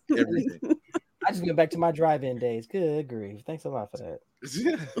god. Everything. I just went back to my drive-in days. Good grief. Thanks a lot for that.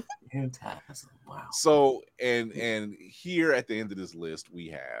 Fantastic. Wow. So and here at the end of this list we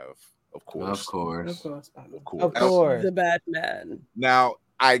have, of course, the Batman. Now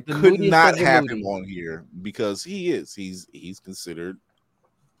I could not have him on here because he's considered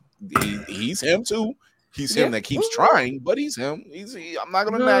he's him too. He's him that keeps trying, but he's him. I'm not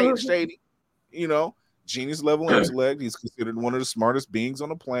gonna deny it, Shady. You know, genius level intellect. He's considered one of the smartest beings on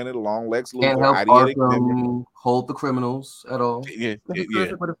the planet, along Lex Luthor. Can't help Arkham hold the criminals at all. Yeah.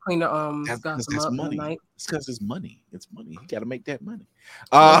 Would have cleaned That's money. It's because it's money. It's money. He got to make that money.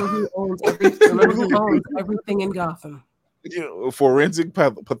 Remember who owns everything in Gotham. Forensic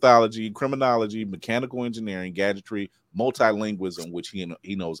pathology, criminology, mechanical engineering, gadgetry, multilingualism, which he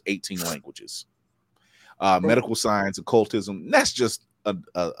knows 18 languages. Medical science, occultism. That's just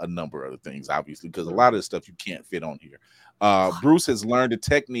a number of things, obviously, because a lot of the stuff you can't fit on here. Bruce has learned a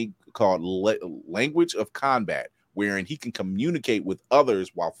technique called language of combat, wherein he can communicate with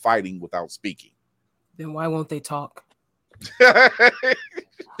others while fighting without speaking. Then why won't they talk?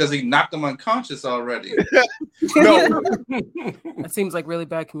 Because he knocked them unconscious already. No, that seems like really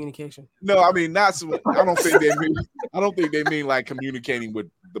bad communication. No, I mean not so. I don't think they mean like communicating with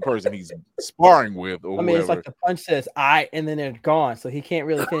the person he's sparring with. Or it's like the punch says "I" and then they're gone, so he can't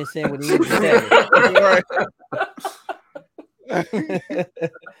really finish saying what he needs to say.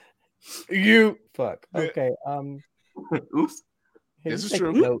 You fuck. Okay. Oops. This is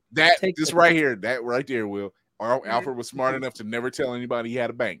true. This right here, that right there, Will. Alfred was smart enough to never tell anybody he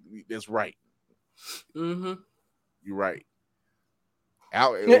had a bank. That's right. Mm-hmm. You're right.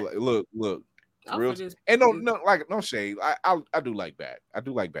 Look. Real, and no shade. I do like I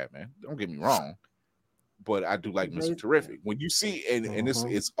do like Batman. Don't get me wrong, but I do like Mr. Terrific. When you see and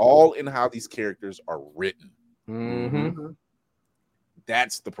it's all in how these characters are written. Mm-hmm.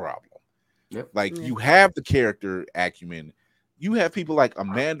 That's the problem. Yep. Like you have the character acumen. You have people like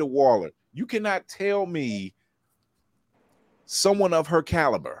Amanda Waller. You cannot tell me someone of her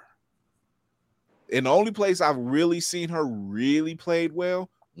caliber. And the only place I've really seen her really played well,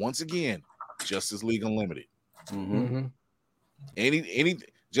 once again, Justice League Unlimited. Mm-hmm. Any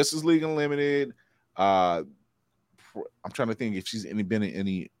Justice League Unlimited. I'm trying to think if she's been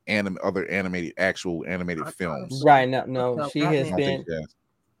in any actual animated films. Right. No, she has been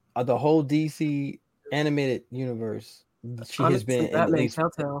the whole DC animated universe. She has been in Batman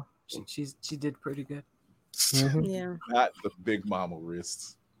Telltale. She did pretty good. Mm-hmm. Yeah. Not the big mama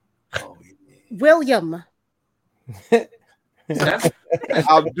wrists. Oh, yeah. William.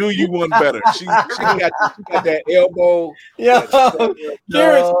 I'll do you one better. She got that elbow. Yo,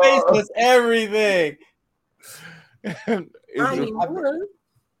 Kira's face was everything.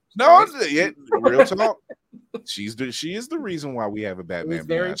 No, real talk. She is the reason why we have a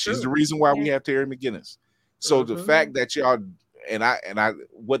Batman. She's the reason why we have Terry McGinnis. So the fact that y'all and I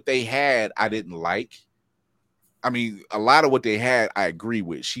what they had, I didn't like. I mean, a lot of what they had, I agree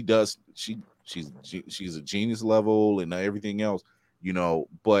with. She's a genius level and everything else,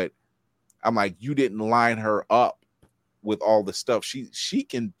 but I'm like, you didn't line her up with all the stuff. She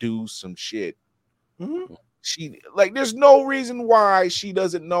can do some shit. Mm-hmm. There's no reason why she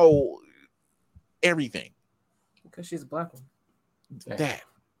doesn't know everything. Because she's a black one. That.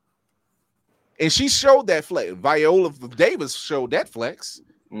 And she showed that flex. Viola Davis showed that flex.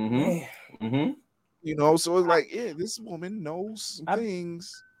 Mm-hmm. Mm-hmm. So it's like, yeah, this woman knows some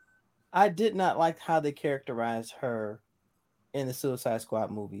things. I did not like how they characterized her in the Suicide Squad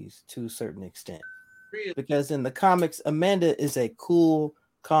movies to a certain extent. Really? Because in the comics, Amanda is a cool,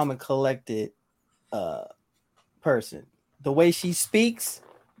 calm, and collected person. The way she speaks,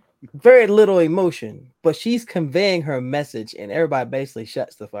 very little emotion, but she's conveying her message, and everybody basically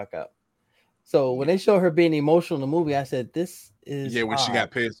shuts the fuck up. So when they show her being emotional in the movie, I said, "This is when she odd."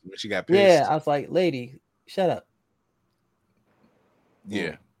 got pissed. When she got pissed. Yeah, I was like, "Lady, shut up."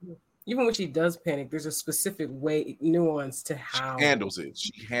 Yeah. Even when she does panic, there's a specific way, nuance to how She handles it.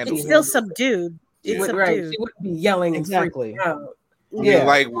 It's still subdued. It's Yeah. subdued. Right. She wouldn't be yelling Exactly. and freaking out. I mean,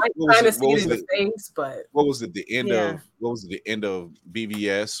 like I kind of see it in the face, but what was it? The end of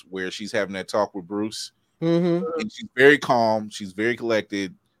BVS where she's having that talk with Bruce, Mm-hmm. and she's very calm. She's very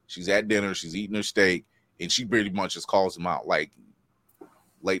collected. She's at dinner. She's eating her steak, and she pretty much just calls him out like,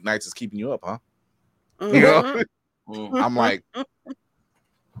 "Late nights is keeping you up, huh?" Mm-hmm. You know, I'm like, and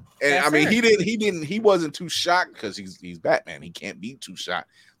That's I mean, her. he wasn't too shocked because he's Batman. He can't be too shocked,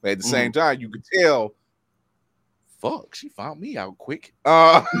 but at the same time, you could tell. Fuck, she found me out quick.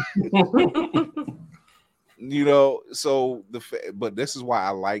 You know, so but this is why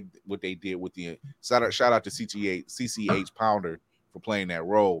I like what they did with the shout out to CCH Pounder for playing that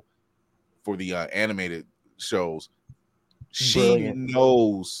role for the animated shows. She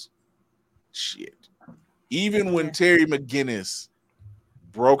knows shit. Even when Terry McGinnis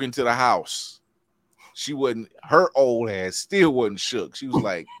broke into the house, her old ass still wasn't shook. She was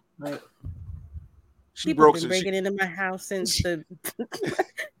like, People have been breaking into my house since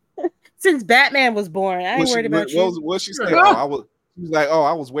since Batman was born. I ain't worried about you. What she say? I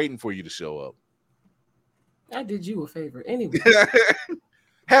was waiting for you to show up. I did you a favor anyway.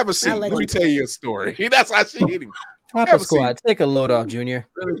 Have a seat. Let me tell you a story. That's how she hit him. Drop a squad. Take a load off, Junior.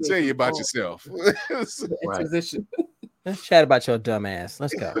 Let me tell you about yourself. Exposition. Let's chat about your dumb ass.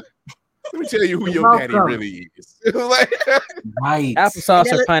 Let's go. Let me tell you who your daddy really is. Right.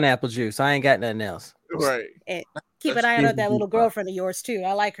 Applesauce or pineapple juice. I ain't got nothing else. Right. And keep an eye out on that little girlfriend of yours too.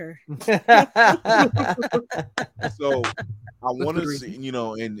 I like her. So I want to see, you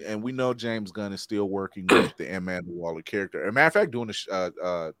know, and we know James Gunn is still working with the Amanda Waller character. As a matter of fact, doing a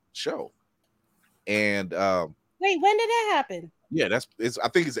show. And wait, when did that happen? Yeah, I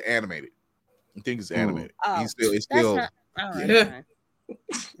think it's animated. I think it's animated. Oh, It's still not, all right, yeah.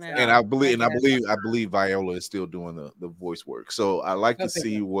 Fine. And I believe Viola is still doing the voice work. So I like to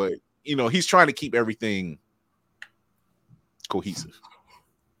see what, you know, he's trying to keep everything cohesive.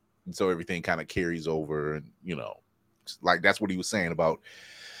 And so everything kind of carries over, and you know, like that's what he was saying about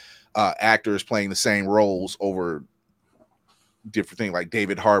actors playing the same roles over different things. Like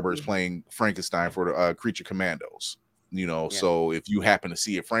David Harbour is playing Frankenstein for the Creature Commandos. You know, so if you happen to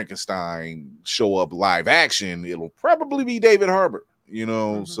see a Frankenstein show up live action, it'll probably be David Harbour. You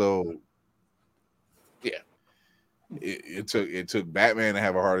know, so yeah, it took Batman to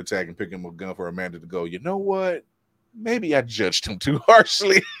have a heart attack and pick him a gun for Amanda to go, you know what? Maybe I judged him too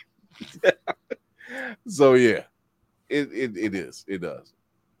harshly. So yeah, it does.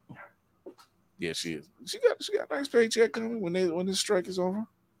 Yeah, she is. She got a nice paycheck coming when this strike is over.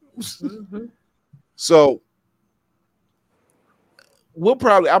 So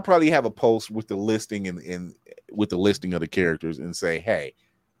I'll probably have a post with the listing and with the listing of the characters and say, hey,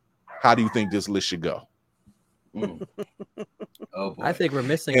 how do you think this list should go? Oh boy. I think we're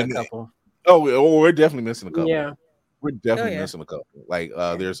missing a couple. We're definitely missing a couple. Yeah. We're definitely missing a couple. Like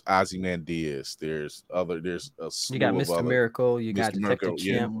there's Ozymandias, there's a slew you got of Mr. Miracle, you got Detective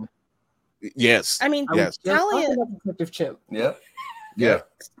Chimp. Yes. I mean, yes. Talia, Detective Chimp. Yep. Yeah.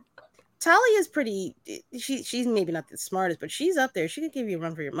 Talia's pretty. She's maybe not the smartest, but she's up there. She could give you a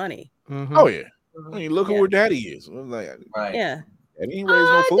run for your money. Mm-hmm. Oh yeah. I mean, look at where Daddy is. Like, right. Yeah. Daddy ain't raised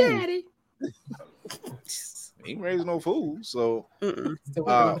no fool. Daddy. He ain't raised no fool. So. Daddy.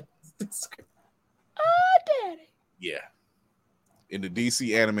 Yeah. In the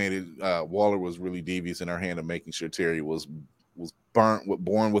DC animated, Waller was really devious in her hand of making sure Terry was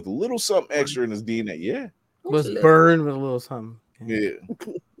born with a little something extra in his DNA. Yeah. Was burned with a little something. Yeah.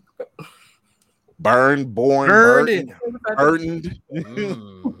 Burdened.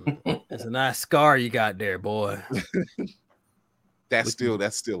 That's a nice scar you got there, boy. That's still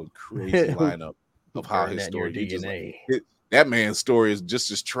a crazy lineup of how his story DNA. That man's story is just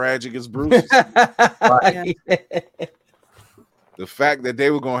as tragic as Bruce's. The fact that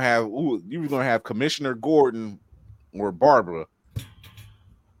you were gonna have Commissioner Gordon or Barbara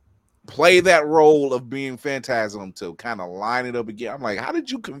play that role of being Phantasm to kind of line it up again. I'm like, how did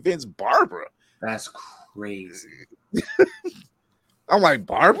you convince Barbara? That's crazy. I'm like,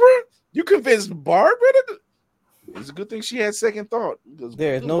 Barbara? You convinced Barbara? It's a good thing she had second thought.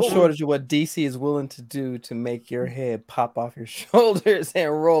 There is no shortage of what DC is willing to do to make your head pop off your shoulders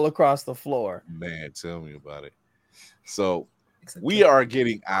and roll across the floor. Man, tell me about it. So we are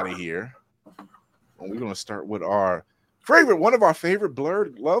getting out of here. And we're going to start with one of our favorite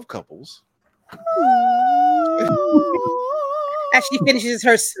blurred love couples. as she finishes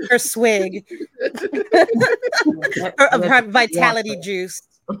her swig of her vitality juice.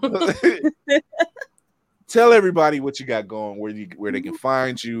 Tell everybody what you got going, where they can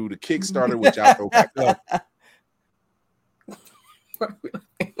find you, the Kickstarter, which I'll throw back up.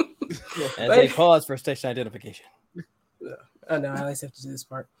 As they pause for station identification. Oh no, I always have to do this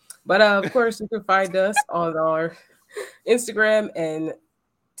part. But of course, you can find us on our Instagram and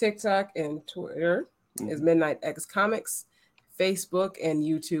TikTok and Twitter is Midnight X Comics, Facebook and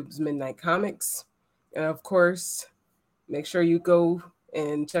YouTube's Midnight Comics. And of course, make sure you go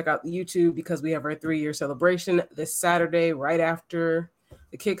and check out the YouTube because we have our 3-year celebration this Saturday right after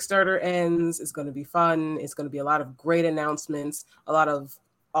the Kickstarter ends. It's going to be fun. It's going to be a lot of great announcements, a lot of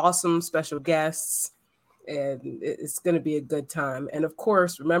awesome special guests, and it's going to be a good time. And of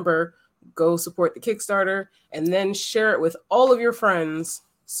course, remember, go support the Kickstarter and then share it with all of your friends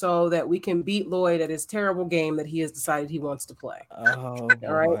so that we can beat Lloyd at his terrible game that he has decided he wants to play. Oh,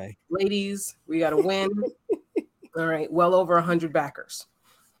 all right, ladies, we got to win. All right, well over 100 backers.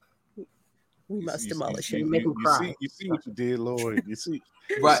 We must demolish him. Make him cry. You see what you did, Lloyd. You see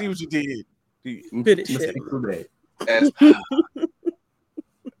Right. what you did. Finish it.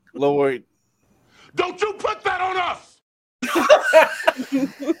 Lloyd, don't you put that on us!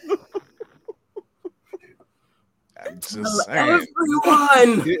 I'm just saying.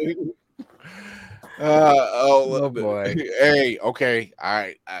 Everyone. Oh boy. Hey, okay.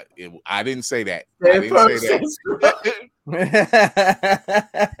 I didn't say that. I didn't say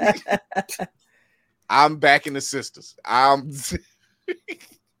that. I'm backing the sisters.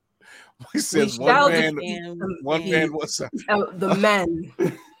 We said one man, one sound. The men.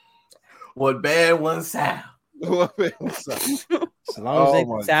 One band, one sound. One man, one sound. As long as they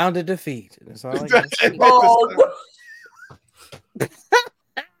sound a defeat. That's all I got.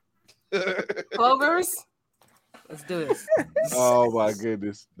 Clovers. Let's do this. Oh my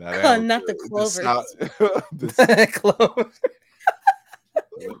goodness! Not the clovers. Clovers.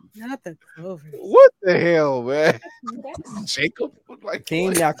 Not the clovers. What the hell, man? Jacob, like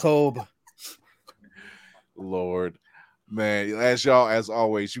Team Jacob. Lord, man, as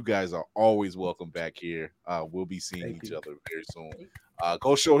always, you guys are always welcome back here. We'll be seeing each other very soon.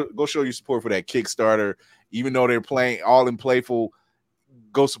 Go show your support for that Kickstarter. Even though they're playing all in playful,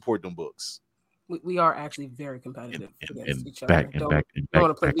 go support them books. We are actually very competitive against each other. Don't want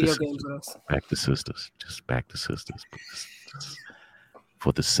to play video games with us. Back to sisters. Just back to sisters. Just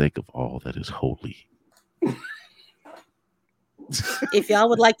for the sake of all that is holy. If y'all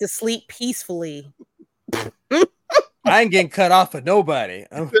would like to sleep peacefully. I ain't getting cut off for nobody.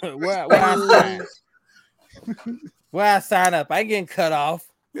 Where I sign up, I ain't getting cut off.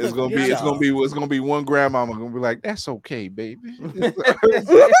 It's gonna be one grandmama gonna be like, "That's okay, baby." It's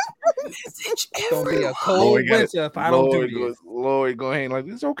gonna be a cold winter if I don't do this. Lloyd go ahead like,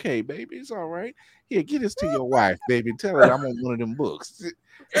 "It's okay, baby. It's all right. Here, get this to your wife, baby. Tell her I'm on one of them books."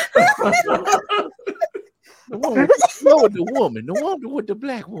 The one with the woman, the one with the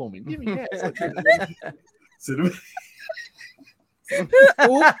black woman. Give me that.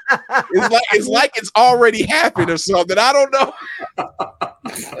 It's like it's already happened or something. I don't know.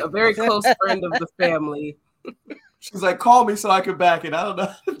 A very close friend of the family. She's like, call me so I can back it. I don't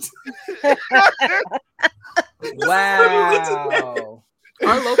know. Wow.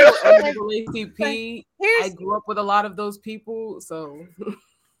 Our local NAACP, I grew up with a lot of those people, so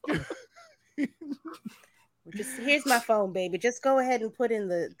here's my phone, baby. Just go ahead and put in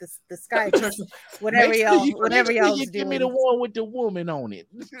the Skype, whatever y'all doing. Give me the one with the woman on it.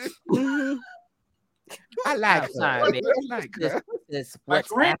 I like what's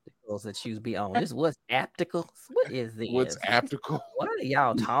apticals that you be on? This what's apticals? What is this? What's aptical? What are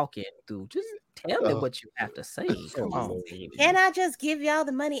y'all talking through? Just tell me what you have to say. Come on, baby. Can I just give y'all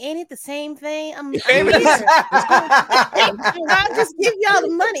the money? Ain't it the same thing? I'm here. I'll just give y'all the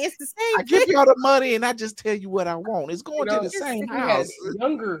money. It's the same I give y'all the money and I just tell you what I want. It's going to the same house.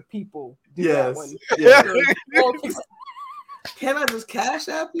 Younger people do yes. that one. Yeah. Can I just cash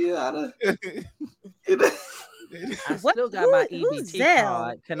app you out of? I still got my EBT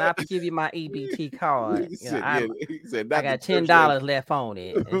card. Can I give you my EBT card? I got $10 left on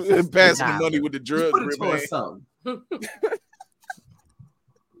it. Passing the money with the drug.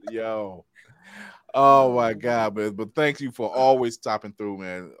 Yo. Oh my God, man. But thank you for always stopping through,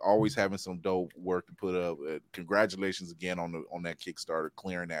 man. Always having some dope work to put up. Congratulations again on that Kickstarter,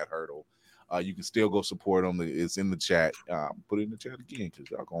 clearing that hurdle. You can still go support them. It's in the chat. Put it in the chat again because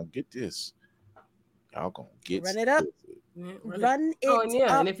y'all gonna get this. Y'all gonna get run it up. Run it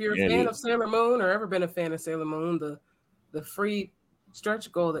up. And if you're a fan Yeah. of Sailor Moon or ever been a fan of Sailor Moon, the free stretch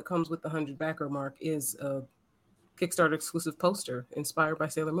goal that comes with the 100 backer mark is a Kickstarter exclusive poster inspired by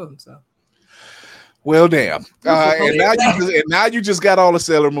Sailor Moon. So. Well, damn. And now you just got all the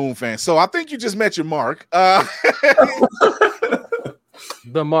Sailor Moon fans. So I think you just met your mark.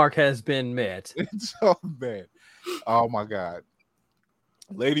 The mark has been met. It's so bad. Oh my God.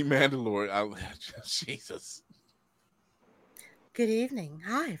 Lady Mandalore. Jesus. Good evening.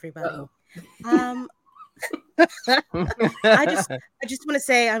 Hi, everybody. I just want to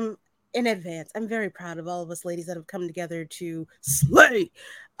say I'm in advance. I'm very proud of all of us ladies that have come together to slay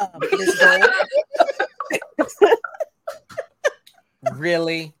this goal.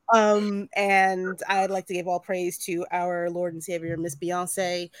 Really? And I'd like to give all praise to our Lord and Savior, Miss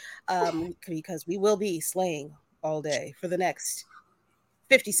Beyonce, because we will be slaying all day for the next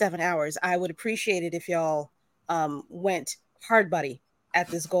 57 hours. I would appreciate it if y'all went hard buddy at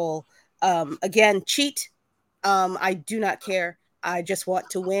this goal. Again, cheat. I do not care. I just want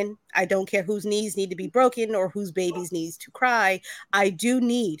to win. I don't care whose knees need to be broken or whose babies needs to cry. I do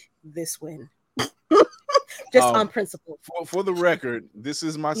need this win. Just on principle. For the record, this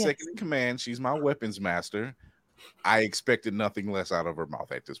is my second in command. She's my weapons master. I expected nothing less out of her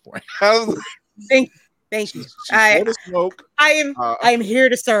mouth at this point. Thank you. I am here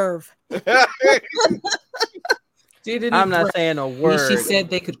to serve. I'm not saying a word. She said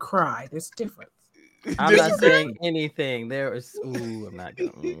they could cry. There's a difference. I'm not saying anything. There is. Ooh, I'm not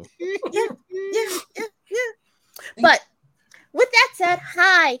gonna. Yeah. But with that said,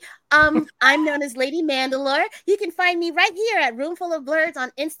 hi. I'm known as Lady Mandalore. You can find me right here at Roomful of Blurs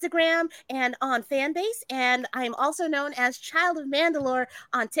on Instagram and on Fanbase. And I'm also known as Child of Mandalore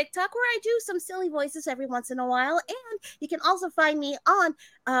on TikTok, where I do some silly voices every once in a while. And you can also find me on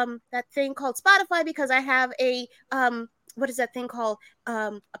that thing called Spotify, because I have a what is that thing called?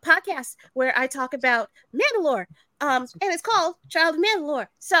 A podcast where I talk about Mandalore. And it's called Child of Mandalore.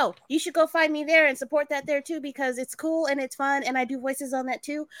 So you should go find me there and support that there too, because it's cool and it's fun, and I do voices on that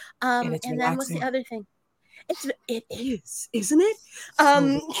too. And then what's the other thing? It is, isn't it?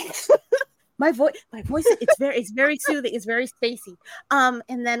 My voice, it's very soothing, it's very spacey.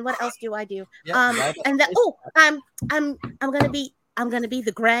 And then what else do I do? And then I'm gonna be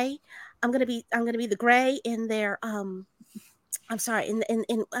the gray. I'm gonna be the gray in their I'm sorry, in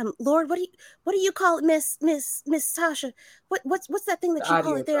Lord, what do you call it, Miss Tasha? What's that thing that you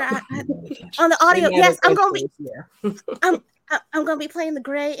call it there? On the audio, yes, I'm gonna be. I'm gonna be playing the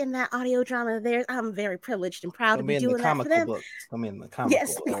gray in that audio drama there. I'm very privileged and proud to be doing that for them. I'm in the comical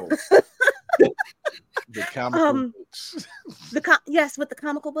yes. books. The comical books. Yes, with the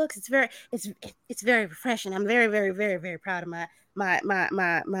comical books, it's very refreshing. I'm very, very, very, very proud of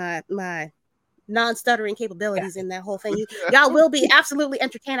my non-stuttering capabilities in that whole thing. Y'all will be absolutely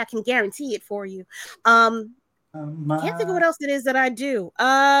entertained. I can guarantee it for you. Can't think of what else it is that I do.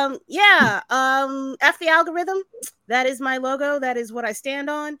 F the algorithm. That is my logo. That is what I stand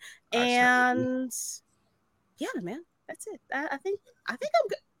on. And yeah, man, that's it. I think I'm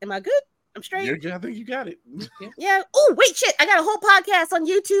good. Am I good? I'm straight. You're good. I think you got it. Yeah. Oh, wait, shit. I got a whole podcast on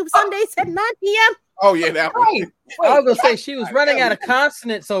YouTube Sundays at 9 p.m. Oh, yeah, that one. I was gonna say she was running out of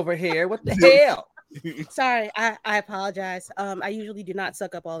consonants over here. What the hell? Sorry, I apologize. I usually do not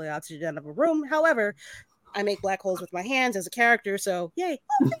suck up all the oxygen out of a room. However, I make black holes with my hands as a character, so yay.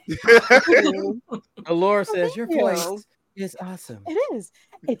 Allure says your voice is awesome. It is.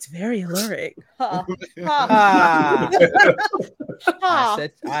 It's very alluring. I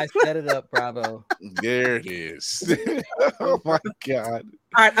set it up, bravo. There it is. Oh my God.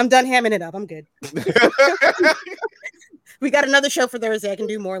 All right, I'm done hamming it up. I'm good. We got another show for Thursday. I can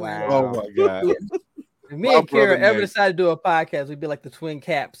do more. Wow. Oh my God. If me and Kira ever decide to do a podcast, we'd be like the Twin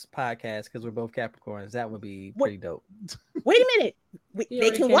Caps podcast, because we're both Capricorns. That would be pretty dope. Wait a minute.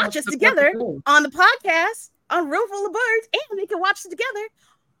 They can watch us together on the podcast on Roomful of Birds, and they can watch us together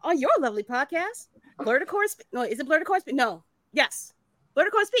on your lovely podcast, Blurticore. No, is it Blurticore? No. Yes.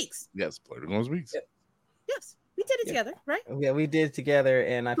 Blurticore Speaks. Yes, Blurticore Speaks. Yes. We did it together, right? Yeah, we did it together,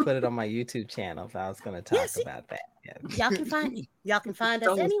 and I put it on my YouTube channel. So I was going to talk about that. Yeah. Y'all can find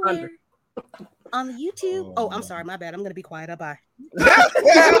us anywhere on the YouTube. Oh, I'm sorry, my bad. I'm going to be quiet. Bye.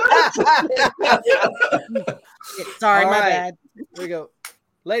 Sorry, my bad. Here we go.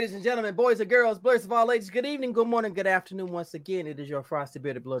 Ladies and gentlemen, boys and girls, blurs of all ages, good evening, good morning, good afternoon. Once again, it is your frosty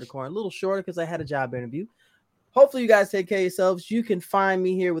bearded Blurticorn. A little shorter because I had a job interview. Hopefully you guys take care of yourselves. You can find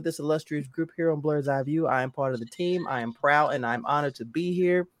me here with this illustrious group here on Blur's Eye View. I am part of the team. I am proud and I'm honored to be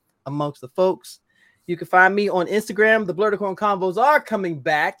here amongst the folks. You can find me on Instagram. The Blurticorn Convos are coming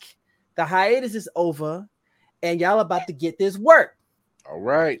back. The hiatus is over, and y'all about to get this work. All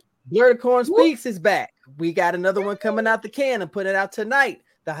right. Blurticorn Speaks is back. We got another one coming out the can and put it out tonight.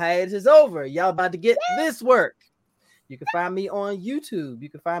 The hiatus is over. Y'all about to get this work. You can find me on YouTube. You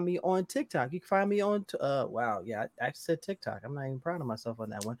can find me on TikTok. You can find me on wow, yeah, I said TikTok. I'm not even proud of myself on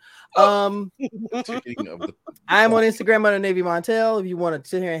that one. I am on Instagram under Navy Montel. If you want to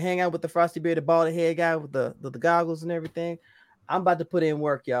sit here and hang out with the frosty bearded bald head guy with the goggles and everything, I'm about to put in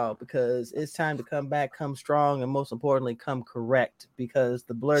work, y'all, because it's time to come back, come strong, and most importantly, come correct, because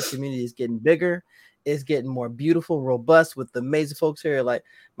the blurred community is getting bigger. It's getting more beautiful, robust, with the amazing folks here, like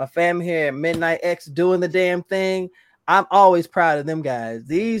my family here at Midnight X doing the damn thing. I'm always proud of them guys.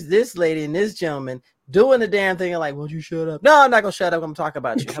 This lady and this gentleman doing the damn thing. And like, won't you shut up? No, I'm not gonna shut up. I'm gonna talk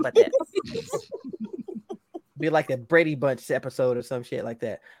about you. How about that? Be like a Brady Bunch episode or some shit like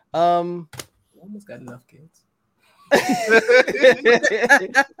that. Almost got enough kids.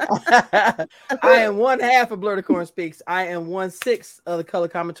 I am one half of Blur the Corn Speaks. I am 1/6 of the Color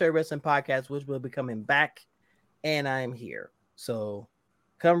Commentary Wrestling Podcast, which will be coming back, and I am here. So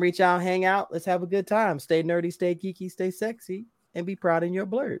come reach out, hang out. Let's have a good time. Stay nerdy, stay geeky, stay sexy, and be proud in your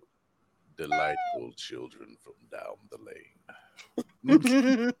blurred. Delightful children from down the lane.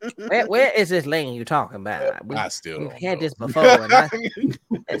 Where is this lane you talking about? I still we've don't had know. this before, and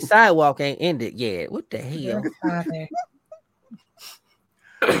that sidewalk ain't ended yet. What the hell?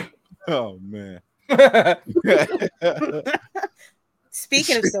 Oh man.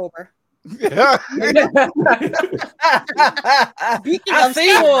 Speaking of sober. I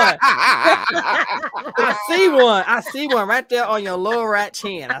see one. I see one right there on your lower right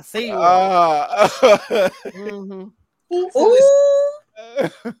chin. I see one. Who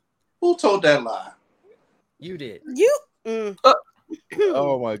told that lie? You did. You.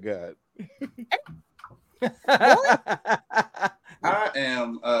 Oh my god. I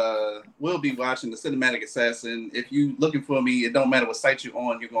am will be watching the Cinematic Assassin. If you looking for me, it don't matter what site you're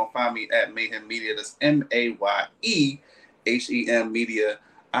on, you're gonna find me at Mayhem Media. That's MAYEHEM Media.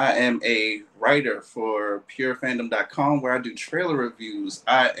 I am a writer for purefandom.com where I do trailer reviews.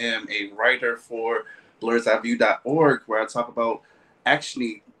 I am a writer for blurseyeView.org where I talk about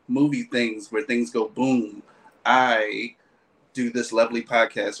actiony movie things where things go boom. I do this lovely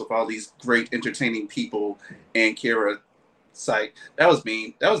podcast with all these great entertaining people, and Kira Psych. That was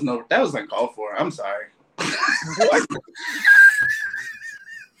mean. That was uncalled for. I'm sorry. I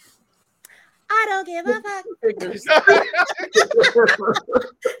don't give a fuck.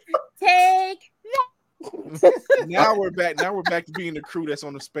 Take that. Now we're back to being the crew that's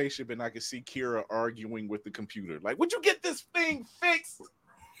on the spaceship, and I can see Kira arguing with the computer. Like, would you get this thing fixed?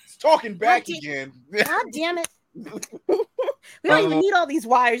 It's talking back again. God damn it. We don't even need all these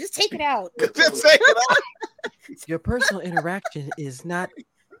wires. Just take it out. Just take it out. Your personal interaction is not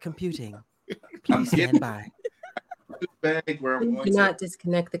computing. Please stand by. Bag where You cannot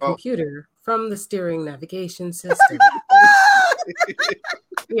disconnect the computer from the steering navigation system.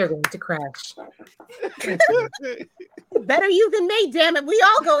 We are going to crash. Better you than me, damn it. We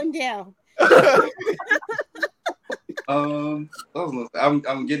all going down. I'm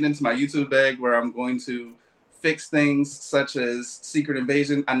getting into my YouTube bag where I'm going to fix things such as Secret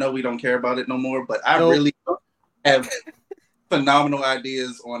Invasion. I know we don't care about it no more, but I really have phenomenal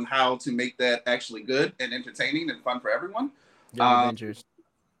ideas on how to make that actually good and entertaining and fun for everyone. Young Avengers.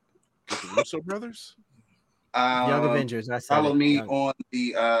 With the Russo brothers? Young Avengers. I said follow me on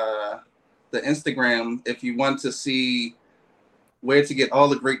the Instagram if you want to see where to get all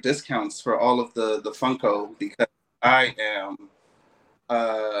the great discounts for all of the Funko, because I am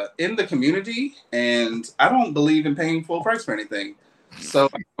in the community and I don't believe in paying full price for anything. So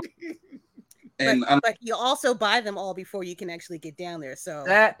but you also buy them all before you can actually get down there. So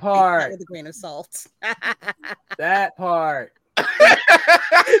that part with a grain of salt. That part.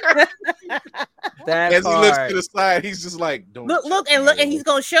 As he looks to the side, he's just like, "Don't look, and he's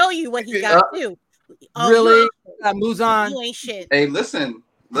gonna show you what he got too." Really, Muzan? You ain't shit. Hey, listen.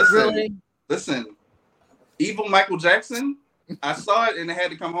 Evil Michael Jackson. I saw it and it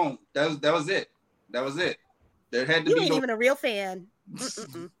had to come home. That was it. There had to you be. ain't even a real fan.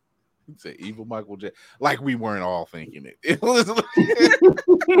 Say evil Michael Jackson, like we weren't all thinking it. It was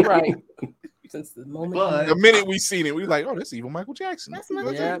right. Since the moment, the minute we seen it, we were like, "Oh, that's evil Michael Jackson." That's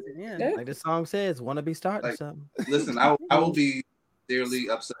Michael Jackson. Yeah. Like the song says, "Want to be starting Like, something." Listen, I will be dearly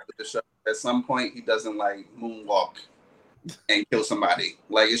upset with the show. At some point, he doesn't like moonwalk and kill somebody.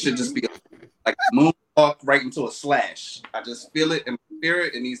 Like it should just be like moonwalk right into a slash. I just feel it in my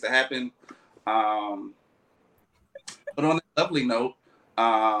spirit. It needs to happen. But on a lovely note,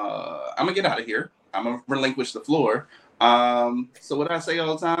 I'm gonna get out of here. I'm gonna relinquish the floor. So what I say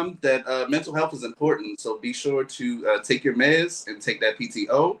all the time, that mental health is important. So be sure to take your meds and take that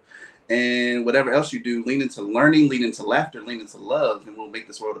PTO, and whatever else you do, lean into learning, lean into laughter, lean into love, and we'll make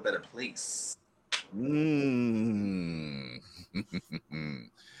this world a better place.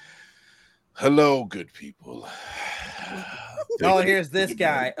 Hello, good people. Oh, here's this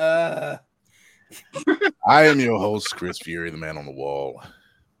guy. I am your host, Chris Fury, the man on the wall.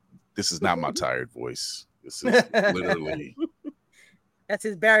 This is not my tired voice. This is literally. That's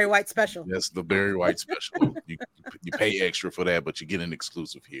his Barry White special. That's the Barry White special. You pay extra for that, but you get an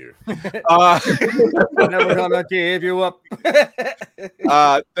exclusive here. Never gonna give you up.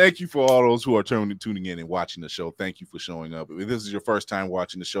 Thank you for all those who are tuning in and watching the show. Thank you for showing up. If this is your first time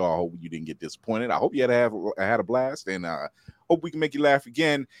watching the show, I hope you didn't get disappointed. I hope you had a blast, and hope we can make you laugh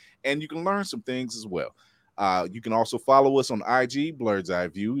again, and you can learn some things as well. You can also follow us on IG, Blurred's Eye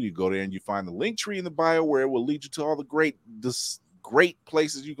View. You go there and you find the link tree in the bio where it will lead you to all the great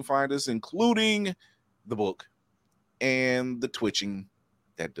places you can find us, including the book and the twitching.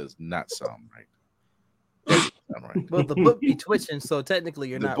 That does not sound right. Well, the book be twitching, so technically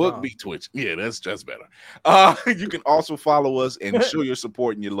you're not wrong. The book be twitching. Yeah, that's just better. You can also follow us and show your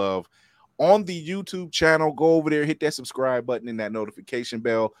support and your love on the YouTube channel. Go over there, hit that subscribe button and that notification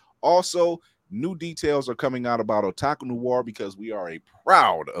bell. Also, new details are coming out about Otaku Noir because we are a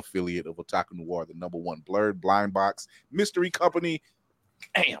proud affiliate of Otaku Noir, the #1 blurred blind box mystery company.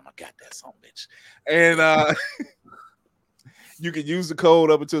 Damn, I got that son bitch. And you can use the code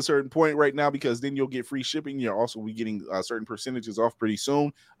up until a certain point right now because then you'll get free shipping. You'll also be getting certain percentages off pretty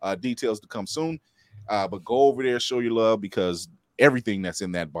soon. Details to come soon. But go over there, show your love because everything that's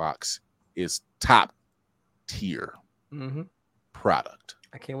in that box is top tier product.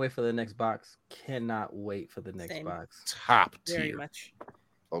 I can't wait for the next box. Cannot wait for the next box. Top tier. Very much.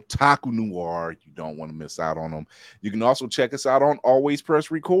 Otaku Noir. You don't want to miss out on them. You can also check us out on Always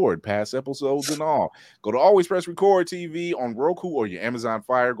Press Record, past episodes and all. Go to Always Press Record TV on Roku or your Amazon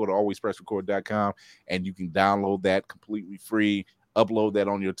Fire. Go to alwayspressrecord.com and you can download that completely free. Upload that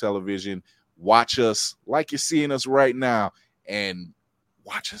on your television. Watch us like you're seeing us right now and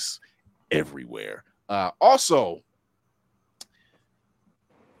watch us everywhere. Also,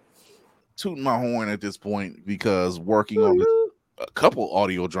 tooting my horn at this point because working on a couple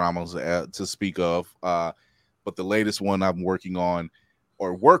audio dramas to speak of, but the latest one I'm working on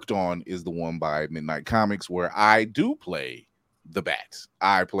or worked on is the one by Midnight Comics where I do play the Bat.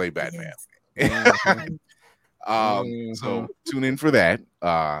 I play Batman. Yes. So tune in for that.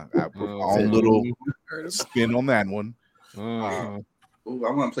 I put my own little spin on that one. I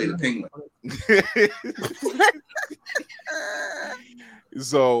want to play the Penguin.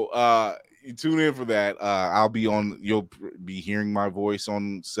 So you tune in for that. I'll be on. You'll be hearing my voice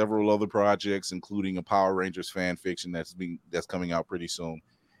on several other projects, including a Power Rangers fan fiction that's coming out pretty soon,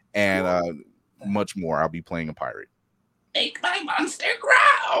 and much more. I'll be playing a pirate. Make my monster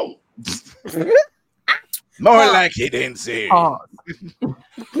growl. More like he didn't say.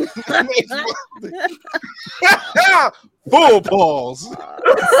 Full pause.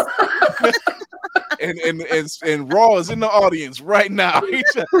 and Raw is in the audience right now.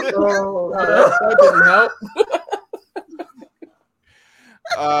 That didn't help.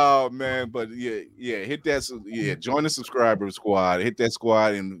 Oh man, but yeah, hit that. Yeah, join the subscriber squad. Hit that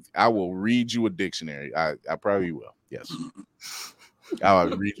squad, and I will read you a dictionary. I probably will. Yes. I'll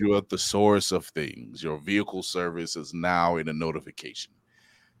read you a thesaurus of things. Your vehicle service is now in a notification.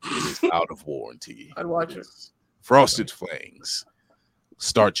 It is out of warranty. I'd watch it. Frosted Fangs.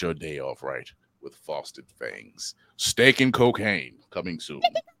 Start your day off right with Frosted Fangs. Steak and cocaine coming soon.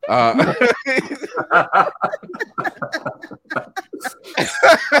 I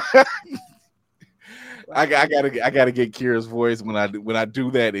gotta get Kira's voice when I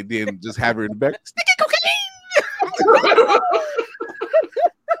do that, and then just have her in the back. Steak and cocaine.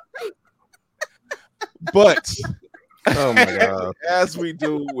 But oh my god, as we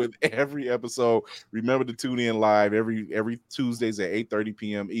do with every episode, remember to tune in live every Tuesdays at 8:30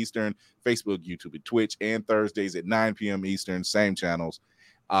 p.m. Eastern, Facebook, YouTube, and Twitch, and Thursdays at 9 p.m. Eastern, same channels.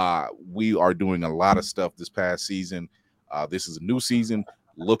 We are doing a lot of stuff this past season. This is a new season.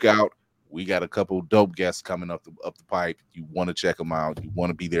 Look out. We got a couple dope guests coming up the pipe. You want to check them out. You want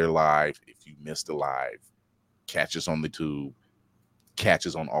to be there live. If you missed the live, catch us on the tube. Catch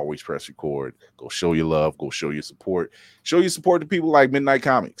us on Always Press Record. Go show your love. Go show your support. Show your support to people like Midnight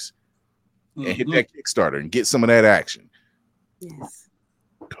Comics. And hit that Kickstarter and get some of that action. Yes.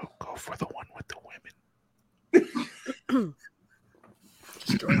 Go for the one with the women.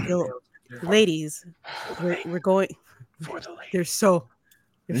 Yo, ladies, we're going for the ladies. There's so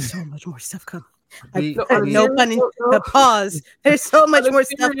much more stuff coming. No pun in pause. There's so much more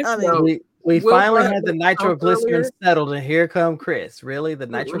stuff coming. We finally had the nitroglycerin settled, and here come Chris. Really, the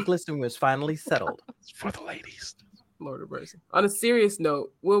nitroglycerin was finally settled. It's for the ladies. Lord of mercy. On a serious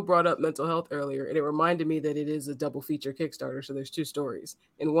note, Will brought up mental health earlier, and it reminded me that it is a double feature Kickstarter. So there's 2 stories,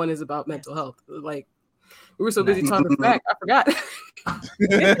 and one is about mental health. Like, we were so busy talking back, I forgot.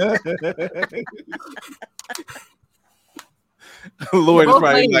 Lord is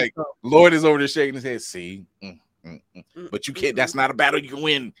probably like, Lord is over there shaking his head. See, but you can't. That's not a battle you can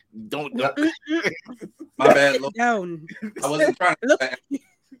win. Don't. My bad. Lord. Down. I wasn't trying to.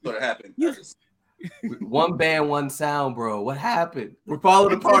 What happened? One band, one sound, bro. What happened? We're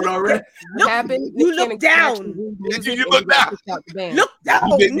falling apart already. What happened? You look down. You look down. Look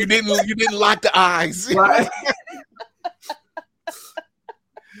down. You didn't lock the eyes. Right.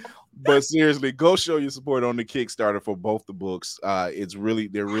 But seriously, go show your support on the Kickstarter for both the books. It's really,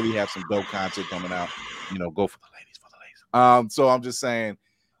 they really have some dope content coming out. You know, go for the ladies, So I'm just saying,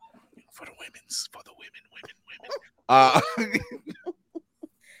 for the women.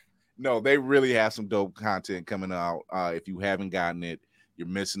 No, they really have some dope content coming out. If you haven't gotten it, you're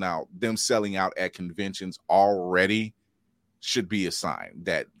missing out. Them selling out at conventions already should be a sign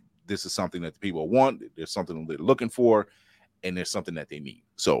that this is something that the people want. There's something they're looking for, and there's something that they need.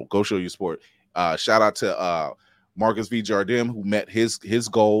 So go show your support. Shout out to Marcus V. Jardim, who met his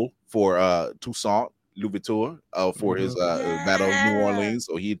goal for Toussaint Louverture for his Battle of New Orleans.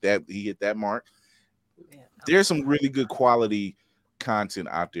 So he hit that mark. There's some really good quality content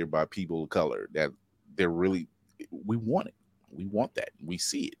out there by people of color that they're really, we want it. We want that. We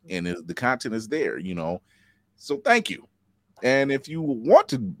see it. And the content is there, you know. So thank you. And if you want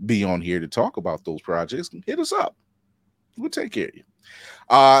to be on here to talk about those projects, hit us up. We'll take care of you.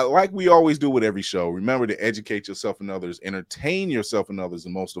 Like we always do with every show, remember to educate yourself and others, entertain yourself and others,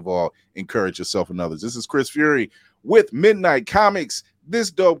 and most of all, encourage yourself and others. This is Chris Fury with Midnight Comics,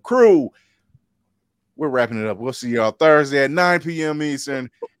 this dope crew. We're wrapping it up. We'll see y'all Thursday at 9 p.m. Eastern.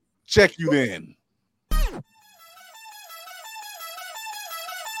 Check you then.